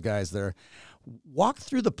lot of the guys there. Walk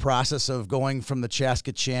through the process of going from the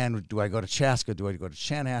Chaska Chan. Do I go to Chaska? Do I go to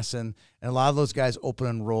Chanhassen? And a lot of those guys open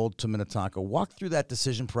enrolled to Minnetonka. Walk through that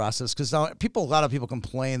decision process because a lot of people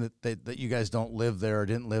complain that you guys don't live there or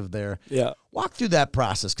didn't live there. Yeah. Walk through that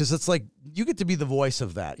process because it's like you get to be the voice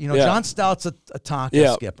of that. John Stout's a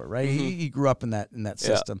Tonka skipper, right? Mm-hmm. He grew up in that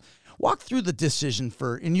system. Walk through the decision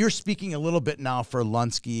and you're speaking a little bit now for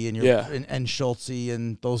Lunsky and Schultze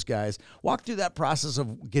and those guys. Walk through that process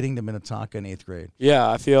of getting to Minnetonka in 8th grade. Yeah,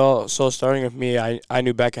 I feel so. Starting with me, I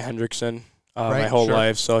knew Becca Hendrickson my whole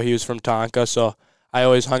life, so he was from Tonka, so I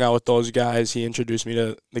always hung out with those guys. He introduced me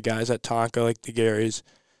to the guys at Tonka, like the Garys,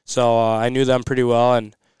 so I knew them pretty well,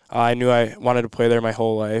 and I knew I wanted to play there my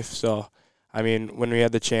whole life. So, I mean, when we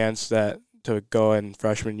had the chance to go in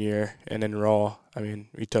freshman year and enroll, I mean,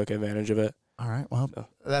 we took advantage of it. All right. Well,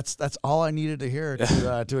 that's all I needed to hear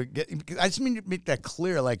to get. I just mean to make that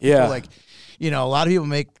clear. Like, people like, a lot of people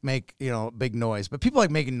make big noise, but people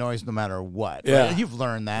like making noise no matter what. Yeah. Right? You've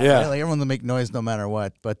learned that. Yeah. Right? Like everyone will make noise no matter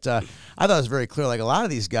what. But I thought it was very clear. Like a lot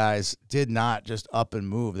of these guys did not just up and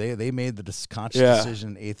move. They made the conscious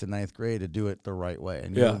decision in 8th and 9th grade to do it the right way.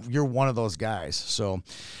 And you're one of those guys. So,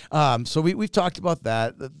 we've talked about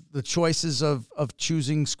that. The choices of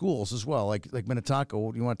choosing schools as well, like Minnetonka.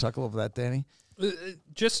 Do you want to talk a little about that, Danny?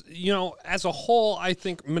 Just, as a whole, I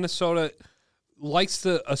think Minnesota likes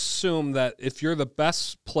to assume that if you're the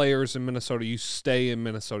best players in Minnesota, you stay in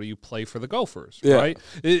Minnesota, you play for the Gophers, right?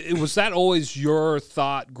 Was that always your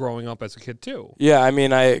thought growing up as a kid too? Yeah, I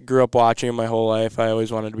mean, I grew up watching them my whole life. I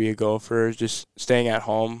always wanted to be a Gopher. Just staying at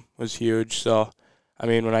home was huge. So, I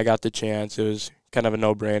mean, when I got the chance, it was kind of a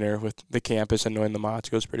no-brainer with the campus and knowing the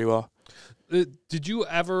Motzkos pretty well. Did you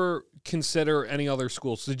ever consider any other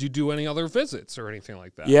schools? Did you do any other visits or anything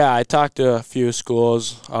like that? Yeah, I talked to a few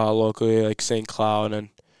schools locally, like St. Cloud and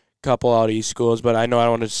a couple out east schools, but I know I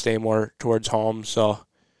wanted to stay more towards home, so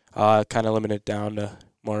kind of limit it down to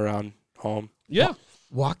more around home. Yeah.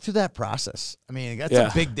 Walk through that process. I mean, that's Yeah.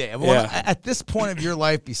 a big day. Well, Yeah. At this point of your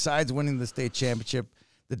life, besides winning the state championship,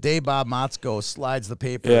 the day Bob Motzko slides the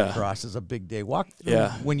paper Yeah. across is a big day. Walk through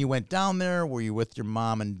Yeah. when you went down there. Were you with your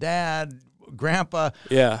mom and dad, grandpa?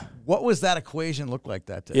 Yeah. What was that equation look like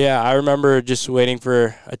that day? Yeah, I remember just waiting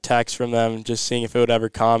for a text from them, just seeing if it would ever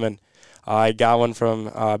come. And I got one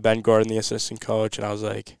from Ben Gordon, the assistant coach, and I was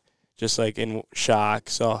like, just like in shock.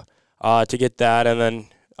 So to get that and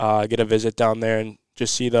then get a visit down there and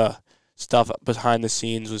just see the stuff behind the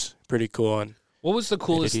scenes was pretty cool. And What was the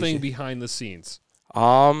coolest easy. thing behind the scenes?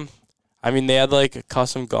 I mean, they had like a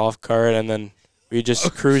custom golf cart, and then we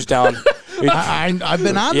just cruised down. I've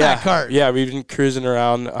been on that cart. Yeah, we've been cruising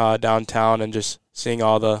around downtown and just seeing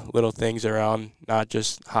all the little things around, not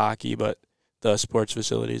just hockey, but the sports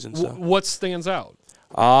facilities and stuff. What stands out?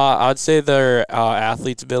 I'd say their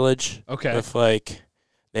athletes village. Okay. With like,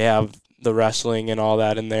 they have the wrestling and all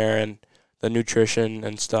that in there, and the nutrition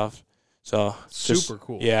and stuff. So Super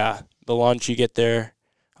cool. Yeah, the lunch you get there,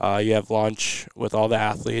 you have lunch with all the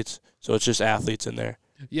athletes. So it's just athletes in there.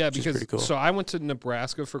 Yeah, which is because pretty cool. so I went to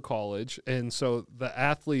Nebraska for college, and so the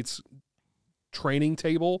athletes' training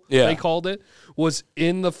table, Yeah. they called it, was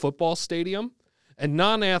in the football stadium, and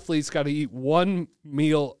non-athletes got to eat one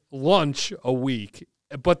meal lunch a week,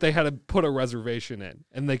 but they had to put a reservation in,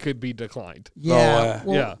 and they could be declined. Yeah.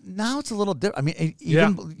 Well, Yeah. now it's a little different. I mean,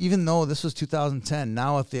 even though this was 2010,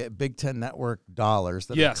 now with the Big Ten Network dollars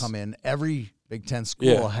that have Yes. come in, every Big Ten school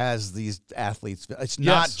Yeah. has these athletes. It's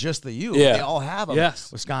not Yes. just the U. Yeah. They all have them. Yes.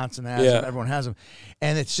 Wisconsin has Yeah. them. Everyone has them.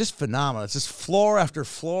 And it's just phenomenal. It's just floor after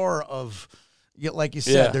floor of, like you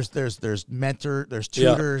said, Yeah. there's mentor, there's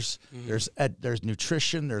Yeah. tutors, there's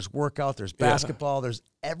nutrition, there's workout, there's Yeah. basketball, there's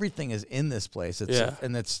everything is in this place. It's Yeah.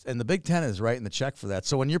 and the Big Ten is writing the check for that.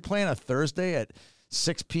 So when you're playing a Thursday at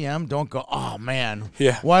 6 p.m., don't go, oh man,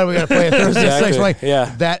 Yeah. why do we got to play a Thursday at 6? Exactly. Like,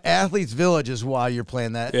 Yeah. that Athletes Village is why you're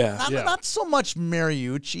playing that. Yeah. Not so much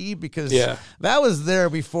Mariucci, because Yeah. that was there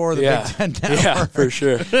before the Yeah. Big Ten Network. Yeah, for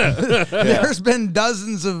sure. There's been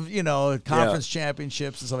dozens of, conference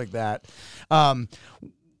championships and stuff like that.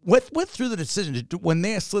 What went through the decision? When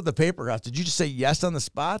they slid the paper out, did you just say yes on the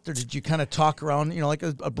spot, or did you kind of talk around, like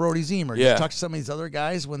a Brody Ziem, or did Yeah. you talk to some of these other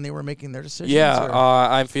guys when they were making their decisions? Yeah, or-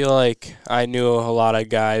 I feel like I knew a lot of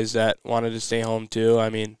guys that wanted to stay home too. I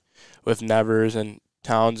mean, with Nevers and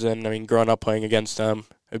Townsend, I mean, growing up playing against them,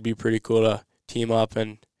 it'd be pretty cool to team up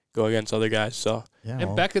and go against other guys. So yeah, And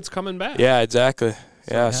well, Beckett's coming back. yeah, exactly.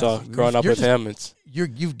 yeah, So so growing up you're with just- him, it's you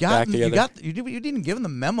together. didn't give him the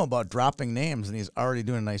memo about dropping names, and he's already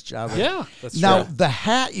doing a nice job. Yeah, that's Now true. the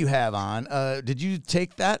hat you have on, did you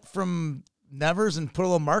take that from Nevers and put a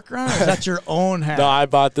little marker on it, or is that your own hat? no, I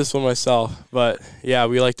bought this one myself, but yeah,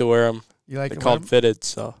 we like to wear them. You like They're to called wear 'em? fitted,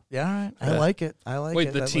 so Yeah, all right. I Yeah. like it. I like it.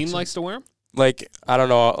 Wait, the That team looks- likes to wear them? like I don't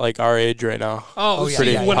know, like our age right now. Oh, yeah,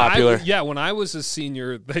 see, yeah, when popular. when I was a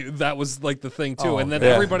senior, that was like the thing too, Oh, and then yeah.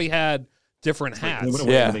 everybody had different hats. They went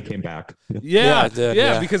away Yeah. when they came back. Yeah, Yeah, it did,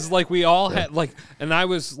 yeah. because like we all had like, and I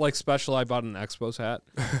was like special. I bought an Expos hat.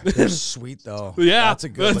 They're sweet though. Yeah, that's a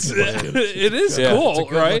good looking lid. It is Yeah. cool, It's a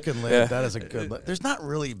good right? looking lid. Yeah. That is a good look. There's not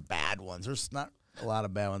really bad ones. There's not a lot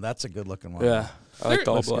of bad ones. That's a good looking one. Yeah, I like the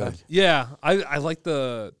all Looks black. good. Yeah, I like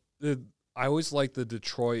the I always like the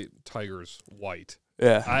Detroit Tigers white.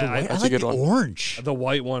 Yeah, I that's a like good the one. orange. The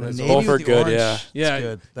white one The is navy Both with are the good, orange. yeah. It's yeah.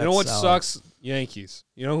 good. You know what That's solid. sucks? Yankees.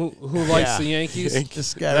 You know who likes Yeah. the Yankees?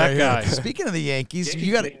 This guy That right guy. here. Speaking of the Yankees,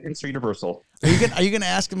 you got. It's universal. Are you gonna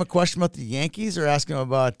ask him a question about the Yankees, or ask him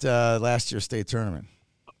about last year's state tournament?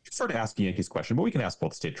 I prefer to ask the Yankees question, but we can ask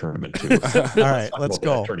about the state tournament too. All right, let's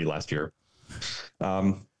go. Tourney last year.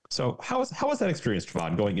 So how was that experience,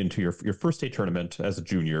 Javon, going into your first state tournament as a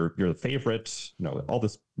junior? You're the favorite. All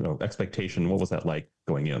this expectation. What was that like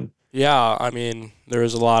going in? Yeah, I mean, there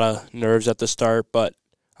was a lot of nerves at the start, but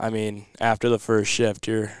I mean, after the first shift,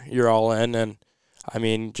 you're all in, and I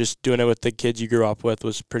mean, just doing it with the kids you grew up with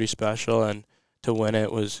was pretty special, and to win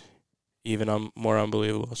it was even more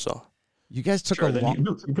unbelievable. So You guys took Sure, a then long.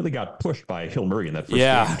 you really got pushed by Hill Murray in that first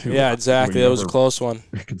yeah, game too. yeah, exactly. Were It you was a ever close one.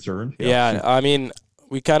 concerned? Yeah, I mean,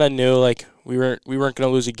 we kind of knew like we weren't going to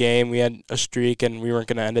lose a game. We had a streak, and we weren't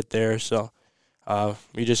going to end it there. So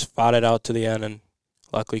we just fought it out to the end, and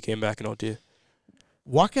luckily came back in OT.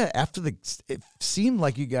 Waka, it seemed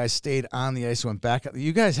like you guys stayed on the ice, went back.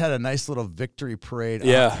 You guys had a nice little victory parade.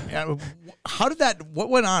 Yeah. How did that? What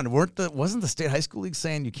went on? Wasn't the state high school league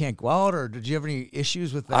saying you can't go out, or did you have any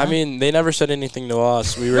issues with that? I mean, they never said anything to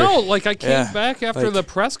us. We were No, like I came Yeah, back after like- the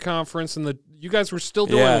press conference and you guys were still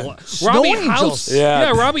doing Yeah. Snow Robbie Angels. House.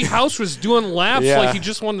 Yeah. Robbie House was doing laps Yeah. like he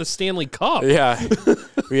just won the Stanley Cup. Yeah,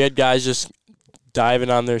 we had guys just diving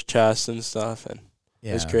on their chests and stuff, and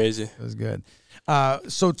Yeah, It was crazy. It was good.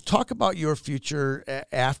 So talk about your future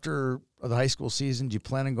after the high school season. Do you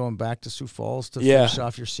plan on going back to Sioux Falls to finish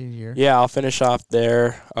off your senior year? Yeah, I'll finish off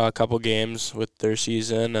there a couple games with their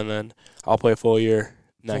season, and then I'll play a full year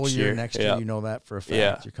next year. Next year, you know that for a fact.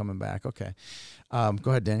 Yeah. You're coming back. Okay.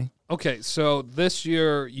 Go ahead, Danny. Okay, so this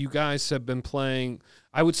year you guys have been playing,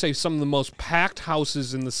 I would say, some of the most packed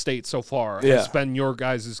houses in the state so far. Yeah. Has been your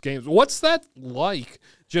guys' games. What's that like?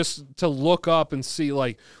 Just to look up and see,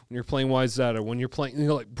 like, when you're playing Wayzata, when you're playing,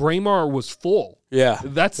 like, Braemar was full. Yeah.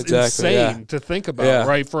 That's exactly, insane to think about,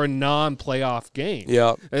 right, for a non-playoff game.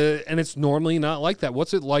 Yeah. And it's normally not like that.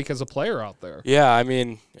 What's it like as a player out there? Yeah, I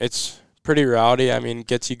mean, it's pretty rowdy. I mean,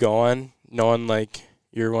 gets you going, knowing, like,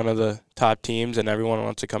 you're one of the top teams and everyone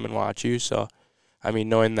wants to come and watch you. So, I mean,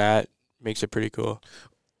 knowing that makes it pretty cool.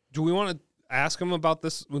 Do we want to ask him about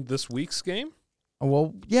this week's game?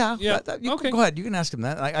 Well, yeah. Okay. Go ahead. You can ask him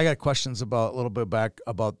that. I got questions about a little bit back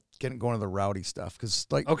about going to the rowdy stuff because,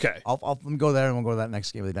 like, okay, I'll go there and we'll go to that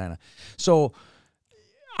next game with Edina. So,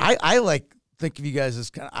 I think of you guys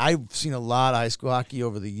as I've seen a lot of high school hockey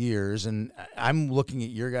over the years, and I'm looking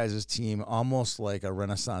at your guys' team almost like a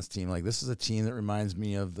Renaissance team. Like, this is a team that reminds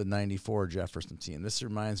me of the '94 Jefferson team. This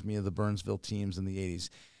reminds me of the Burnsville teams in the '80s.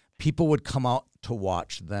 People would come out to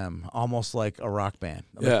watch them, almost like a rock band.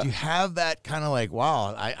 Like, do you have that kind of like,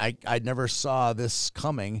 wow, I never saw this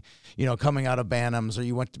coming, coming out of Bantams, or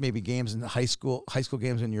you went to maybe games in high school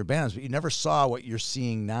games in your Bantams, but you never saw what you're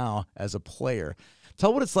seeing now as a player.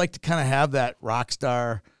 Tell what it's like to kind of have that rock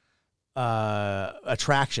star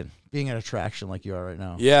attraction, being an attraction like you are right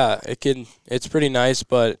now. Yeah, it's pretty nice,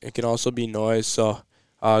 but it can also be noise. So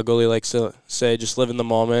goalie likes to say, just live in the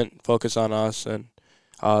moment, focus on us, and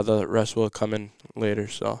the rest will come in later.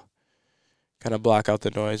 So kind of block out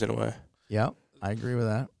the noise in a way. Yeah, I agree with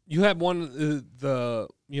that. You had one of the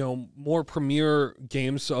more premier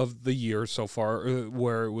games of the year so far,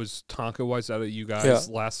 where it was Tonka Wayzata. You guys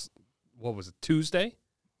last, what was it, Tuesday?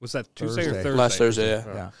 Was that Tuesday or Thursday? Last Thursday,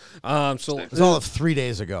 yeah. So it was all of 3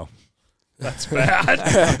 days ago. That's bad.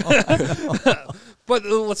 But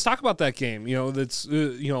let's talk about that game. That's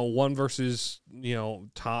one versus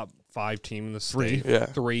top 5 team in the state.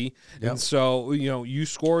 Three. Yep. And so, you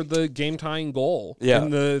scored the game-tying goal in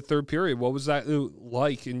the third period. What was that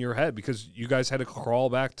like in your head? Because you guys had to crawl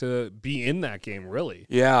back to be in that game, really.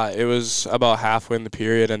 Yeah, it was about halfway in the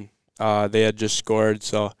period, and they had just scored,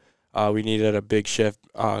 so we needed a big shift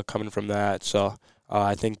coming from that. So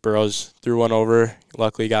I think Burroughs threw one over,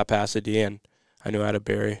 luckily got past the D, and I knew I had to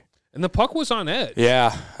bury. And the puck was on edge.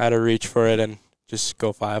 Yeah, I had to reach for it and just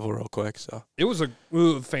go 5 real quick. So it was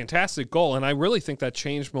a fantastic goal, and I really think that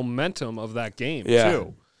changed momentum of that game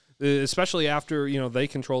too, especially after they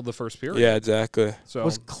controlled the first period. Yeah, exactly. So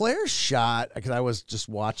was Claire's shot, because I was just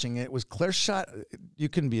watching it, was Claire's shot, you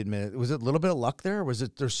can be admitted, was it a little bit of luck there, or was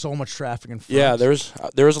it there's so much traffic in front? Yeah, there was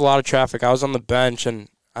a lot of traffic. I was on the bench, and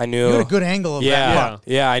I knew you had a good angle of that puck.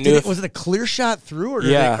 Yeah, I knew. Was it a clear shot through, or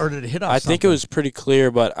did it hit off I something? think it was pretty clear,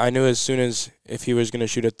 but I knew as soon as if he was going to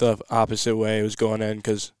shoot it the opposite way, it was going in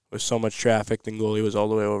because with so much traffic, the goalie was all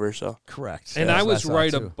the way over. So correct. And I was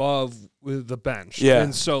right above the bench. Yeah.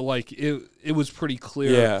 And so it was pretty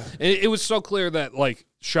clear. Yeah. It was so clear that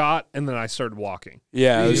shot, and then I started walking.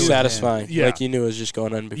 Yeah, it was satisfying. Yeah. Like you knew it was just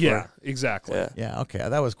going in before. Yeah, exactly. Yeah, okay.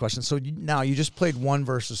 That was a question. So now you just played 1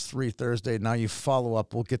 versus 3 Thursday. Now you follow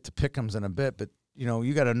up. We'll get to pick'ems in a bit, but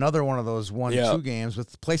you got another one of those 1-2 games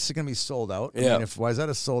with the place is going to be sold out. I mean, if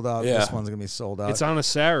Wayzata's sold out, this one's going to be sold out. It's on a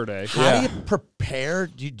Saturday. How do you prepare?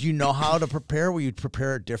 Do you know how to prepare? Will you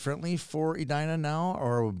prepare differently for Edina now,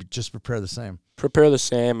 or just prepare the same? Prepare the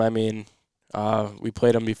same. I mean, we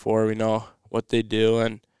played them before. We know what they do,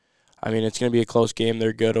 and I mean, it's going to be a close game.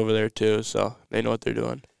 They're good over there too, so they know what they're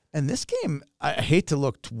doing. And this game, I hate to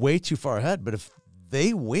look way too far ahead, but if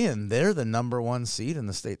they win, they're the number 1 seed in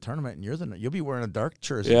the state tournament, and you'll be wearing a dark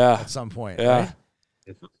jersey at some point. Yeah,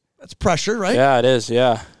 right? That's pressure, right? Yeah, it is.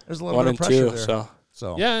 Yeah, there's a little bit of pressure there.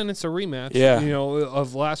 So yeah, and it's a rematch. Yeah,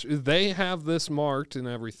 of last. They have this marked and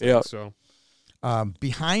everything. Yep. So.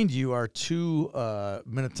 Behind you are 2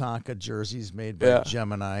 Minnetonka jerseys made by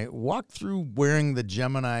Gemini. Walk through wearing the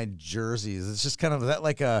Gemini jerseys. It's just kind of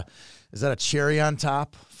is that a cherry on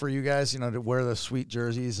top for you guys? To wear the sweet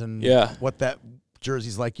jerseys and what that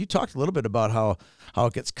jersey's like. You talked a little bit about how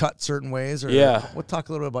it gets cut certain ways. Or We'll talk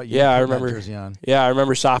a little bit about you. Yeah, I remember. That jersey on. Yeah, I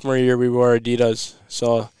remember sophomore year we wore Adidas,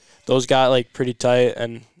 so those got pretty tight,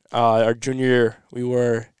 and our junior year we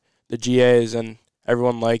wore the GAs, and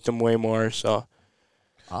everyone liked them way more. So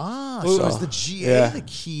So is the GA the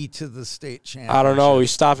key to the state championship? I don't know. We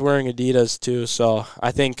stopped wearing Adidas too, so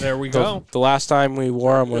I think There we go. The last time we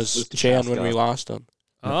wore them was Chan when we lost them.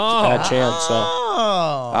 At Chan, so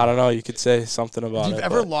I don't know. You could say something about Have it. you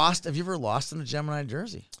ever lost in a Gemini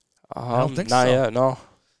jersey? I don't think not so. yet. No.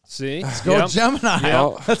 See? Let's go Gemini.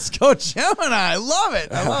 Yep. Let's go Gemini. I love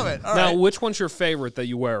it. All now, right. which one's your favorite that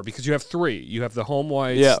you wear? Because you have 3. You have the home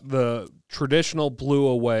whites, the traditional blue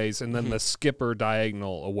aways, and then the skipper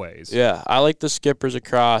diagonal aways. Yeah, I like the skippers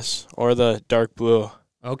across or the dark blue.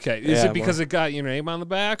 Okay. Is it because it got your name on the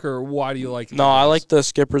back, or why do you like it? No, I like the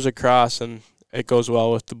skippers across, and it goes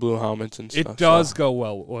well with the blue helmets and stuff. It does go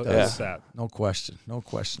well with that. No question. No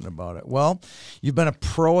question about it. Well, you've been a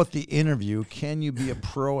pro at the interview. Can you be a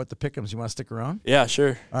pro at the pick'ems? You want to stick around? Yeah,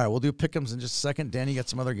 sure. All right, we'll do pick'ems in just a second. Danny, you got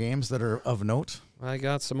some other games that are of note? I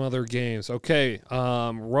got some other games. Okay,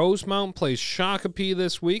 Rosemount plays Shakopee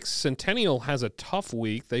this week. Centennial has a tough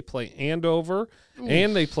week. They play Andover,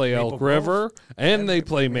 and they play Elk River, and they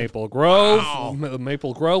play Maple Grove. Wow. The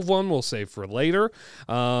Maple Grove one we'll save for later.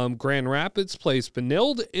 Grand Rapids plays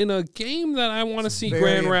Benilde in a game that I want to see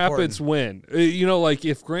Grand Rapids win. Like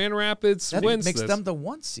if Grand Rapids wins makes this, them the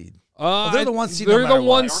 1 seed. they're the 1 seed. They're no the matter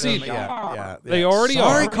 1 what. seed. Yeah. They already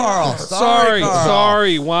Sorry, are. Carl.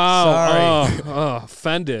 Sorry. Wow. Sorry.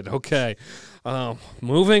 Offended. Okay.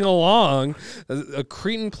 Moving along,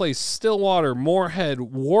 Cretan plays Stillwater, Moorhead,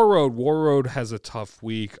 Warroad. Warroad has a tough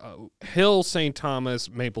week. Hill, St. Thomas,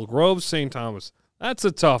 Maple Grove, St. Thomas. That's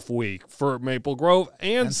a tough week for Maple Grove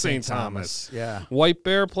and St. Thomas. Yeah. White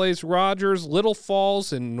Bear plays Rogers, Little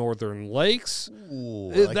Falls, and Northern Lakes.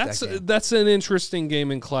 Ooh, I like that game. That's an interesting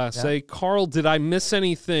game in Class A. Carl, did I miss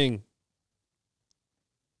anything?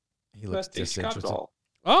 He looks disinterested.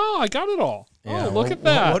 Oh, I got it all. Yeah, oh, look at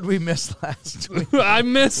that. What did we miss last week? I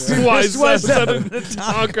missed Tonka.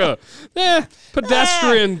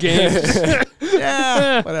 Pedestrian games.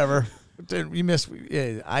 Yeah, whatever. You missed.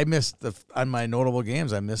 I missed on my notable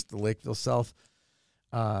games. I missed the Lakeville South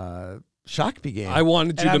Shakopee game. I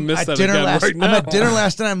wanted you to miss that again right now. I'm at dinner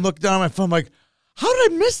last night. I'm looking down on my phone. I'm like, how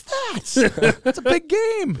did I miss that? It's a big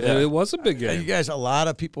game. Yeah, it was a big game. You guys, a lot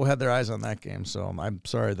of people had their eyes on that game, so I'm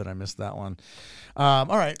sorry that I missed that one. All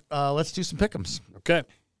right, let's do some pick'ems. Okay.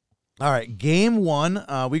 All right, game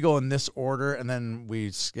 1, we go in this order, and then we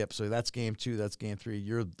skip. So that's game 2, that's game 3.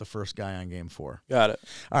 You're the first guy on game 4. Got it.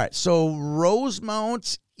 All right, so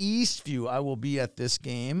Rosemount Eastview, I will be at this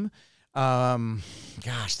game.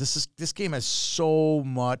 Gosh, this game has so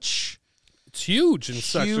much. It's huge in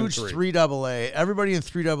Section 3. 3AA. Everybody in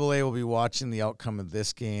 3AA will be watching the outcome of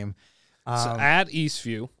this game. So at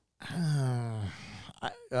Eastview.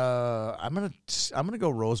 I'm gonna go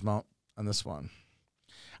Rosemount on this one.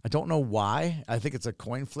 I don't know why. I think it's a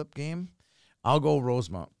coin flip game. I'll go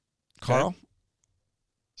Rosemount. Carl? Okay.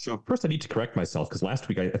 So first I need to correct myself because last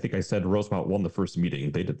week I think I said Rosemount won the first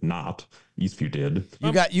meeting. They did not. Eastview did.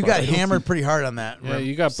 You got hammered pretty hard on that. Yeah,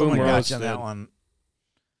 you got Someone boom got roasted you on that one.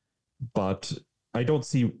 But I don't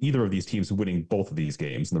see either of these teams winning both of these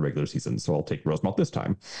games in the regular season, so I'll take Rosemount this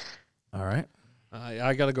time. All right.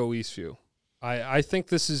 I got to go Eastview. I think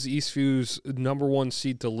this is Eastview's number 1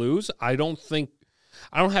 seed to lose. I don't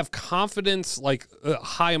have confidence, like a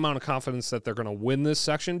high amount of confidence that they're going to win this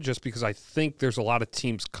section just because I think there's a lot of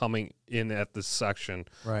teams coming in at this section.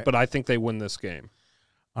 Right. But I think they win this game.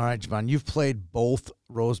 All right, Javon, you've played both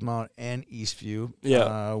Rosemount and Eastview.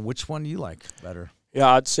 Yeah. Which one do you like better?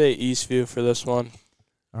 Yeah, I'd say Eastview for this one.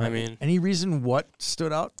 All right. I mean, any reason what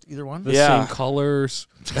stood out? Either one? The same colors.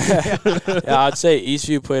 Yeah, I'd say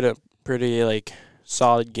Eastview played a pretty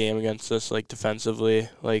solid game against us, defensively.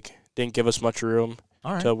 Didn't give us much room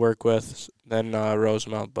to work with than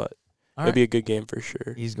Rosemount, but it'd be a good game for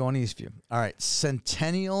sure. He's going Eastview. All right,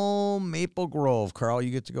 Centennial Maple Grove. Carl,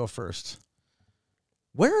 you get to go first.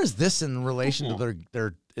 Where is this in relation to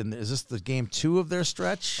their? Is this the game 2 of their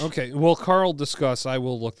stretch? Okay. Well, Carl, discuss. I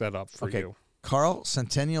will look that up for you. Carl,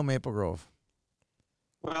 Centennial Maple Grove.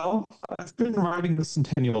 Well, I've been riding the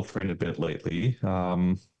Centennial train a bit lately,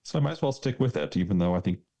 so I might as well stick with it, even though I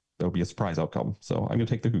think there'll be a surprise outcome. So I'm going to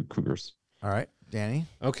take the Cougars. All right, Danny.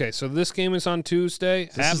 Okay, so this game is on Tuesday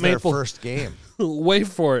This is their first game. Wait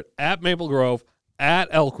for it. At Maple Grove, at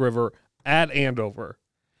Elk River, at Andover.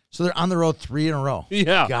 So they're on the road 3 in a row.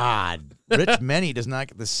 Yeah. God, Rich Menny does not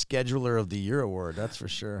get the Scheduler of the Year award. That's for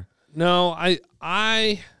sure. No,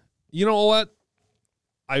 you know what?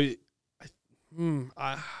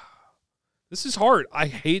 This is hard. I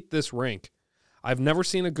hate this rink. I've never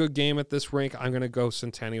seen a good game at this rink. I'm going to go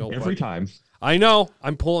Centennial. Every time. I know.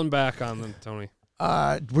 I'm pulling back on them, Tony.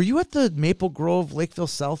 Were you at the Maple Grove Lakeville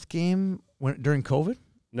South game during COVID?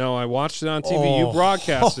 No, I watched it on TV. You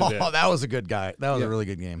broadcasted it. Oh, that was a good guy. That was a really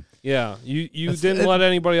good game. Yeah, you didn't let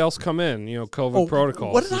anybody else come in. COVID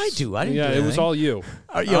protocols. What did I do? I didn't do anything. It was all you.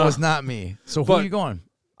 It was not me. So who are you going?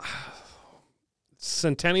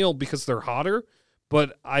 Centennial because they're hotter,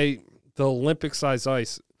 but the Olympic size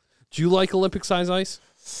ice. Do you like Olympic size ice?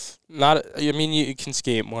 Not. I mean, you can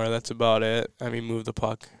skate more. That's about it. I mean, move the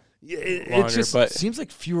puck. It just seems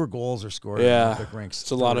like fewer goals are scored. Yeah, in Olympic rinks.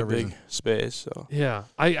 It's a lot of big space. So yeah,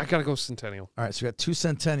 I gotta go Centennial. All right, so we got 2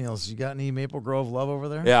 Centennials. You got any Maple Grove love over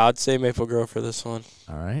there? Yeah, I'd say Maple Grove for this one.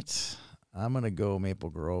 All right, I'm gonna go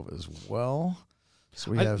Maple Grove as well.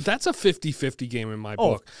 So we have that's a 50-50 game in my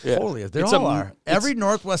book. Yeah. Totally. They all are. Every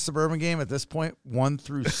Northwest Suburban game at this point, 1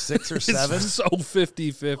 through 6 or 7. It's so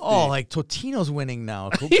 50-50. Oh, like Totino's winning now.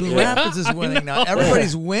 Coon Rapids is winning now.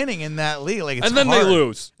 Everybody's winning in that league. Like, and then hard. They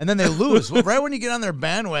lose. And then they lose. Right when you get on their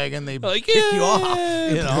bandwagon, they kick you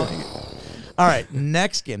off. All right,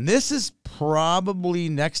 next game. This is probably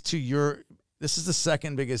next to your. This is the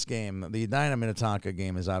second biggest game. The Edina Minnetonka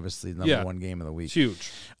game is obviously the number 1 game of the week. It's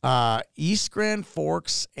huge. East Grand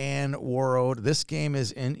Forks and Warroad. This game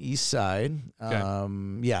is in East Side. Okay.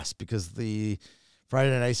 Yes, because the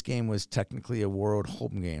Friday Night Ice game was technically a Warroad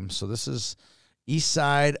home game. So this is East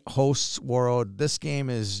Side hosts Warroad. This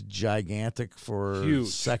game is gigantic for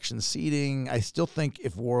section seeding. I still think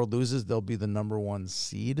if Warroad loses, they'll be the number 1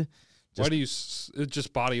 seed. Why do you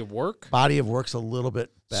just body of work? Body of work's a little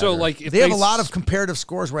bit better. So, like, if they have a lot of comparative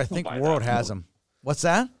scores where I think Warroad has them. What's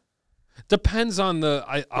that? Depends on the.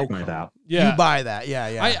 I'll buy that. Yeah, you buy that.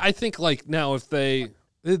 Yeah. I think like now if they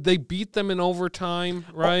beat them in overtime,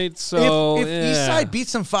 right? So if Eastside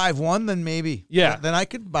beats them 5-1, then maybe. Yeah. Then I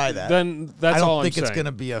could buy that. Then that's all I'm saying. I don't think it's going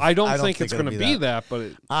to be I don't think it's going to be that.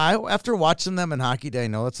 But after watching them in Hockey Day, I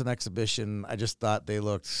know it's an exhibition. I just thought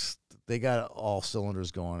they got all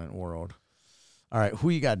cylinders going at Warroad. All right, who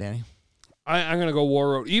you got, Danny? I'm going to go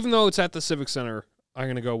Warroad. Even though it's at the Civic Center, I'm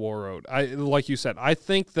going to go Warroad. Like you said, I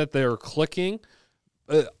think that they're clicking.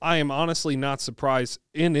 I am honestly not surprised.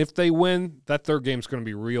 And if they win, that third game's going to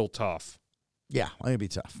be real tough. Yeah, it's going to be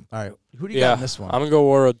tough. All right, who do you got in this one? I'm going to go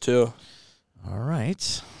Warroad, too. All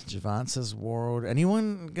right. Javon says Warroad.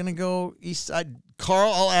 Anyone going to go East Side?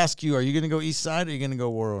 Carl, I'll ask you. Are you going to go East Side or are you going to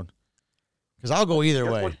go Warroad? Because I'll go either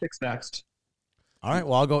way. What picks next? All right,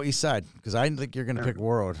 well, I'll go East Side because I think you're going to pick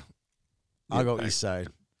Warroad. I'll go East Side.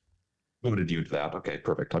 Voted you to that. Okay,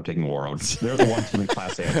 perfect. I'm taking Warroad. They're the ones in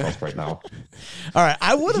Class A right now. All right,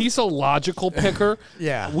 I would. He's a logical picker.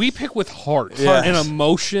 Yeah, we pick with heart and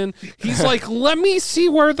emotion. He's like, let me see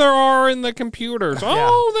where there are in the computers.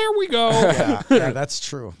 Oh, there we go. Yeah, that's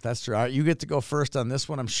true. That's true. All right, you get to go first on this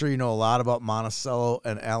one. I'm sure you know a lot about Monticello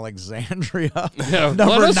and Alexandria. Yeah,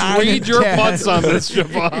 let us read your butts on this,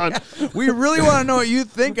 Javon. Yeah, we really want to know what you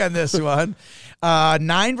think on this one.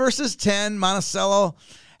 9 versus 10. Monticello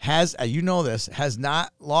has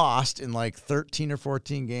not lost in like 13 or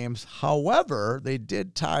 14 games. However, they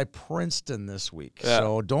did tie Princeton this week. Yeah.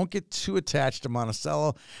 So don't get too attached to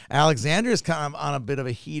Monticello. Alexandria is kind of on a bit of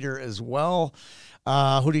a heater as well.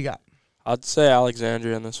 Who do you got? I'd say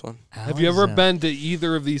Alexandria in this one. Have you ever been to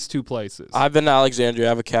either of these two places? I've been to Alexandria. I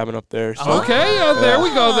have a cabin up there. So. Okay, there we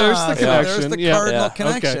go. There's the connection. There's the Cardinal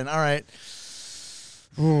connection. Okay. All right.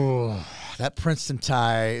 Ooh. That Princeton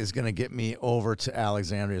tie is going to get me over to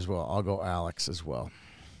Alexandria as well. I'll go Alex as well.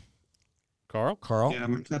 Carl? Yeah,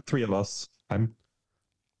 not 3 of us. I'm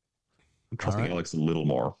trusting Alex a little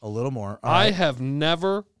more. A little more. I have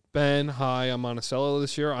never been high on Monticello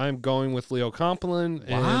this year. I'm going with Leo Compline.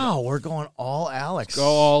 Wow, we're going all Alex. Go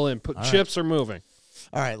all in. Chips are moving.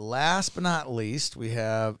 All right, last but not least, we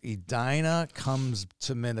have Edina comes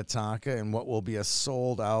to Minnetonka in what will be a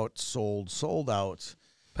sold out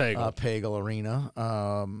Pagel Arena.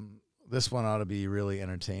 This one ought to be really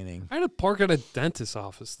entertaining. I had to park at a dentist's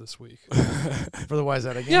office this week. For the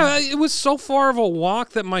Wayzata game? Yeah, it was so far of a walk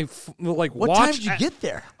that my What time did you get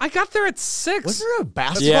there? I got there at 6. Was there a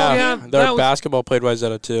basketball game? Yeah, their basketball played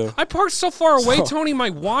Wayzata too. I parked so far away, Tony, my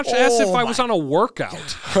watch asked if I was on a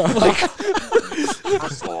workout.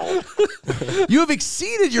 You have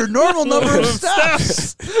exceeded your normal number of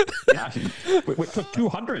steps. Yeah, we took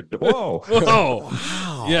 200. Whoa.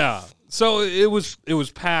 Wow. Yeah. So it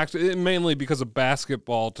was packed mainly because of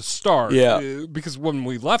basketball to start. Yeah. Because when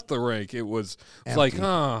we left the rink, it was like,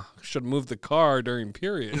 should move the car during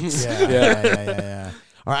periods. Yeah.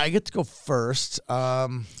 All right, I get to go first. I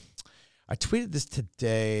tweeted this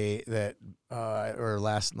today or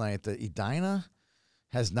last night that Edina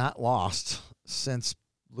has not lost since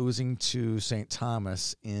losing to St.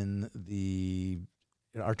 Thomas in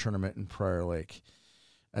our tournament in Prior Lake.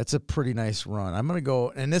 That's a pretty nice run. I'm going to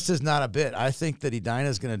go, and this is not a bit. I think that Edina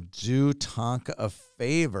is going to do Tonka a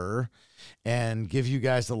favor and give you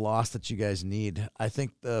guys the loss that you guys need. I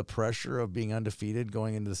think the pressure of being undefeated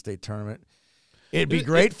going into the state tournament, it'd be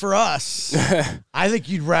great for us. I think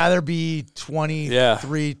you'd rather be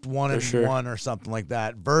 23-1-1 or something like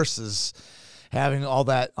that versus having all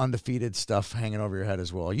that undefeated stuff hanging over your head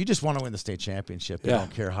as well. You just want to win the state championship. You don't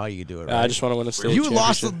care how you do it. Right? I just want to win the state you championship.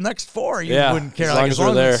 Lost the next 4. You wouldn't care. As long as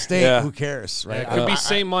we're there. State, who cares? Right? It could be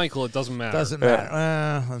St. Michael. It doesn't matter. Doesn't matter.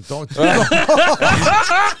 Don't.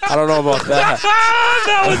 I don't know about that.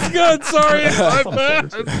 That was good. Sorry. My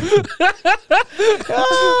bad.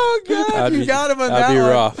 Oh, God. You got him on that That'd be one.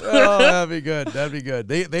 rough. Oh, that'd be good. That'd be good.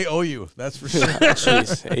 They owe you. That's for sure.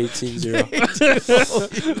 Jeez,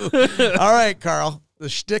 18-0. All right, Carl. The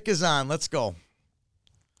shtick is on. Let's go.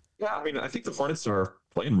 Yeah, I mean, I think the Hornets are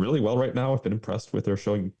playing really well right now. I've been impressed with their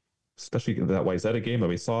showing, especially that Wayzata game that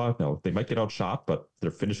we saw. They might get outshot, but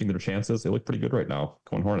they're finishing their chances. They look pretty good right now.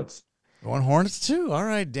 Going Hornets. Going Hornets, too. All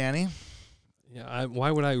right, Danny. Yeah,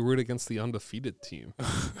 why would I root against the undefeated team?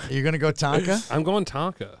 You're going to go Tonka? I'm going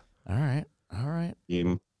Tonka. All right. All right.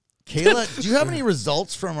 Team. Kayla, do you have any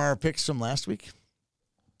results from our picks from last week?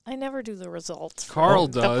 I never do the results. Carl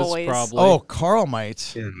the does, boys. probably. Oh, Carl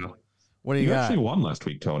might. Yeah. What do you got? actually won last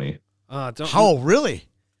week, Tony. How, really?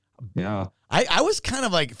 Yeah. I was kind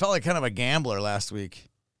of like, felt like kind of a gambler last week.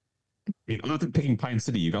 I mean, other than picking Pine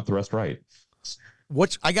City, you got the rest right.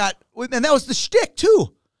 Which I got, and that was the shtick,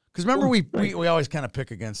 too. Because remember, we always kind of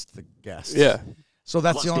pick against the guests. Yeah. So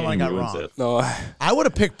that's the only one I got wrong. No, I would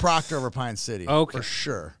have picked Proctor over Pine City. Okay. For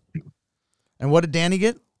sure. And what did Danny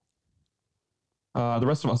get? The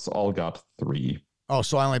rest of us all got 3. Oh,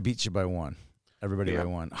 so I only beat you by 1. Everybody by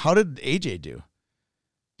 1. How did AJ do?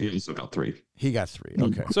 He also got 3. He got 3.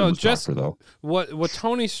 Okay. So just though. what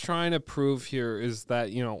Tony's trying to prove here is that,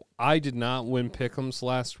 I did not win Pick'ems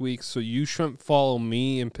last week, so you shouldn't follow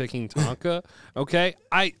me in picking Tonka. Okay?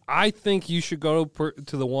 I think you should go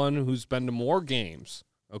to the one who's been to more games,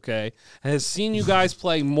 okay, and has seen you guys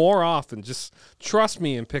play more often. Just trust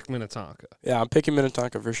me and pick Minnetonka. yeah, I'm picking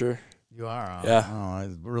Minnetonka for sure. You are. Yeah. Oh, a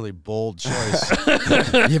really bold choice.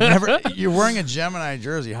 You're wearing a Gemini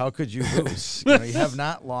jersey. How could you lose? You have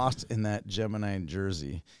not lost in that Gemini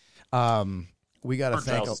jersey. We got to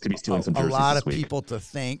thank a lot of people to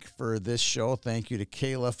thank for this show. Thank you to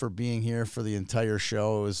Kayla for being here for the entire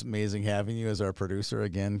show. It was amazing having you as our producer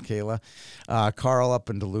again, Kayla. Carl up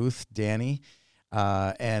in Duluth, Danny.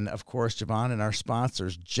 And, of course, Javon and our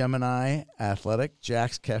sponsors, Gemini Athletic,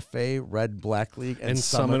 Jack's Cafe, Red Black League, and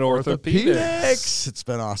Summit Orthopedics. It's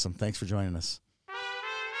been awesome. Thanks for joining us.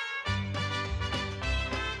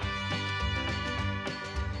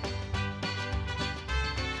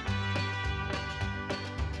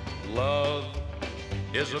 Love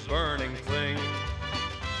is a burning thing,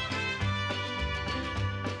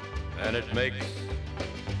 and it makes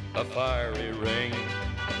a fiery ring.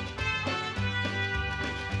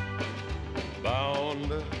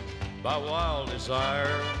 Bound by wild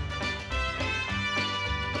desire,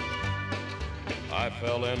 I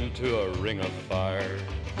fell into a ring of fire.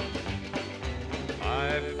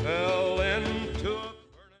 I fell into